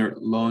 April. I'm going to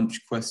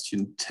launch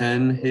question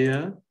 10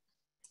 here.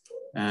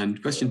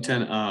 And question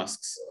 10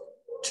 asks,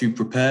 to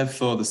prepare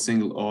for the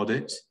single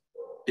audit,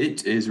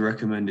 it is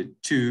recommended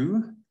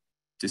to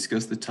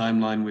discuss the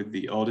timeline with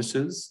the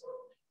auditors,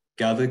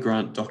 gather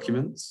grant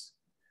documents,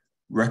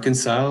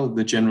 reconcile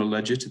the general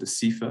ledger to the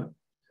CFA,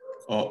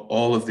 or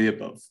all of the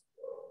above.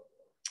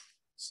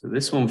 So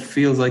this one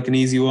feels like an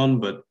easy one,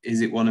 but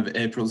is it one of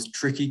April's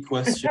tricky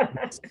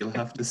questions? You'll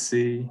have to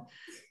see.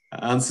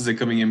 Answers are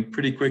coming in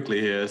pretty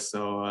quickly here,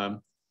 so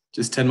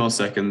just 10 more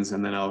seconds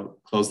and then I'll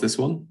close this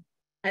one.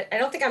 I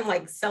don't think I'm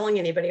like selling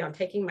anybody on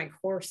taking my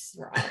course,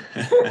 Rob.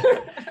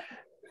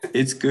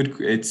 It's good.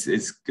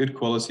 It's good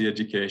quality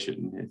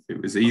education. If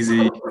it was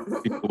easy,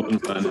 people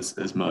wouldn't learn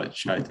as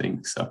much, I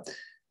think. So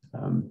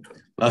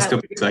last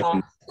couple of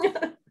seconds.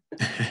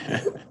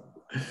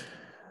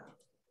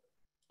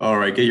 All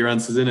right, get your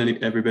answers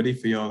in, everybody,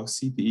 for your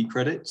CPE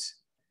credit.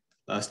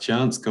 Last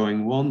chance,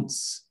 going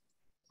once,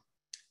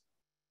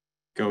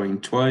 going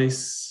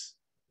twice.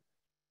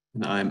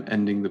 And I'm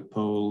ending the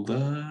poll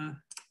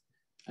there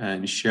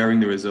and sharing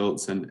the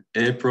results. And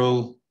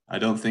April, I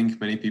don't think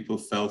many people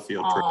fell for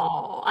your trick.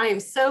 Oh, I am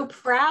so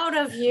proud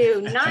of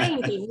you.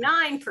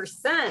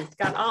 99%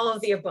 got all of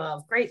the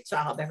above. Great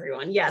job,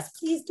 everyone. Yes,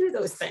 please do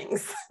those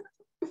things.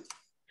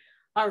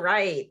 All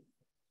right.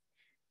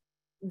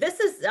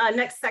 This is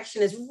next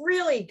section is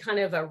really kind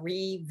of a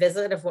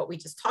revisit of what we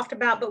just talked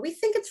about, but we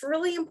think it's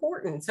really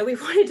important. So we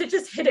wanted to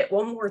just hit it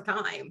one more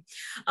time.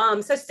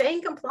 So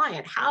staying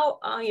compliant, how,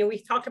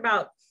 we've talked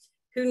about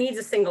who needs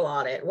a single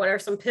audit, what are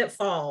some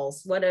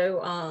pitfalls, what are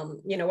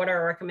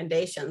our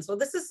recommendations? Well,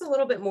 this is a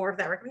little bit more of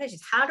that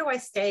recommendations. How do I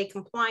stay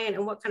compliant,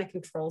 and what kind of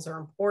controls are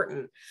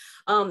important?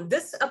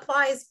 This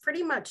applies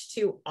pretty much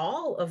to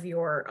all of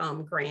your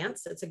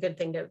grants. It's a good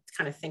thing to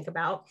kind of think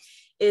about.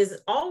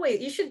 Is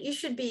always, you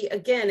should be,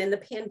 again, in the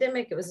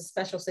pandemic, it was a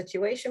special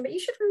situation, but you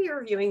should be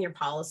reviewing your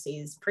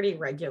policies pretty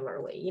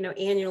regularly,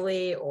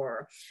 annually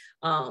or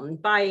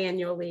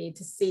biannually,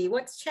 to see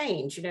what's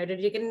changed. Did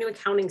you get a new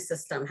accounting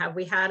system? Have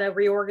we had a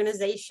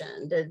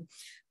reorganization? Did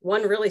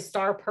one really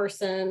star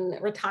person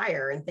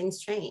retire and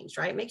things changed,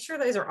 right? Make sure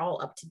those are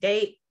all up to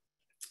date,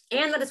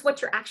 and that it's what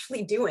you're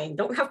actually doing.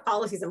 Don't have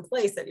policies in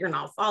place that you're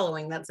not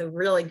following. That's a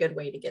really good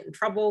way to get in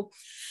trouble.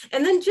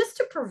 And then just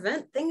to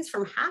prevent things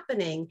from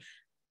happening,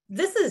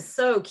 this is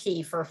so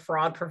key for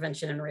fraud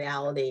prevention in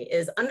reality,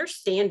 is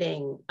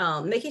understanding,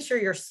 making sure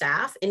your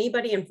staff,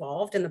 anybody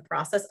involved in the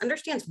process,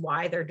 understands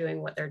why they're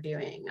doing what they're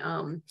doing.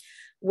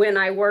 When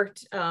I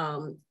worked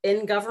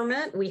in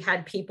government, we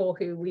had people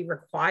who we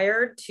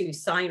required to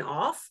sign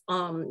off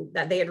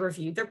that they had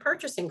reviewed their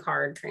purchasing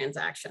card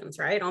transactions,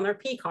 right, on their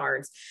P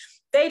cards.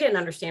 They didn't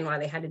understand why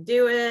they had to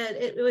do it.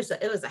 It was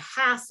a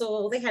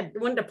hassle. They had,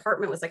 one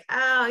department was like,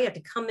 oh, you have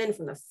to come in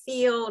from the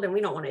field and we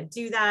don't want to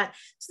do that.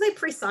 So they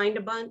pre-signed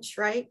a bunch,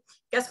 right?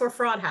 Guess where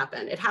fraud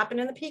happened? It happened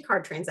in the P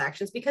card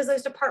transactions because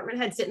those department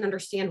heads didn't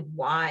understand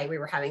why we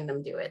were having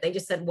them do it. They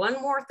just said,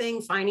 one more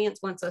thing finance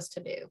wants us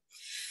to do.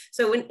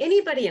 So when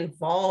anybody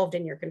involved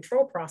in your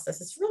control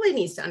processes really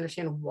needs to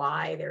understand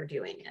why they're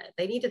doing it.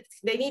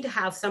 They need to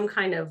have some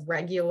kind of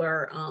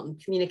regular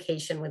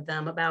communication with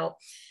them about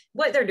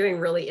what they're doing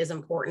really is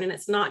important. And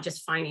it's not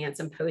just finance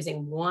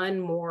imposing one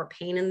more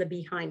pain in the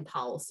behind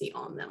policy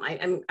on them.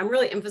 I'm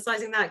really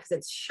emphasizing that because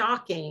it's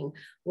shocking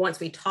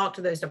once we talk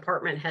to those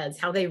department heads,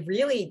 how they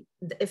really,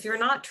 if you're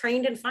not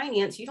trained in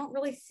finance, you don't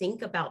really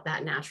think about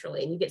that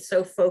naturally. And you get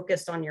so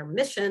focused on your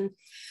mission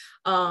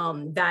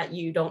that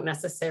you don't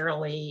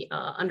necessarily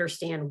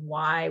understand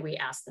why we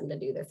ask them to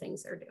do the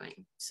things they're doing.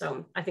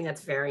 So I think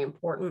that's very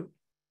important.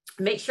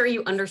 Make sure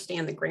you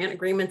understand the grant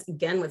agreements.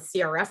 Again, with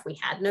CRF, we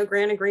had no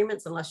grant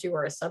agreements unless you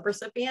were a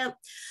subrecipient,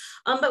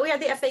 but we had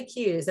the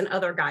FAQs and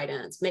other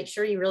guidance. Make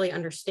sure you really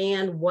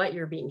understand what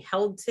you're being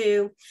held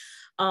to.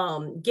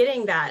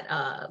 getting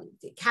that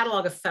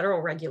catalog of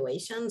federal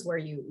regulations where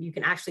you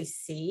can actually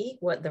see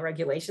what the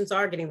regulations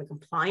are, getting the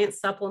compliance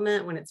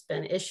supplement when it's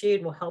been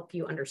issued will help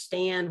you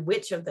understand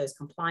which of those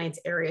compliance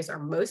areas are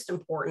most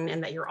important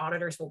and that your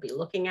auditors will be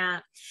looking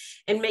at,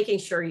 and making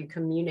sure you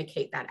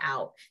communicate that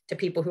out to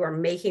people who are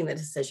making the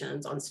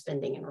decisions on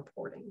spending and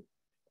reporting.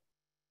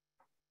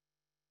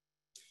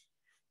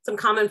 Some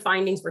common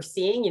findings we're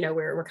seeing,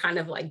 we're kind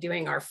of like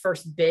doing our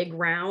first big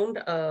round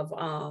of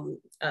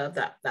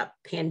that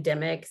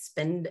pandemic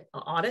spend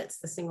audits,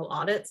 the single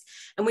audits,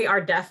 and we are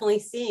definitely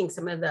seeing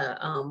some of the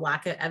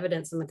lack of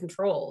evidence in the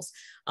controls.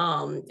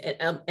 And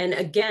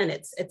again,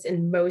 it's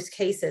in most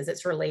cases,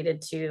 it's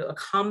related to a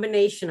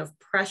combination of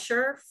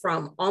pressure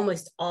from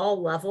almost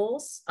all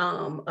levels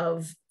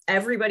of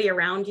everybody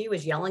around you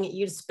is yelling at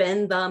you to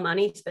spend the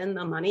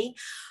money,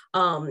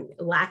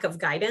 lack of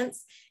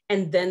guidance,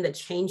 and then the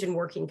change in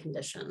working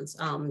conditions,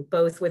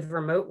 both with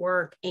remote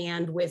work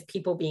and with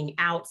people being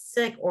out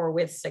sick or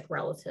with sick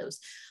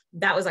relatives.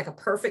 That was like a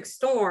perfect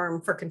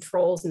storm for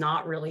controls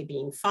not really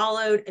being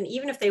followed. And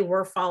even if they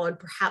were followed,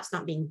 perhaps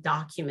not being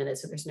documented,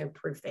 so there's no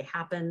proof they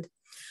happened.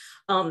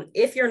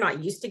 If you're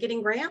not used to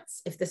getting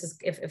grants, if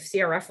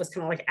CRF was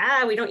kind of like,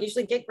 we don't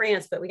usually get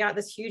grants, but we got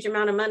this huge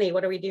amount of money,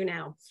 what do we do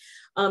now?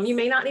 You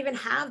may not even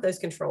have those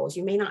controls.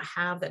 You may not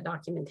have that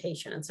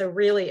documentation. And so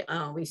really,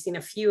 we've seen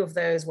a few of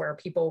those where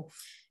people,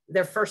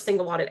 their first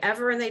single audit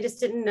ever, and they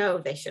just didn't know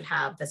they should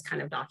have this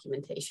kind of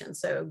documentation.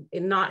 So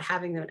in not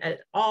having them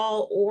at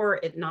all, or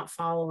it not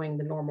following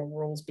the normal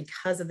rules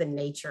because of the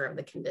nature of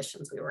the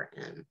conditions we were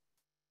in.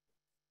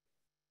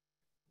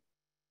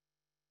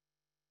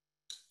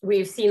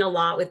 We've seen a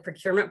lot with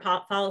procurement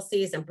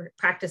policies and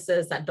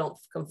practices that don't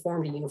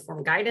conform to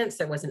uniform guidance.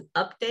 There was an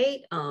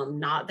update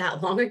not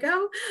that long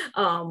ago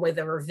with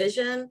a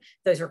revision.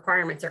 Those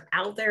requirements are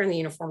out there in the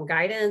uniform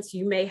guidance.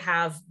 You may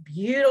have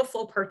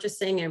beautiful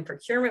purchasing and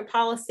procurement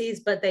policies,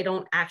 but they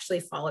don't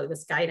actually follow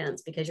this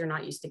guidance because you're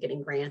not used to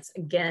getting grants.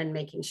 Again,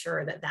 making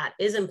sure that that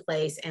is in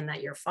place and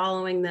that you're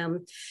following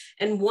them.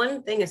 And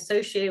one thing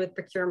associated with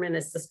procurement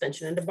is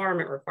suspension and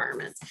debarment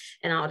requirements.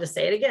 And I'll just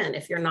say it again,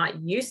 if you're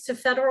not used to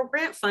federal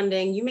grant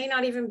funding, you may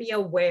not even be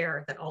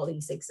aware that all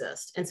these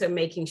exist. And so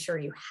making sure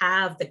you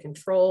have the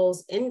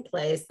controls in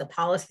place, the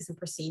policies and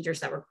procedures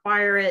that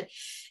require it,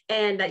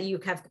 and that you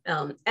have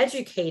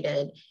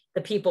educated the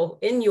people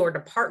in your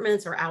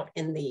departments or out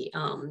in the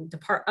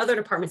other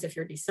departments, if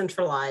you're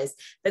decentralized,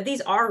 that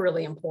these are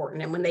really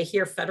important. And when they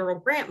hear federal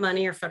grant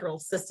money or federal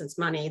assistance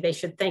money, they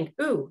should think,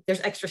 ooh,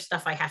 there's extra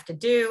stuff I have to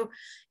do.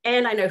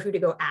 And I know who to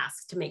go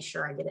ask to make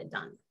sure I get it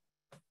done.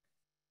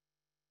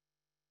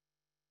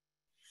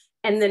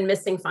 And then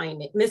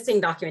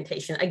missing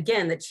documentation.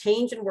 Again, the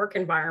change in work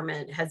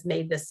environment has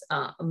made this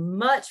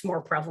much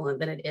more prevalent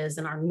than it is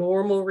in our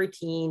normal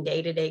routine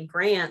day-to-day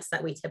grants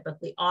that we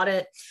typically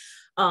audit.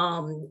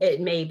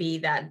 It may be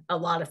that a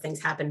lot of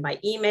things happen by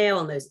email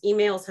and those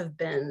emails have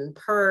been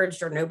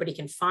purged or nobody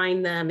can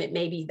find them. It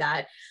may be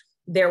that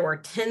there were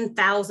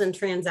 10,000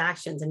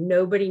 transactions and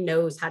nobody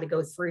knows how to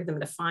go through them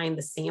to find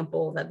the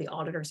sample that the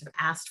auditors have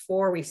asked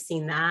for. We've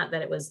seen that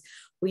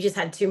we just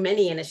had too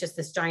many and it's just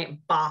this giant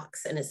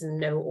box and it's in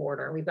no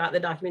order. We've got the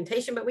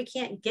documentation, but we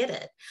can't get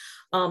it.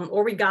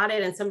 Or we got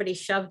it and somebody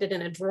shoved it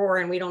in a drawer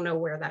and we don't know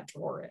where that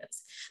drawer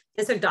is.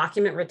 And so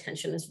document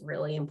retention is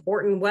really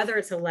important, whether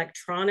it's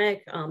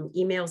electronic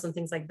emails and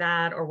things like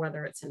that, or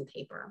whether it's in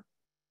paper.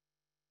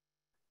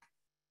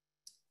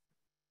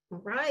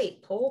 All right,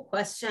 poll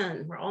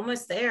question. We're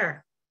almost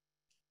there.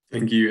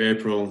 Thank you,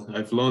 April.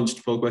 I've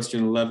launched poll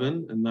question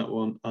 11, and that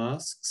one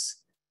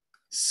asks,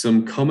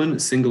 some common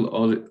single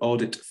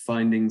audit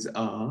findings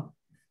are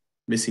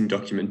missing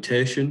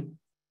documentation,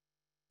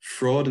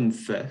 fraud and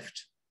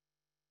theft,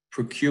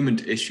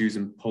 procurement issues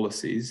and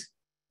policies,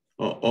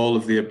 or all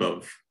of the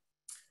above.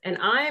 And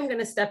I am going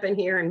to step in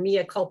here and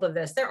mea culpa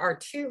this. There are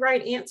 2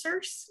 right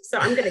answers. So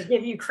I'm going to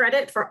give you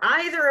credit for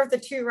either of the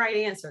 2 right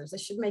answers.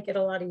 This should make it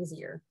a lot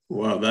easier.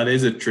 Wow, that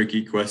is a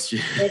tricky question.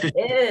 It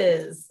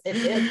is. It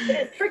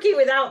is tricky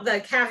without the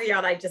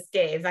caveat I just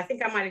gave. I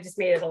think I might have just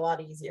made it a lot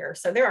easier.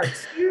 So there are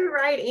 2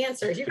 right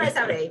answers. You guys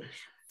have a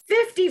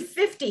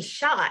 50-50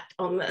 shot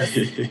on this.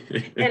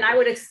 And I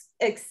would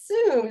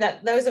assume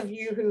that those of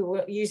you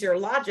who use your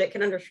logic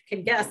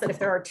can guess that if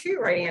there are 2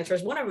 right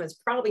answers, one of them is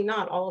probably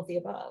not all of the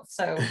above.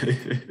 So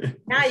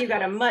now you've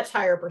got a much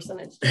higher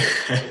percentage.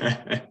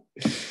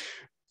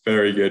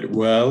 Very good.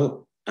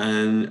 Well,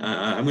 and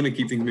I'm going to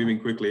keep things moving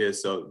quickly here.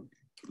 So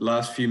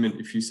last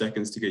few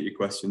seconds to get your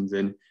questions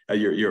in,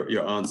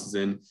 your answers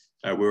in.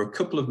 We're a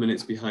couple of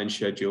minutes behind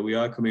schedule. We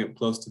are coming up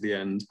close to the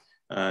end.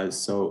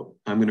 So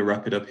I'm going to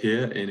wrap it up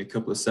here in a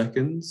couple of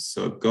seconds.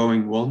 So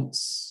going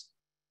once,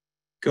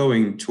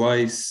 going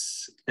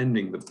twice,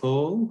 ending the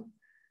poll.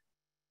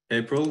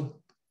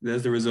 April,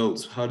 there's the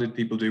results. How did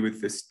people do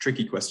with this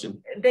tricky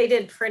question? They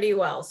did pretty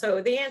well.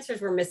 So the answers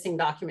were missing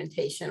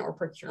documentation or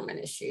procurement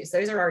issues.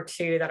 Those are our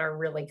 2 that are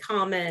really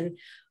common.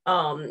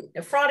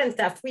 Fraud and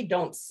theft, we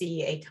don't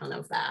see a ton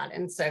of that.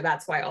 And so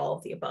that's why all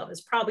of the above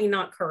is probably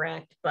not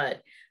correct,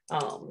 but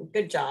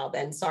good job.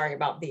 And sorry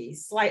about the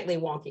slightly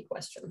wonky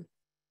question.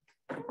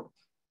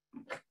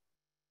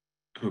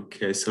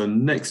 Okay, so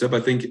next up, I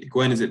think,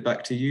 Gwen, is it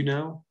back to you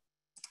now?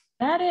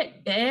 That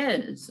it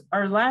is.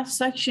 Our last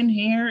section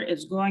here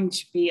is going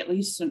to be at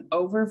least an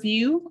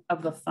overview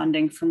of the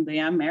funding from the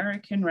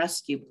American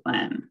Rescue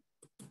Plan.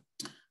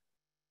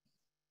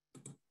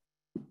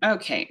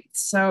 Okay,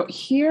 so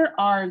here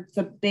are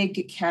the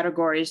big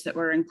categories that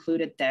were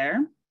included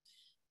there.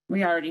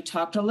 We already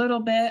talked a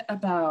little bit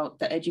about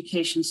the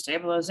Education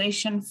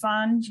Stabilization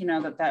Fund, you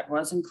know, that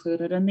was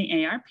included in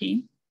the ARP.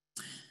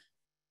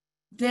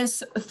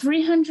 This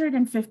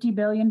 $350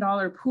 billion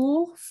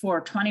pool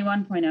for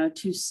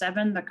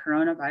 21.027, the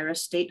Coronavirus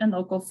State and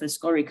Local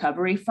Fiscal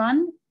Recovery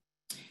Fund.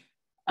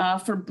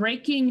 For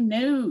breaking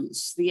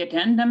news, the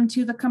addendum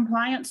to the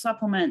compliance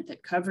supplement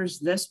that covers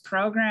this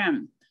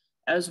program,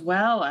 as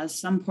well as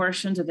some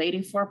portions of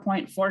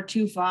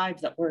 84.425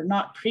 that were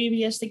not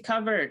previously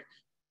covered,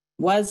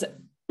 was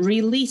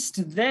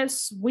released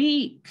this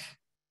week.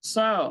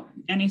 So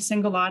any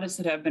single audits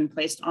that have been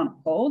placed on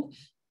hold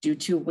due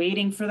to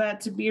waiting for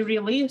that to be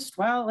released,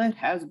 well, it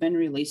has been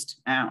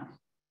released now.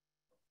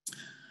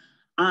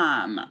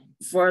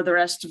 For the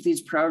rest of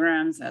these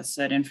programs, as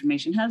said,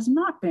 information has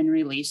not been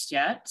released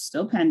yet,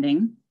 still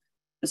pending.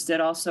 This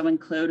did also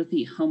include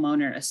the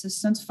Homeowner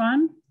Assistance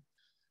Fund,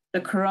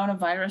 the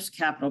Coronavirus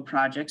Capital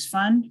Projects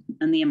Fund,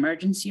 and the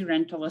Emergency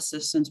Rental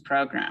Assistance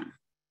Program.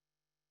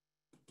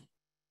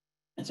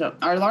 So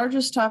our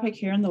largest topic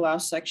here in the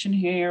last section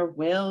here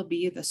will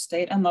be the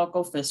State and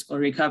Local Fiscal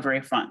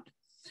Recovery Fund.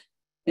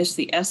 It's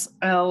the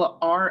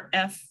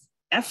FRF.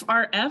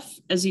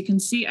 As you can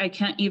see, I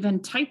can't even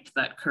type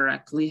that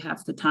correctly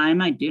half the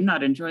time. I do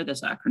not enjoy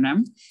this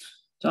acronym.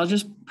 So I'll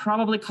just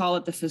probably call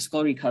it the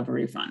Fiscal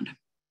Recovery Fund.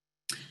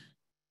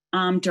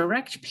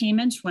 Direct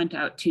payments went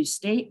out to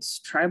states,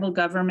 tribal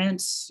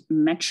governments,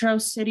 metro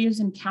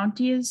cities and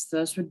counties.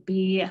 Those would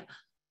be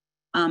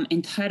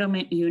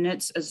entitlement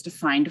units as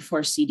defined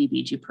for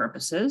CDBG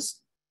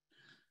purposes.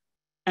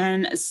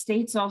 And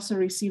states also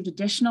received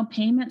additional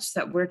payments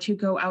that were to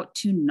go out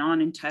to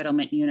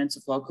non-entitlement units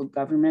of local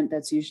government.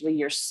 That's usually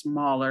your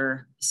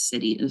smaller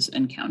cities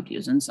and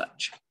counties and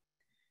such.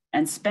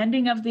 And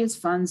spending of these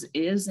funds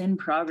is in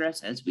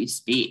progress as we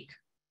speak.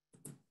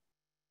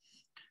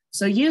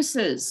 So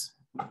uses,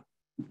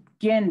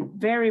 again,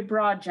 very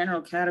broad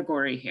general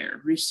category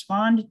here.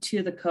 Respond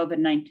to the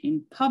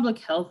COVID-19 public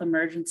health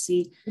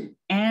emergency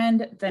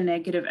and the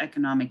negative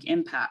economic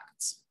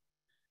impacts.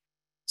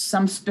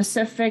 Some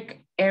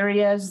specific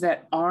areas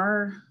that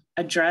are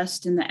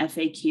addressed in the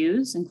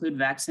FAQs include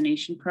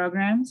vaccination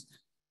programs,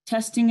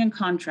 testing and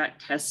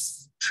contract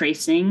tests,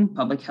 tracing,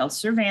 public health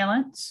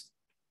surveillance.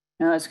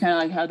 Now it's kind of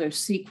like how they're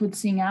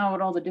sequencing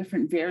out all the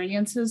different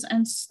variances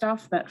and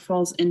stuff that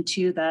falls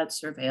into that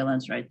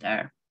surveillance right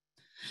there.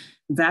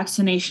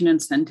 Vaccination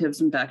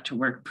incentives and back to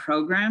work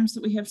programs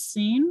that we have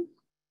seen.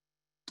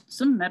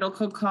 Some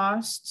medical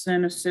costs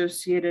and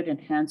associated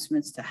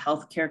enhancements to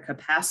healthcare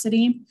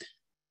capacity.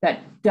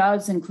 That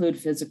does include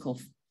physical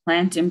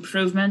plant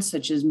improvements,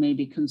 such as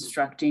maybe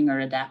constructing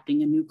or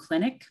adapting a new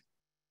clinic.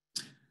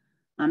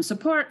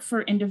 Support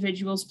for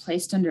individuals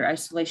placed under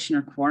isolation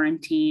or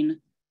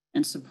quarantine,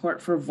 and support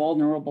for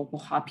vulnerable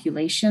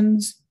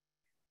populations.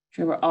 I'm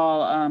sure we're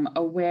all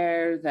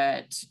aware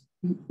that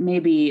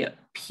maybe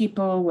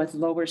people with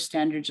lower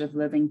standards of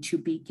living to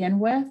begin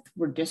with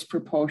were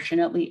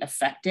disproportionately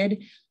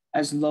affected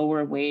as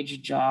lower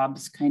wage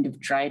jobs kind of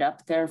dried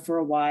up there for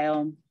a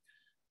while.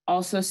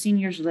 Also,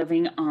 seniors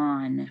living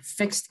on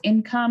fixed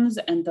incomes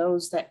and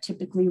those that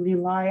typically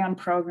rely on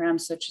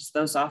programs such as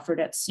those offered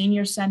at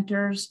senior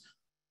centers,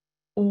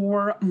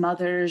 or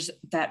mothers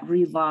that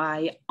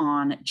rely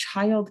on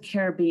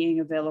childcare being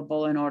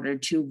available in order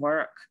to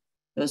work.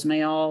 Those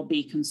may all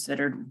be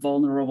considered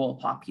vulnerable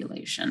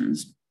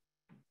populations.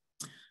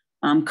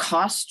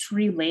 Costs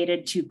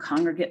related to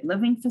congregate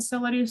living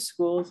facilities,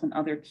 schools, and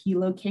other key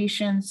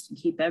locations to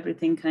keep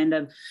everything kind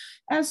of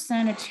as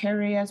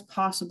sanitary as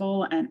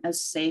possible and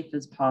as safe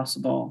as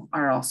possible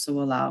are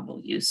also allowable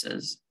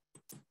uses.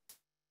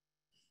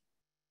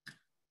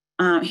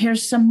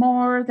 Here's some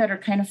more that are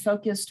kind of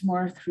focused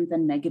more through the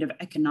negative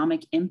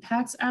economic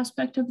impacts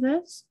aspect of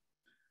this.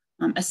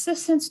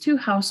 Assistance to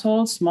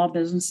households, small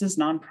businesses,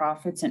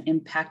 nonprofits, and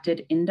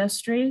impacted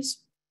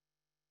industries.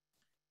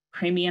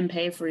 Premium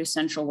pay for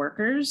essential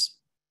workers,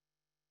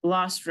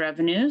 lost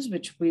revenues,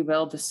 which we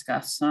will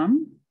discuss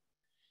some,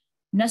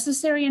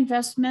 necessary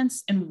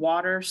investments in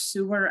water,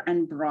 sewer,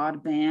 and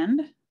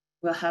broadband.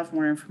 We'll have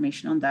more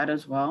information on that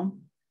as well.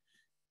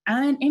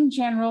 And in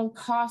general,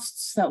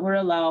 costs that were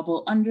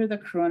allowable under the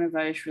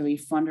Coronavirus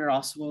Relief Fund are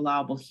also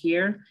allowable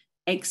here,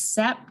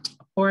 except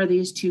for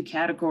these two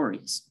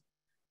categories.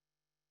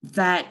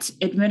 That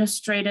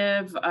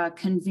administrative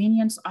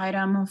convenience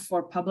item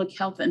for public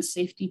health and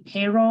safety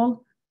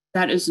payroll,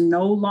 that is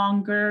no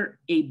longer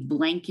a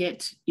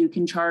blanket. You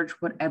can charge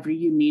whatever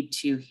you need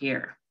to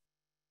here.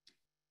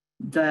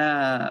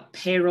 The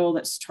payroll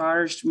that's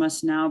charged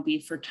must now be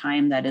for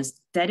time that is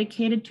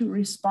dedicated to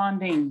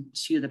responding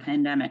to the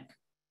pandemic.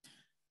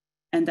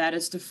 And that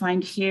is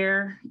defined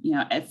here,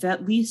 if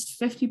at least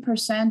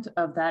 50%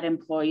 of that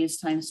employee's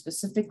time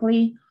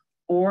specifically,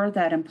 or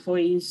that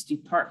employee's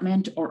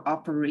department or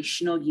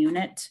operational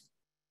unit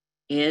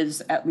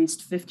is at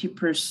least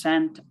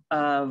 50%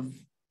 of,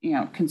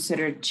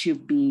 considered to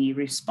be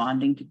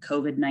responding to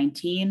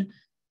COVID-19,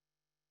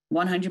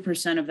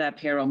 100% of that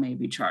payroll may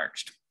be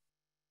charged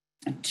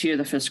to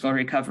the Fiscal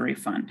Recovery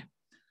Fund.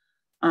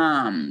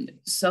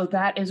 So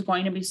that is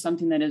going to be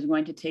something that is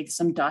going to take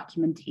some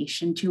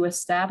documentation to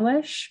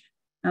establish.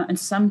 In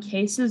some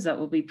cases, that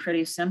will be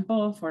pretty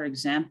simple. For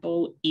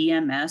example,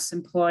 EMS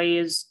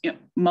employees,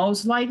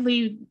 most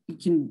likely you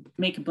can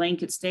make a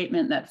blanket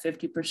statement that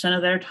 50%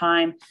 of their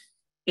time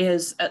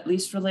is at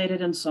least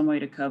related in some way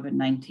to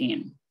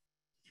COVID-19.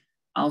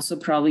 Also,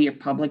 probably your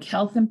public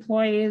health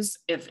employees,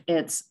 if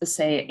it's,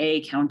 say,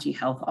 a county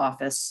health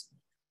office.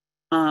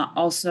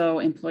 Also,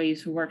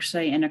 employees who work,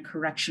 say, in a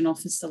correctional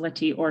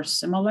facility or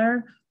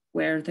similar,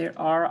 where there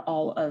are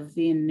all of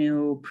the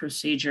new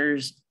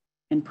procedures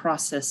and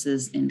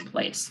processes in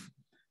place.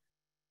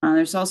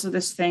 There's also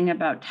this thing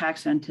about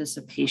tax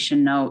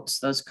anticipation notes,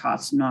 those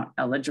costs not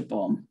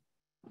eligible.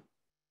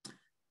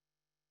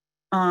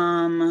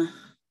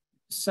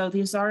 So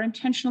these are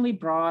intentionally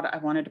broad. I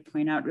wanted to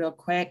point out real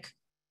quick.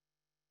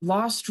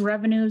 Lost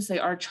revenues, they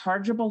are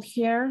chargeable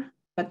here,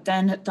 but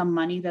then the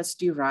money that's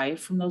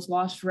derived from those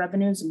lost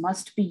revenues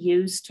must be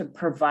used to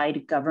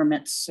provide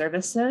government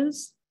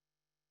services.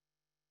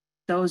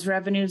 Those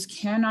revenues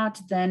cannot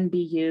then be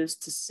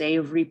used to, say,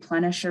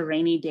 replenish a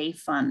rainy day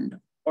fund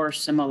or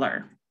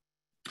similar.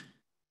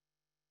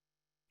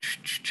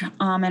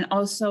 And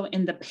also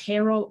in the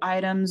payroll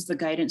items, the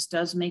guidance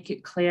does make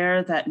it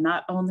clear that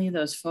not only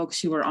those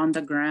folks who are on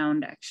the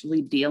ground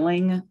actually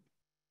dealing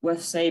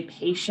with, say,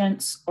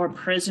 patients or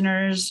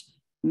prisoners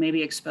who may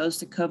be exposed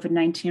to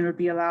COVID-19 would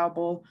be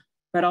allowable,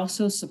 but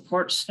also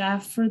support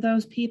staff for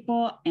those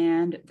people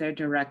and their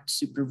direct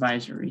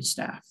supervisory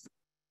staff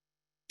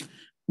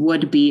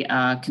would be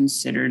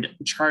considered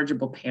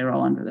chargeable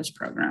payroll under this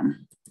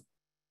program.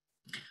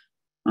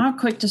 A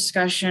quick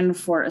discussion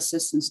for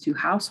assistance to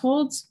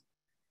households.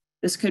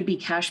 This could be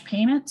cash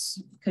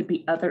payments, could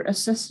be other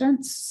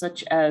assistance,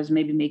 such as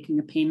maybe making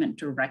a payment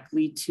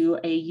directly to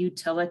a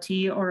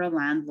utility or a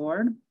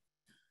landlord.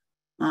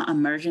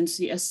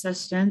 Emergency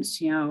assistance,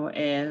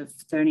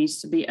 if there needs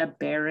to be a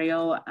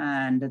burial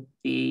and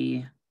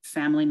the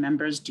family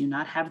members do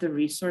not have the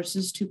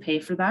resources to pay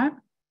for that.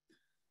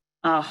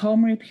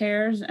 Home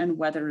repairs and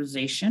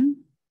weatherization.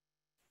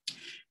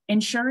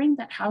 Ensuring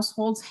that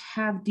households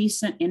have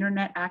decent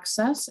internet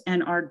access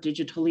and are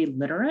digitally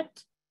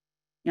literate.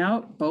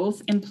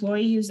 Both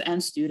employees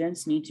and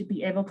students need to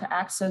be able to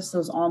access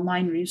those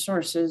online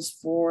resources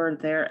for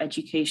their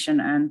education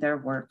and their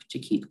work to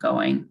keep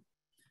going.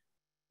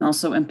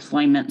 Also,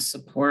 employment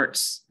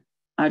supports.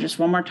 Just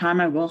one more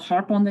time, I will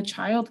harp on the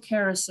child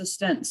care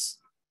assistance.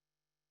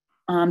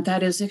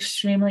 That is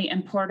extremely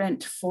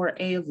important for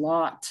a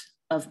lot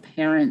of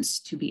parents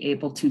to be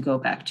able to go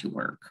back to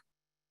work.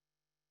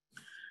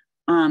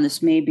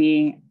 This may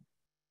be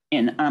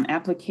in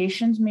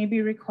applications may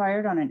be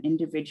required on an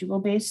individual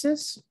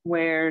basis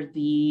where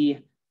the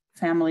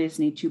families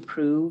need to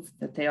prove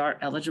that they are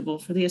eligible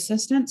for the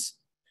assistance.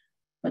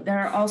 But there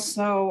are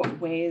also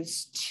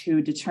ways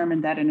to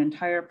determine that an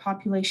entire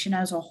population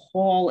as a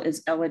whole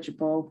is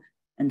eligible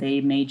and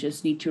they may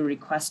just need to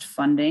request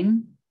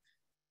funding.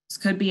 This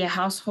could be a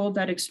household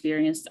that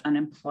experienced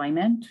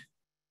unemployment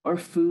or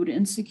food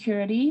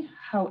insecurity,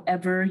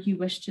 however you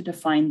wish to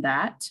define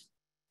that,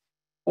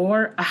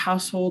 or a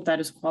household that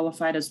is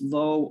qualified as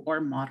low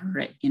or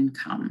moderate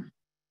income.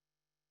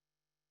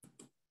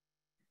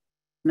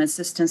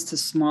 Assistance to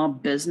small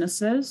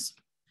businesses.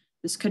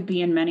 This could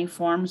be in many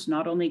forms,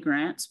 not only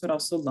grants, but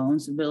also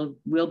loans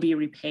will be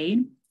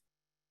repaid.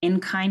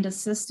 In-kind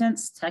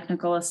assistance,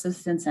 technical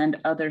assistance, and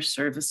other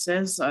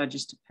services,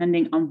 just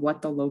depending on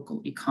what the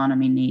local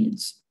economy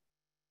needs.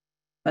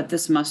 But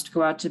this must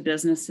go out to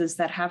businesses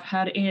that have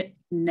had a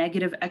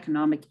negative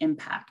economic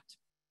impact.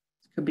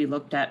 It could be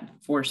looked at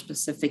for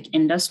specific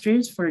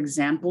industries, for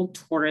example,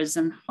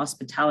 tourism,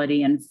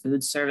 hospitality, and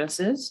food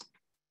services,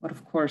 but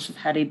of course have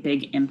had a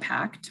big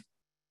impact.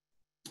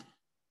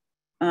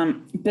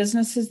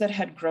 Businesses that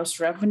had gross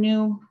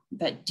revenue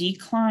that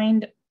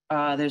declined,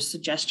 there's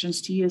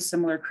suggestions to use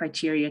similar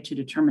criteria to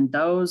determine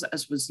those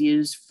as was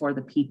used for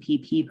the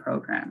PPP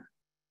program.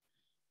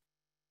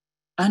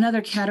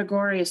 Another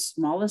category is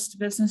smallest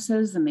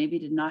businesses that maybe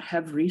did not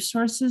have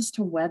resources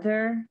to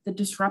weather the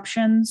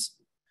disruptions,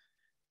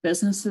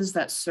 businesses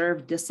that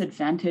serve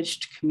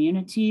disadvantaged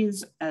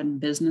communities, and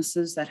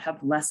businesses that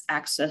have less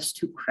access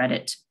to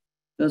credit.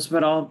 Those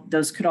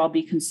could all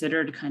be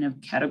considered kind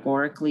of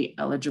categorically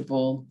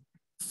eligible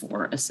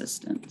for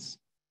assistance.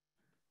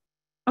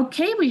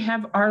 Okay, we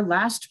have our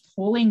last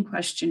polling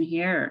question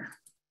here.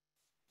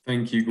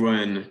 Thank you,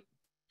 Gwen.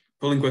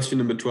 Polling question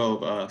number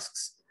 12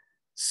 asks,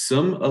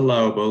 Some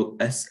allowable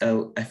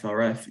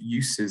SLFRF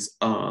uses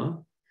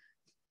are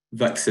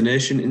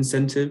vaccination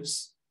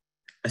incentives,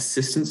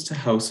 assistance to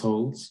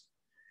households,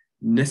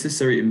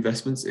 necessary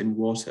investments in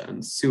water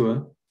and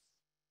sewer,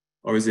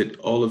 or is it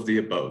all of the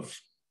above?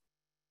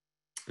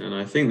 And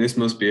I think this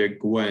must be a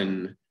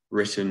Gwen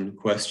written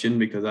question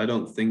because I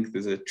don't think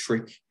there's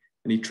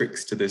any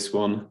tricks to this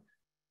one.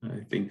 I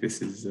think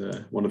this is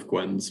one of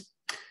Gwen's.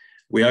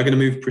 We are going to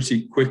move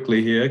pretty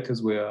quickly here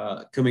because we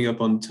are coming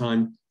up on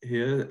time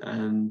here,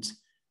 and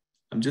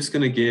I'm just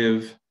going to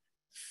give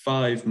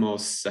 5 more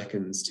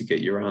seconds to get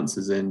your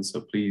answers in.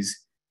 So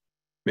please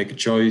make a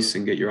choice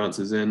and get your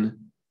answers in,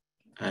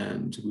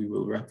 and we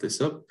will wrap this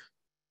up.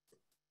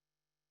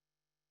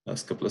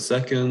 Last couple of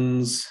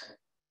seconds.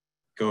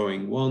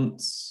 Going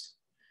once,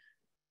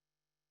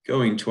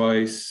 going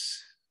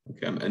twice.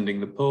 Okay, I'm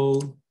ending the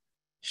poll.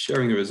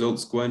 Sharing the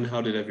results. Gwen, how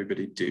did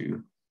everybody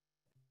do?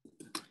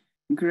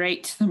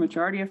 Great. The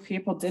majority of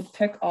people did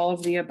pick all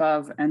of the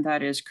above, and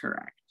that is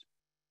correct.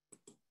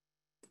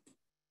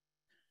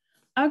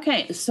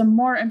 Okay, some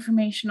more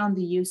information on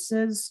the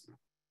uses.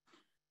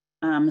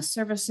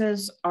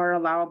 Services are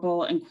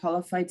allowable in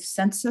qualified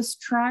census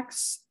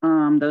tracts.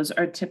 Those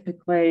are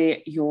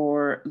typically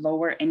your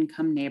lower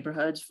income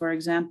neighborhoods, for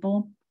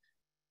example,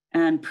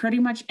 and pretty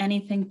much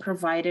anything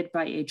provided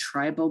by a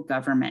tribal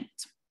government.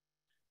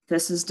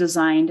 This is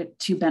designed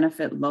to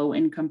benefit low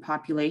income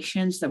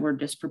populations that were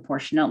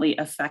disproportionately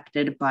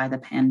affected by the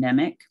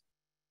pandemic.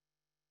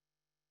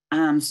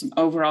 Some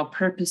overall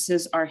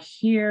purposes are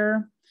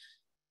here.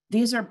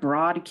 These are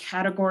broad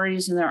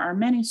categories, and there are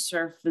many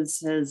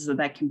services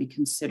that can be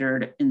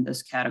considered in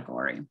this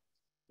category.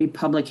 The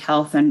public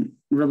health and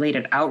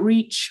related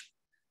outreach,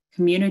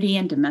 community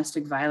and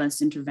domestic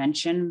violence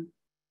intervention,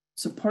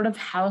 supportive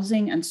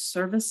housing and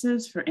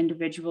services for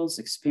individuals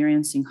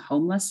experiencing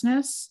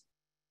homelessness,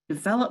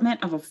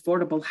 development of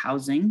affordable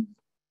housing,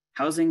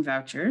 housing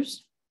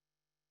vouchers,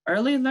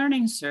 early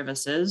learning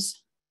services,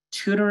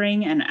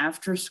 tutoring and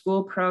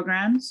after-school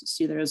programs.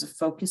 See, there is a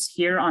focus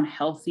here on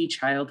healthy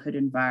childhood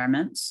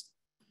environments.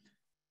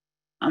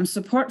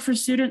 Support for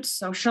students'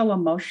 social,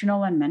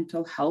 emotional, and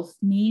mental health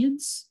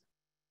needs.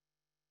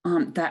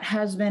 That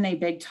has been a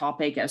big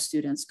topic as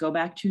students go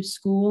back to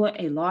school.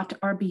 A lot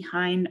are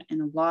behind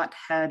and a lot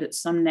had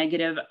some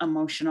negative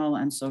emotional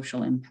and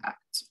social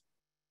impacts.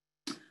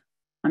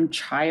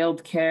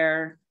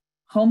 Childcare,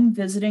 home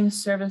visiting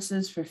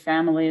services for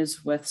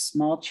families with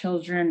small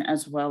children,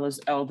 as well as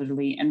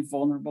elderly and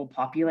vulnerable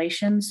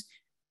populations.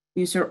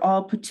 These are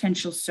all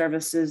potential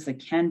services that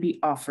can be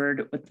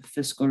offered with the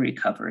fiscal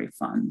recovery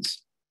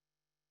funds.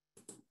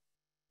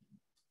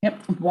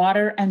 Yep,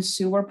 water and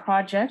sewer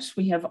projects.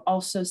 We have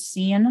also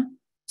seen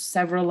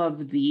several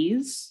of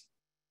these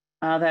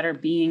that are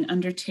being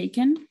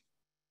undertaken.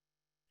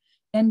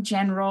 In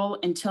general,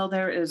 until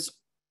there is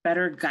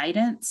better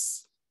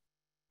guidance,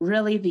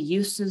 really, the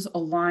uses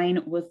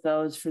align with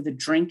those for the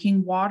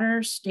Drinking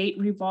Water State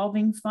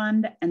Revolving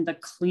Fund and the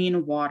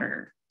Clean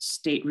Water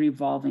State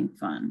Revolving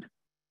Fund.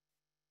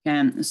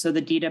 And so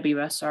the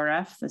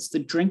DWSRF, that's the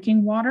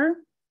drinking water.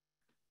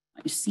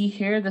 You see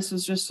here, this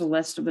is just a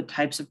list of the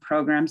types of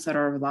programs that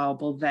are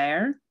allowable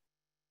there.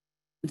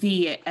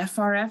 The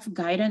FRF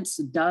guidance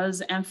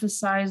does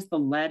emphasize the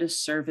lead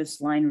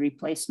service line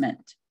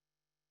replacement.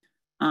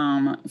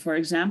 For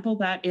example,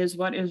 that is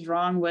what is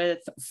wrong with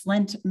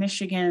Flint,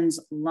 Michigan's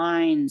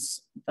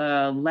lines.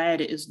 The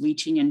lead is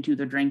leaching into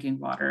the drinking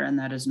water, and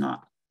that is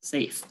not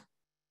safe.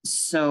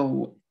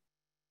 So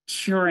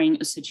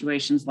curing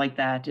situations like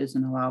that is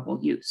an allowable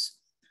use.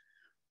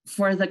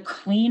 For the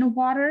clean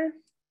water,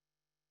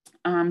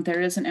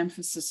 there is an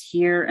emphasis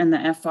here in the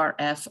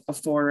FRF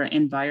for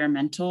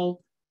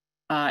environmental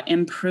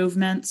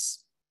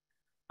improvements,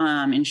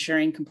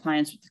 ensuring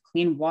compliance with the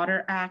Clean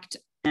Water Act,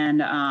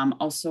 and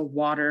also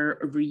water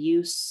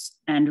reuse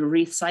and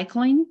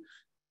recycling.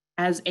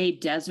 As a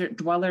desert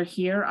dweller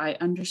here, I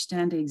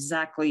understand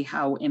exactly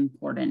how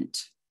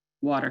important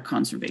water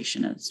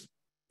conservation is.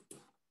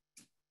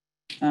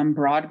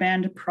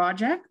 Broadband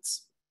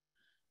projects.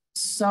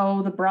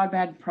 So the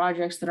broadband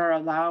projects that are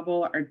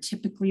allowable are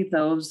typically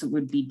those that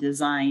would be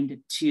designed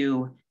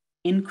to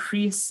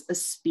increase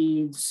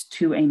speeds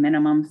to a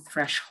minimum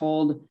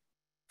threshold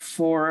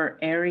for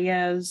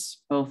areas,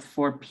 both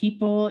for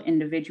people,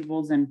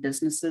 individuals, and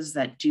businesses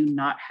that do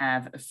not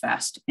have a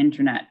fast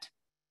internet.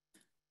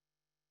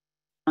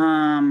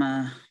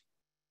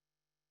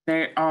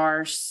 There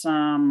are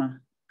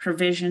some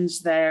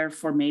provisions there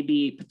for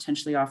maybe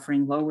potentially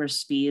offering lower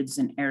speeds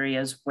in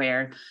areas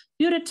where,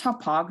 due to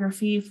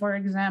topography, for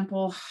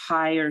example,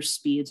 higher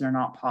speeds are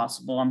not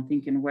possible. I'm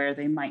thinking where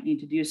they might need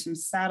to do some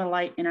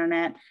satellite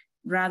internet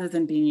rather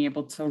than being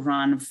able to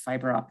run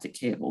fiber optic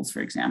cables,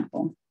 for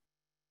example.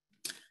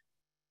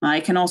 I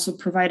can also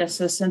provide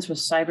assistance with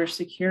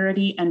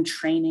cybersecurity and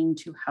training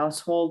to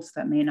households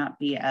that may not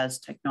be as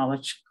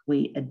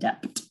technologically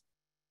adept.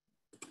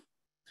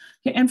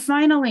 Okay, and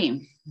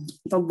finally,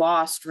 the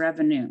lost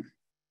revenue.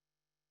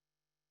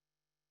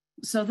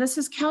 So this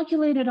is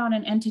calculated on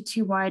an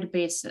entity-wide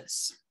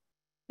basis.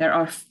 There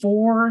are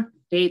 4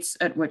 dates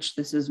at which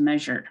this is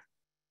measured.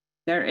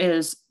 There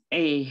is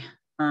a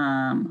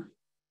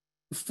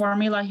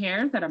formula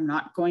here that I'm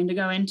not going to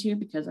go into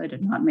because I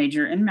did not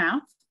major in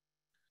math.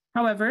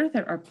 However,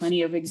 there are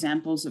plenty of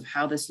examples of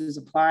how this is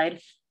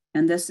applied,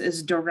 and this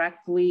is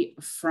directly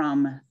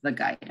from the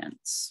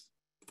guidance.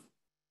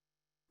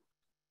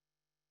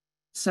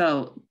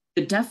 So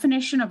the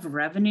definition of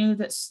revenue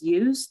that's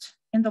used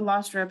in the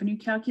lost revenue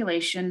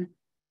calculation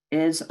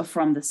is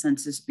from the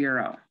Census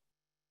Bureau.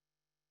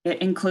 It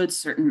includes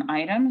certain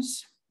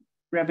items,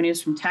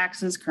 revenues from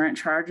taxes, current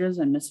charges,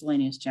 and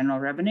miscellaneous general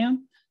revenue,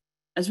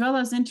 as well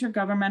as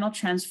intergovernmental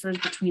transfers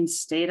between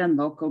state and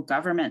local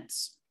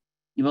governments.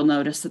 You will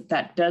notice that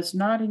that does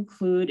not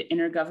include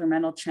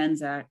intergovernmental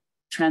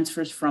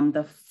transfers from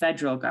the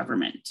federal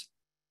government.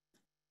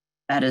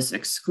 That is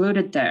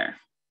excluded there.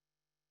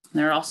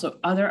 There are also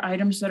other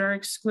items that are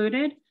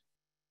excluded.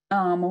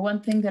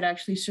 One thing that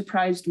actually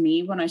surprised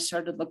me when I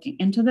started looking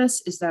into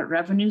this is that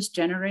revenues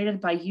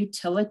generated by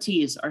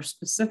utilities are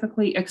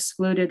specifically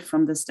excluded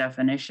from this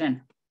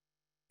definition.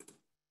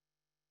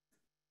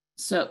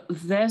 So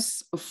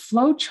this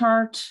flow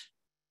chart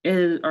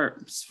is, or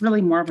it's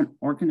really more of an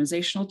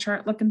organizational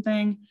chart looking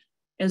thing,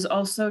 is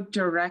also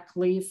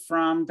directly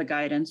from the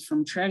guidance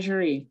from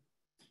Treasury.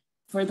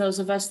 For those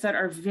of us that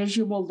are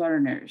visual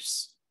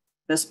learners,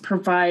 this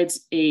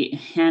provides a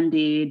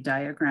handy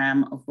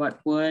diagram of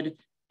what would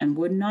and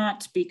would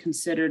not be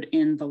considered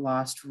in the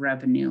lost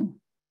revenue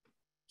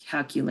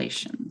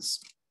calculations.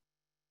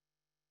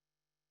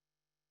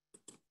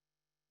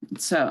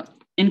 So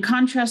in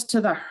contrast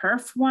to the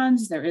HERF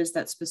ones, there is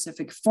that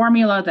specific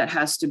formula that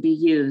has to be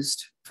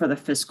used for the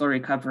Fiscal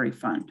Recovery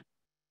Fund.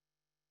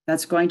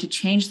 That's going to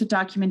change the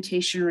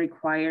documentation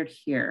required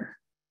here.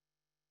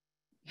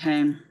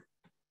 Okay.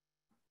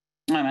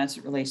 As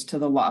it relates to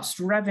the lost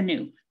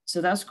revenue. So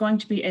that's going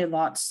to be a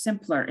lot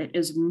simpler. It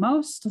is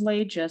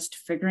mostly just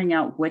figuring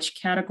out which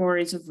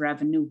categories of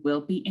revenue will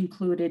be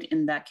included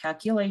in that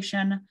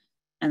calculation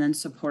and then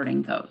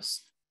supporting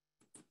those.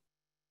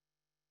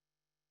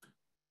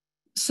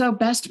 So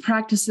best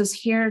practices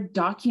here,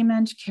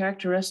 document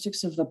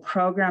characteristics of the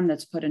program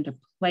that's put into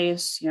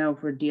place. You know,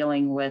 if we're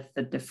dealing with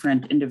the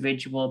different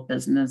individual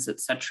business, et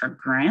cetera,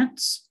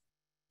 grants.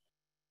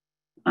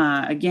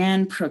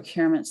 Again,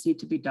 procurements need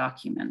to be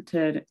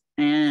documented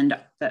and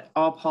that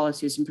all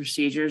policies and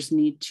procedures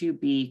need to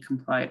be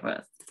complied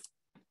with.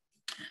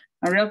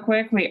 Real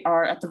quick, we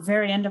are at the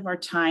very end of our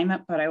time,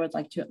 but I would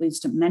like to at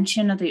least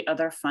mention the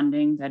other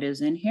funding that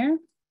is in here.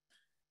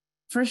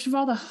 First of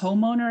all, the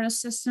Homeowner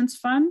Assistance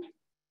Fund.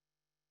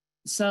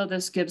 So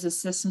this gives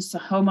assistance to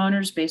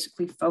homeowners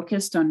basically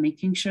focused on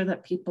making sure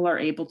that people are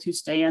able to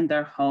stay in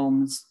their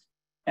homes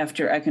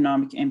after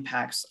economic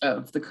impacts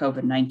of the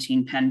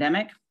COVID-19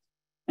 pandemic,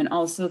 and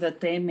also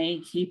that they may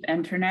keep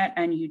internet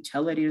and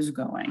utilities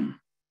going.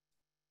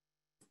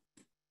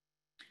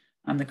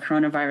 On the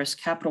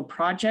Coronavirus Capital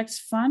Projects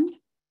Fund,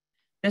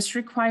 this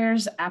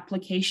requires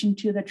application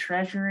to the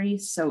Treasury,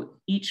 so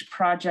each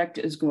project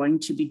is going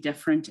to be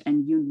different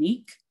and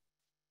unique,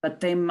 but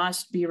they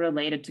must be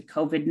related to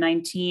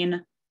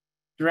COVID-19,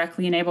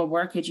 directly enable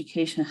work,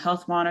 education,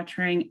 health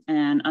monitoring,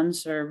 and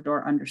unserved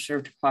or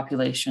underserved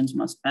populations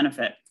must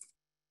benefit.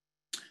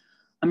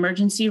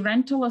 Emergency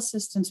Rental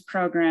Assistance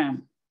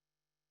Program.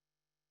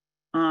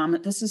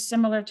 This is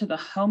similar to the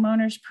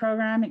homeowners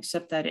program,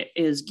 except that it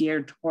is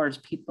geared towards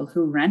people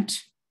who rent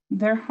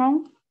their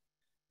home.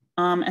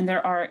 And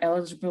there are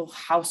eligible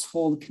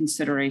household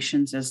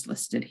considerations as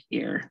listed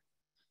here,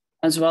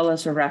 as well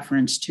as a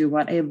reference to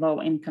what a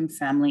low-income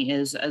family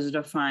is as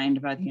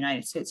defined by the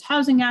United States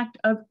Housing Act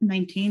of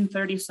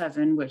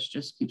 1937, which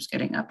just keeps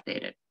getting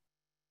updated.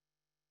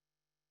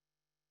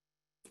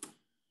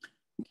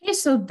 Okay,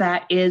 so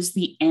that is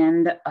the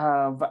end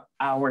of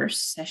our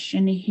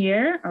session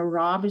here.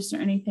 Rob, is there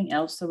anything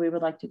else that we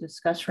would like to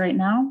discuss right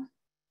now?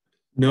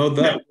 No,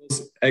 that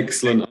was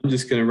excellent. I'm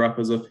just going to wrap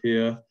us up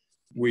here.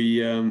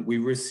 We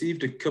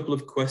received a couple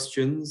of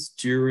questions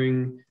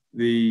during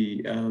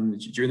the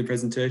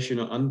presentation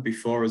and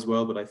before as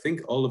well, but I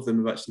think all of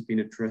them have actually been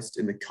addressed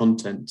in the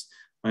content.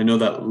 I know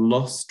that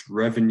lost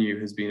revenue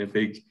has been a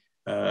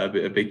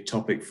big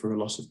topic for a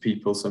lot of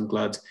people, so I'm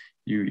glad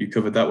you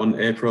covered that one,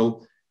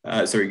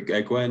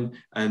 Gwen.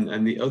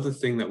 And the other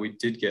thing that we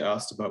did get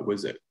asked about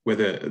was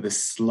whether the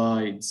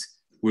slides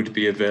would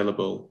be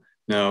available.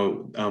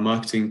 Now, our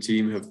marketing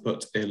team have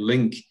put a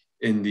link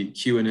in the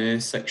Q&A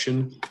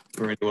section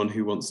for anyone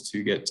who wants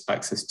to get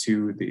access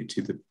to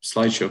the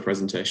slideshow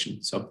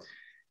presentation. So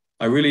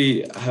I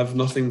really have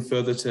nothing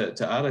further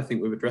to add. I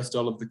think we've addressed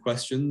all of the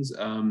questions.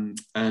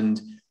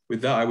 And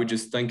with that, I would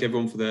just thank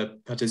everyone for their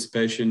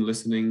participation,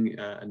 listening,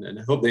 and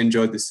I hope they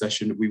enjoyed this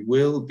session. We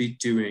will be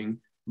doing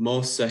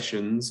more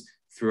sessions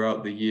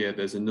throughout the year.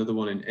 There's another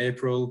one in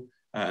April,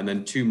 and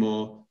then 2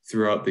 more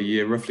throughout the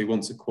year. Roughly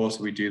once a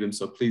quarter we do them,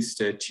 so please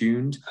stay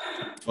tuned.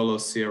 Follow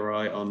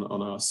CRI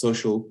on our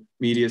social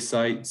media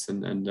sites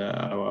and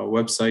our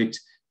website,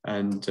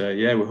 and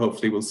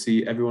hopefully we'll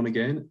see everyone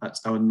again at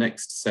our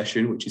next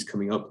session, which is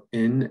coming up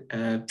in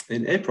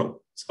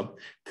April. So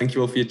thank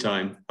you all for your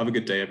time. Have a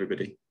good day,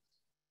 everybody.